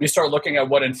like you start looking at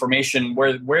what information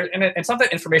where and it's not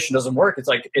that information doesn't work. It's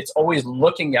like it's always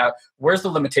looking at where's the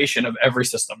limitation of every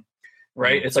system.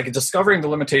 Right. It's like discovering the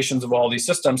limitations of all these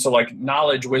systems. So like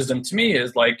knowledge, wisdom to me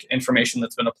is like information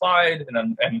that's been applied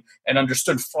and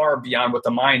understood far beyond what the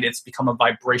mind, it's become a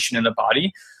vibration in the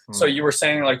body. So you were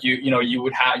saying like, you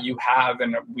have,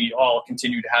 and we all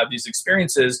continue to have these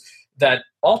experiences that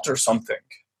alter something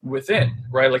within,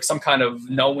 right? Like some kind of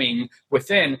knowing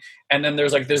within. And then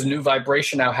there's like this new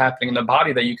vibration now happening in the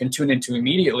body that you can tune into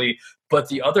immediately. But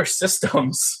the other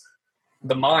systems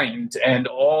the mind and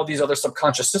all these other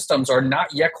subconscious systems are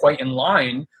not yet quite in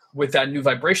line with that new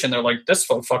vibration. They're like, this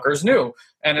fucker is new.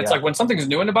 And it's like when something's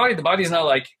new in the body's not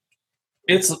like,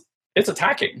 it's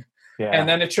attacking. Yeah. And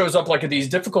then it shows up like these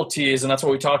difficulties. And that's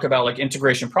what we talk about, like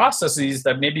integration processes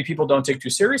that maybe people don't take too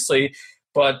seriously.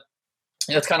 But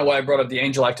that's kind of why I brought up the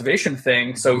angel activation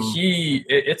thing. So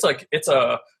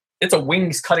it's a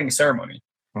wings cutting ceremony.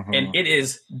 And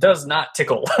it does not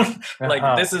tickle.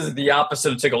 Like this is the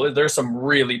opposite of tickle. There's some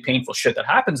really painful shit that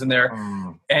happens in there.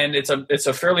 And it's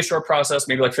a fairly short process,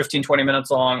 maybe like 15, 20 minutes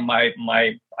long.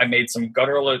 I made some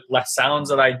guttural sounds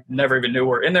that I never even knew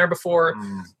were in there before.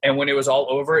 And when it was all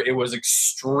over, it was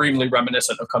extremely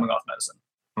reminiscent of coming off medicine.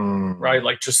 Right?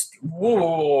 Like just,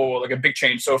 whoa, like a big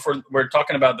change. So if we're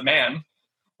talking about the man,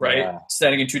 right?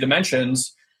 Standing in 2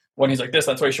 dimensions, when he's like this,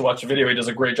 that's why you should watch the video. He does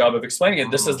a great job of explaining it.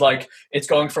 This is like, it's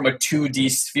going from a 2D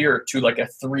sphere to like a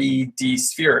 3D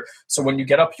sphere. So when you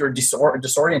get up, you're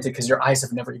disoriented because your eyes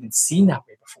have never even seen that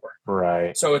way before.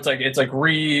 Right. So it's like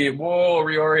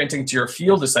reorienting to your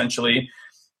field essentially.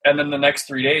 And then the next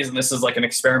 3 days, and this is like an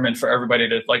experiment for everybody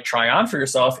to like try on for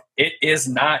yourself. It is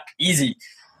not easy.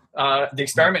 The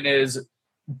experiment is,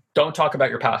 don't talk about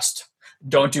your past.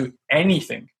 Don't do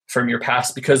anything from your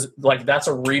past, because like that's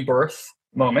a rebirth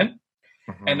moment.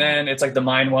 And then it's like the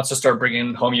mind wants to start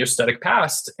bringing homeostatic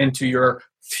past into your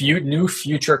new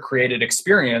future created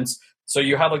experience. So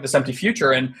you have like this empty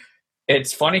future, and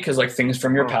it's funny because like things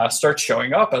from your past start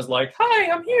showing up as like,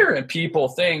 hi, I'm here, and people,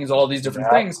 things, all these different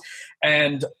things.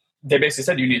 And they basically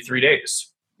said you need 3 days.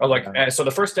 I was like, so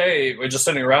the first day we're just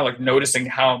sitting around like noticing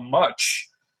how much,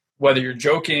 whether you're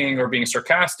joking or being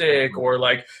sarcastic or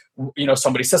like, you know,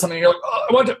 somebody says something, you're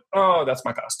like, oh, that's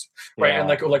my past. Right. And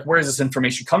like, where is this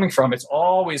information coming from? It's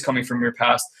always coming from your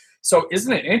past. So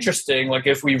isn't it interesting? Like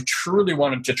if we truly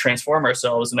wanted to transform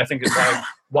ourselves, and I think it's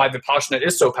why Vipassana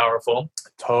is so powerful.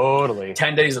 Totally.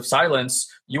 10 days of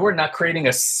silence, you are not creating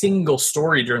a single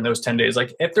story during those 10 days.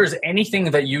 Like if there's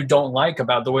anything that you don't like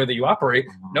about the way that you operate,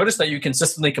 notice that you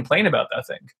consistently complain about that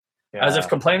thing. As if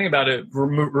complaining about it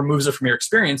removes it from your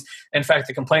experience. In fact,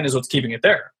 the complaint is what's keeping it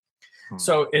there.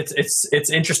 So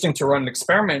it's interesting to run an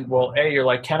experiment. Well, you're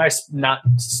like, can I not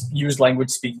use language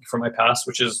speaking from my past,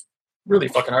 which is really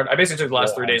fucking hard. I basically took the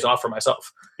last 3 days off for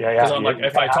myself. Because I'm like,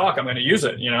 if I talk, I'm going to use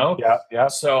it, you know?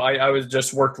 So I was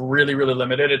just worked really, really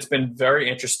limited. It's been very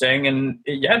interesting. And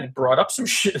it brought up some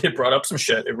shit.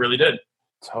 It really did.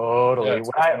 Totally.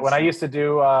 When I used to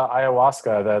do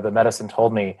ayahuasca, the medicine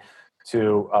told me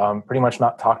to pretty much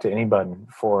not talk to anybody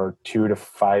for 2 to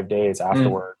 5 days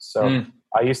afterwards. So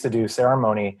I used to do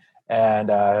ceremony, and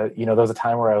there was a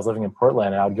time where I was living in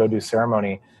Portland, and I would go do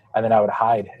ceremony, and then I would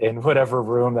hide in whatever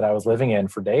room that I was living in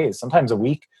for days, sometimes a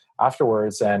week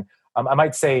afterwards. And I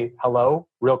might say hello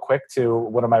real quick to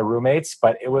one of my roommates,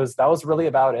 but that was really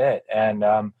about it. And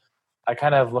I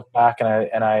kind of look back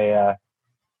and I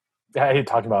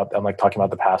talking about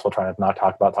the past. We'll try to not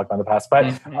talking about the past,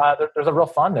 but there's a real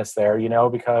fondness there,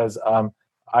 because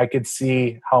I could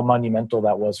see how monumental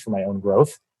that was for my own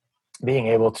growth, being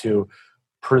able to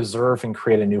preserve and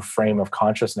create a new frame of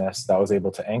consciousness that was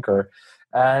able to anchor.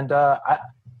 And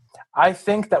I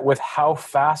think that with how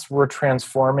fast we're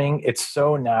transforming, it's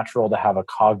so natural to have a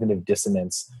cognitive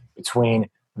dissonance between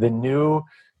the new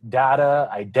data,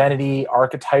 identity,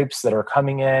 archetypes that are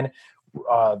coming in,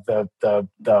 the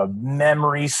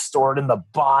memories stored in the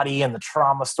body and the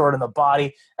trauma stored in the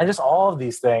body, and just all of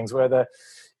these things.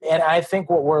 And I think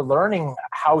what we're learning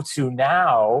how to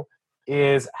now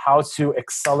is how to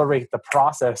accelerate the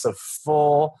process of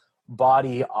full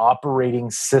body operating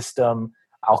system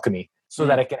alchemy, so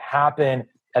that it can happen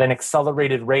at an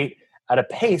accelerated rate, at a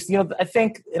pace. I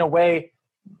think in a way,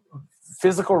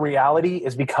 physical reality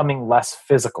is becoming less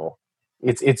physical.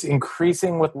 It's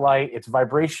increasing with light. Its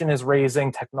vibration is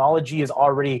raising. Technology is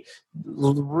already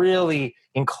really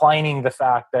inclining the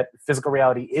fact that physical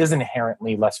reality is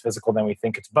inherently less physical than we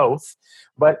think. It's both.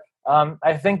 But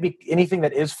I think anything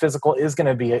that is physical is going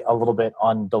to be a little bit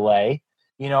on delay.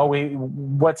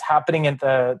 What's happening in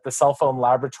the cell phone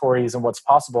laboratories and what's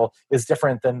possible is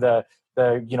different than the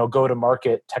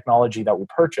go-to-market technology that we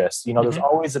purchase. There's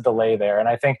always a delay there. And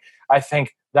I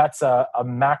think that's a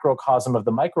macrocosm of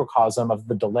the microcosm of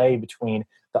the delay between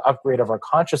the upgrade of our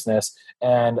consciousness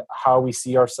and how we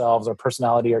see ourselves, our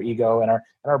personality, our ego, and our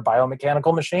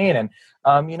biomechanical machine. And,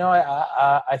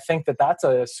 I think that that's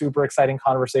a super exciting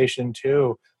conversation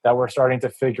too, that we're starting to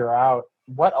figure out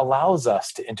what allows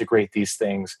us to integrate these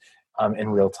things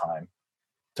in real time.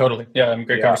 Totally. Yeah.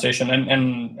 Great conversation.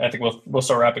 And I think we'll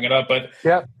start wrapping it up, but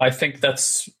I think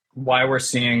that's why we're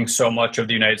seeing so much of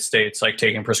the United States, like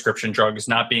taking prescription drugs,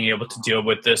 not being able to deal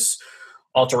with this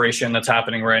alteration that's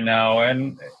happening right now.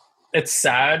 And it's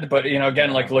sad, but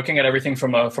again, like looking at everything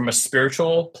from a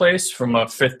spiritual place, from a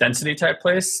fifth density type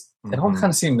place, it all kind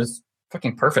of seems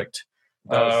fucking perfect.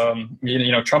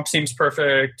 Trump seems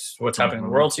perfect. What's happening in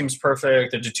the world seems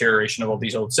perfect. The deterioration of all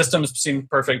these old systems seems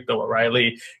perfect. Bill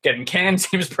O'Reilly getting canned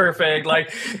seems perfect.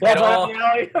 Like it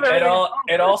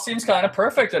all seems kind of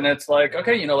perfect. And it's like,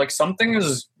 okay, like something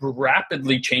is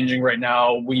rapidly changing right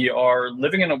now. We are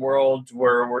living in a world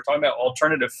where we're talking about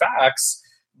alternative facts,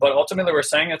 but ultimately we're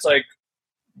saying it's like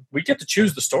we get to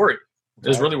choose the story.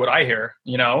 Is really what I hear,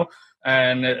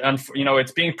 And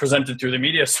it's being presented through the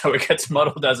media, so it gets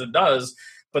muddled as it does.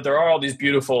 But there are all these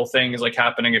beautiful things like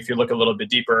happening if you look a little bit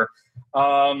deeper.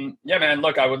 Yeah, man.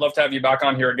 Look, I would love to have you back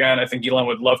on here again. I think Elon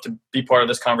would love to be part of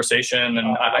this conversation,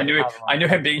 and I knew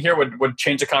him being here would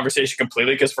change the conversation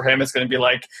completely, because for him it's going to be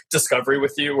like discovery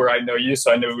with you, where I know you,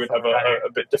 so I knew we would have a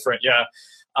bit different. Yeah.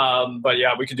 But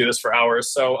yeah, we could do this for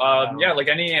hours. So yeah, like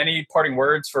any parting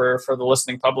words for the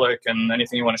listening public, and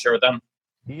anything you want to share with them.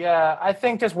 Yeah, I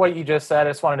think just what you just said,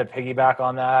 I just wanted to piggyback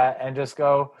on that and just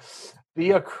go, be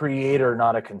a creator,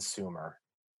 not a consumer.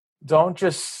 Don't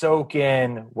just soak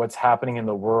in what's happening in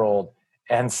the world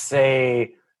and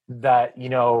say that,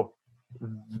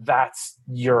 that's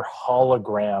your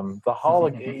hologram.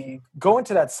 Go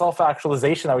into that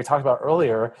self-actualization that we talked about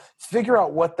earlier, figure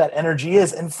out what that energy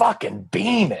is and fucking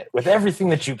beam it with everything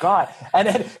that you got. And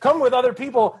then come with other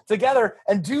people together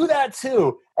and do that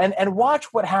too. And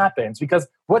watch what happens, because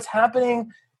what's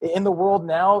happening in the world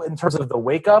now in terms of the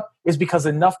wake up is because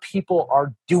enough people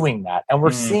are doing that. And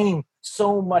we're seeing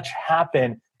so much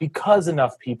happen because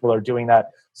enough people are doing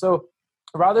that. So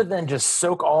rather than just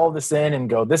soak all of this in and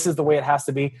go, this is the way it has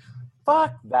to be,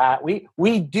 fuck that.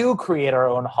 We do create our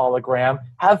own hologram,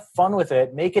 have fun with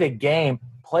it, make it a game,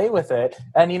 play with it.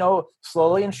 And,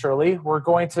 slowly and surely, we're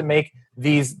going to make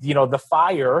these, the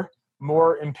fire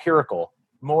more empirical,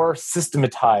 more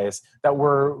systematized, that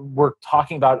we're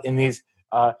talking about in these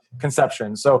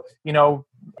conceptions. So, in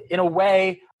a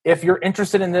way, if you're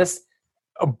interested in this,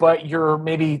 but you're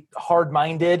maybe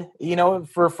hard-minded,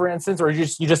 for instance, or you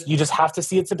just have to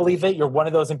see it to believe it, you're one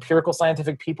of those empirical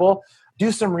scientific people,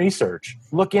 do some research,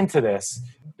 look into this,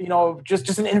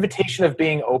 just an invitation of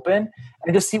being open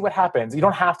and just see what happens. You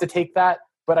don't have to take that,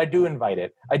 but I do invite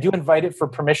it. I do invite it for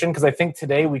permission, because I think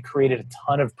today we created a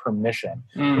ton of permission.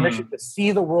 Permission to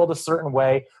see the world a certain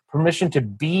way, permission to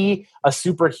be a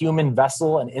superhuman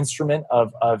vessel, an instrument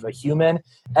of a human,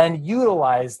 and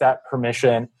utilize that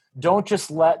permission. Don't just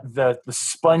let the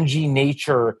spongy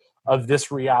nature of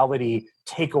this reality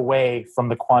take away from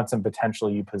the quantum potential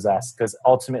you possess, because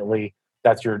ultimately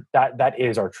that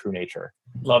is our true nature.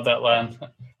 Love that, Len.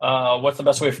 What's the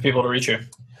best way for people to reach you?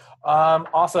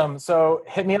 Awesome. So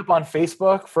hit me up on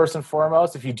Facebook first and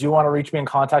foremost. If you do want to reach me and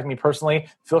contact me personally,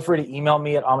 feel free to email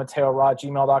me at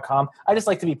amateora@gmail.com. I just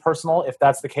like to be personal if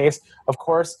that's the case. Of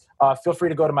course, feel free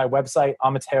to go to my website,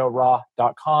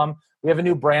 amateora.com. We have a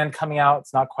new brand coming out.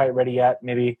 It's not quite ready yet.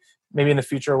 Maybe in the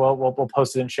future we'll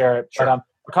post it and share it. Sure. But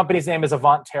the company's name is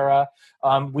Avant Terra.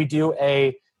 We do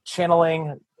a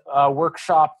channeling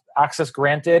workshop, access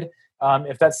granted.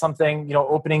 If that's something,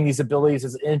 opening these abilities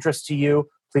is of interest to you,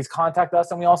 please contact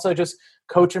us. And we also just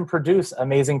coach and produce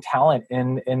amazing talent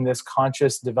in this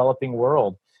conscious developing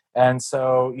world. And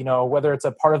so, whether it's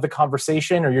a part of the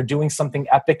conversation or you're doing something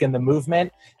epic in the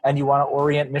movement and you want to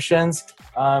orient missions,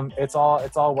 it's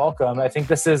all welcome. I think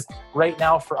this is right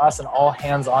now for us an all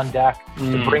hands on deck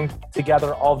to bring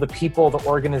together all the people, the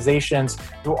organizations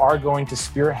who are going to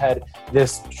spearhead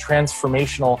this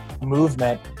transformational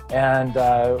movement. And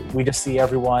we just see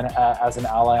everyone as an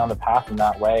ally on the path in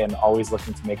that way, and always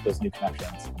looking to make those new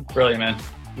connections. Brilliant, man.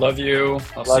 Love you.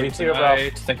 I'll see you too, bro.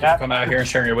 Thank you for coming out here and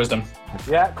sharing your wisdom.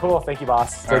 Yeah, cool. Thank you,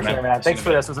 boss. Take care, man. Thanks for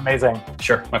this. It was amazing.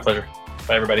 Sure. My pleasure.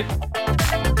 Bye, everybody.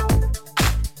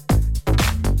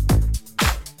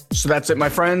 So that's it, my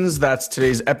friends. That's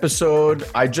today's episode.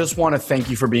 I just want to thank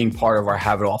you for being part of our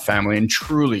Have It All family, and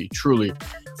truly, truly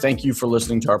thank you for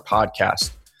listening to our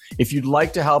podcast. If you'd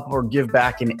like to help or give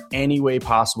back in any way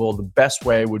possible, the best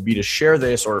way would be to share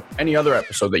this or any other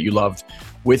episode that you loved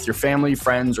with your family,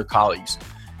 friends, or colleagues.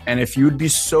 And if you'd be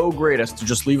so great as to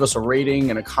just leave us a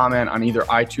rating and a comment on either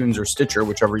iTunes or Stitcher,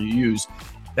 whichever you use,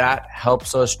 that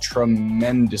helps us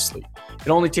tremendously. It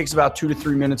only takes about 2 to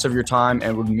 3 minutes of your time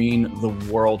and would mean the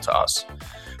world to us.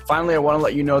 Finally, I want to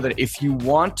let you know that if you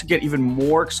want to get even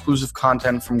more exclusive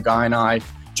content from Guy and I,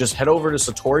 just head over to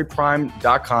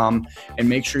satoriprime.com and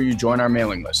make sure you join our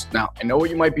mailing list. Now, I know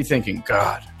what you might be thinking.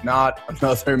 God, not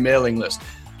another mailing list.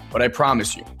 But I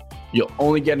promise you, You'll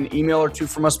only get an email or two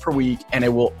from us per week, and it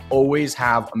will always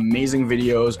have amazing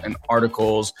videos and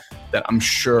articles that I'm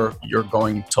sure you're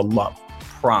going to love.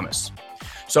 Promise.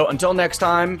 So until next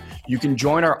time, you can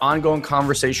join our ongoing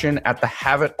conversation at the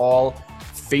Have It All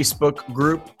Facebook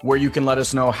group, where you can let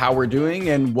us know how we're doing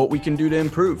and what we can do to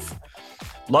improve.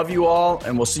 Love you all,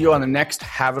 and we'll see you on the next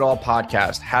Have It All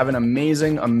podcast. Have an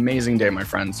amazing, amazing day, my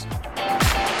friends.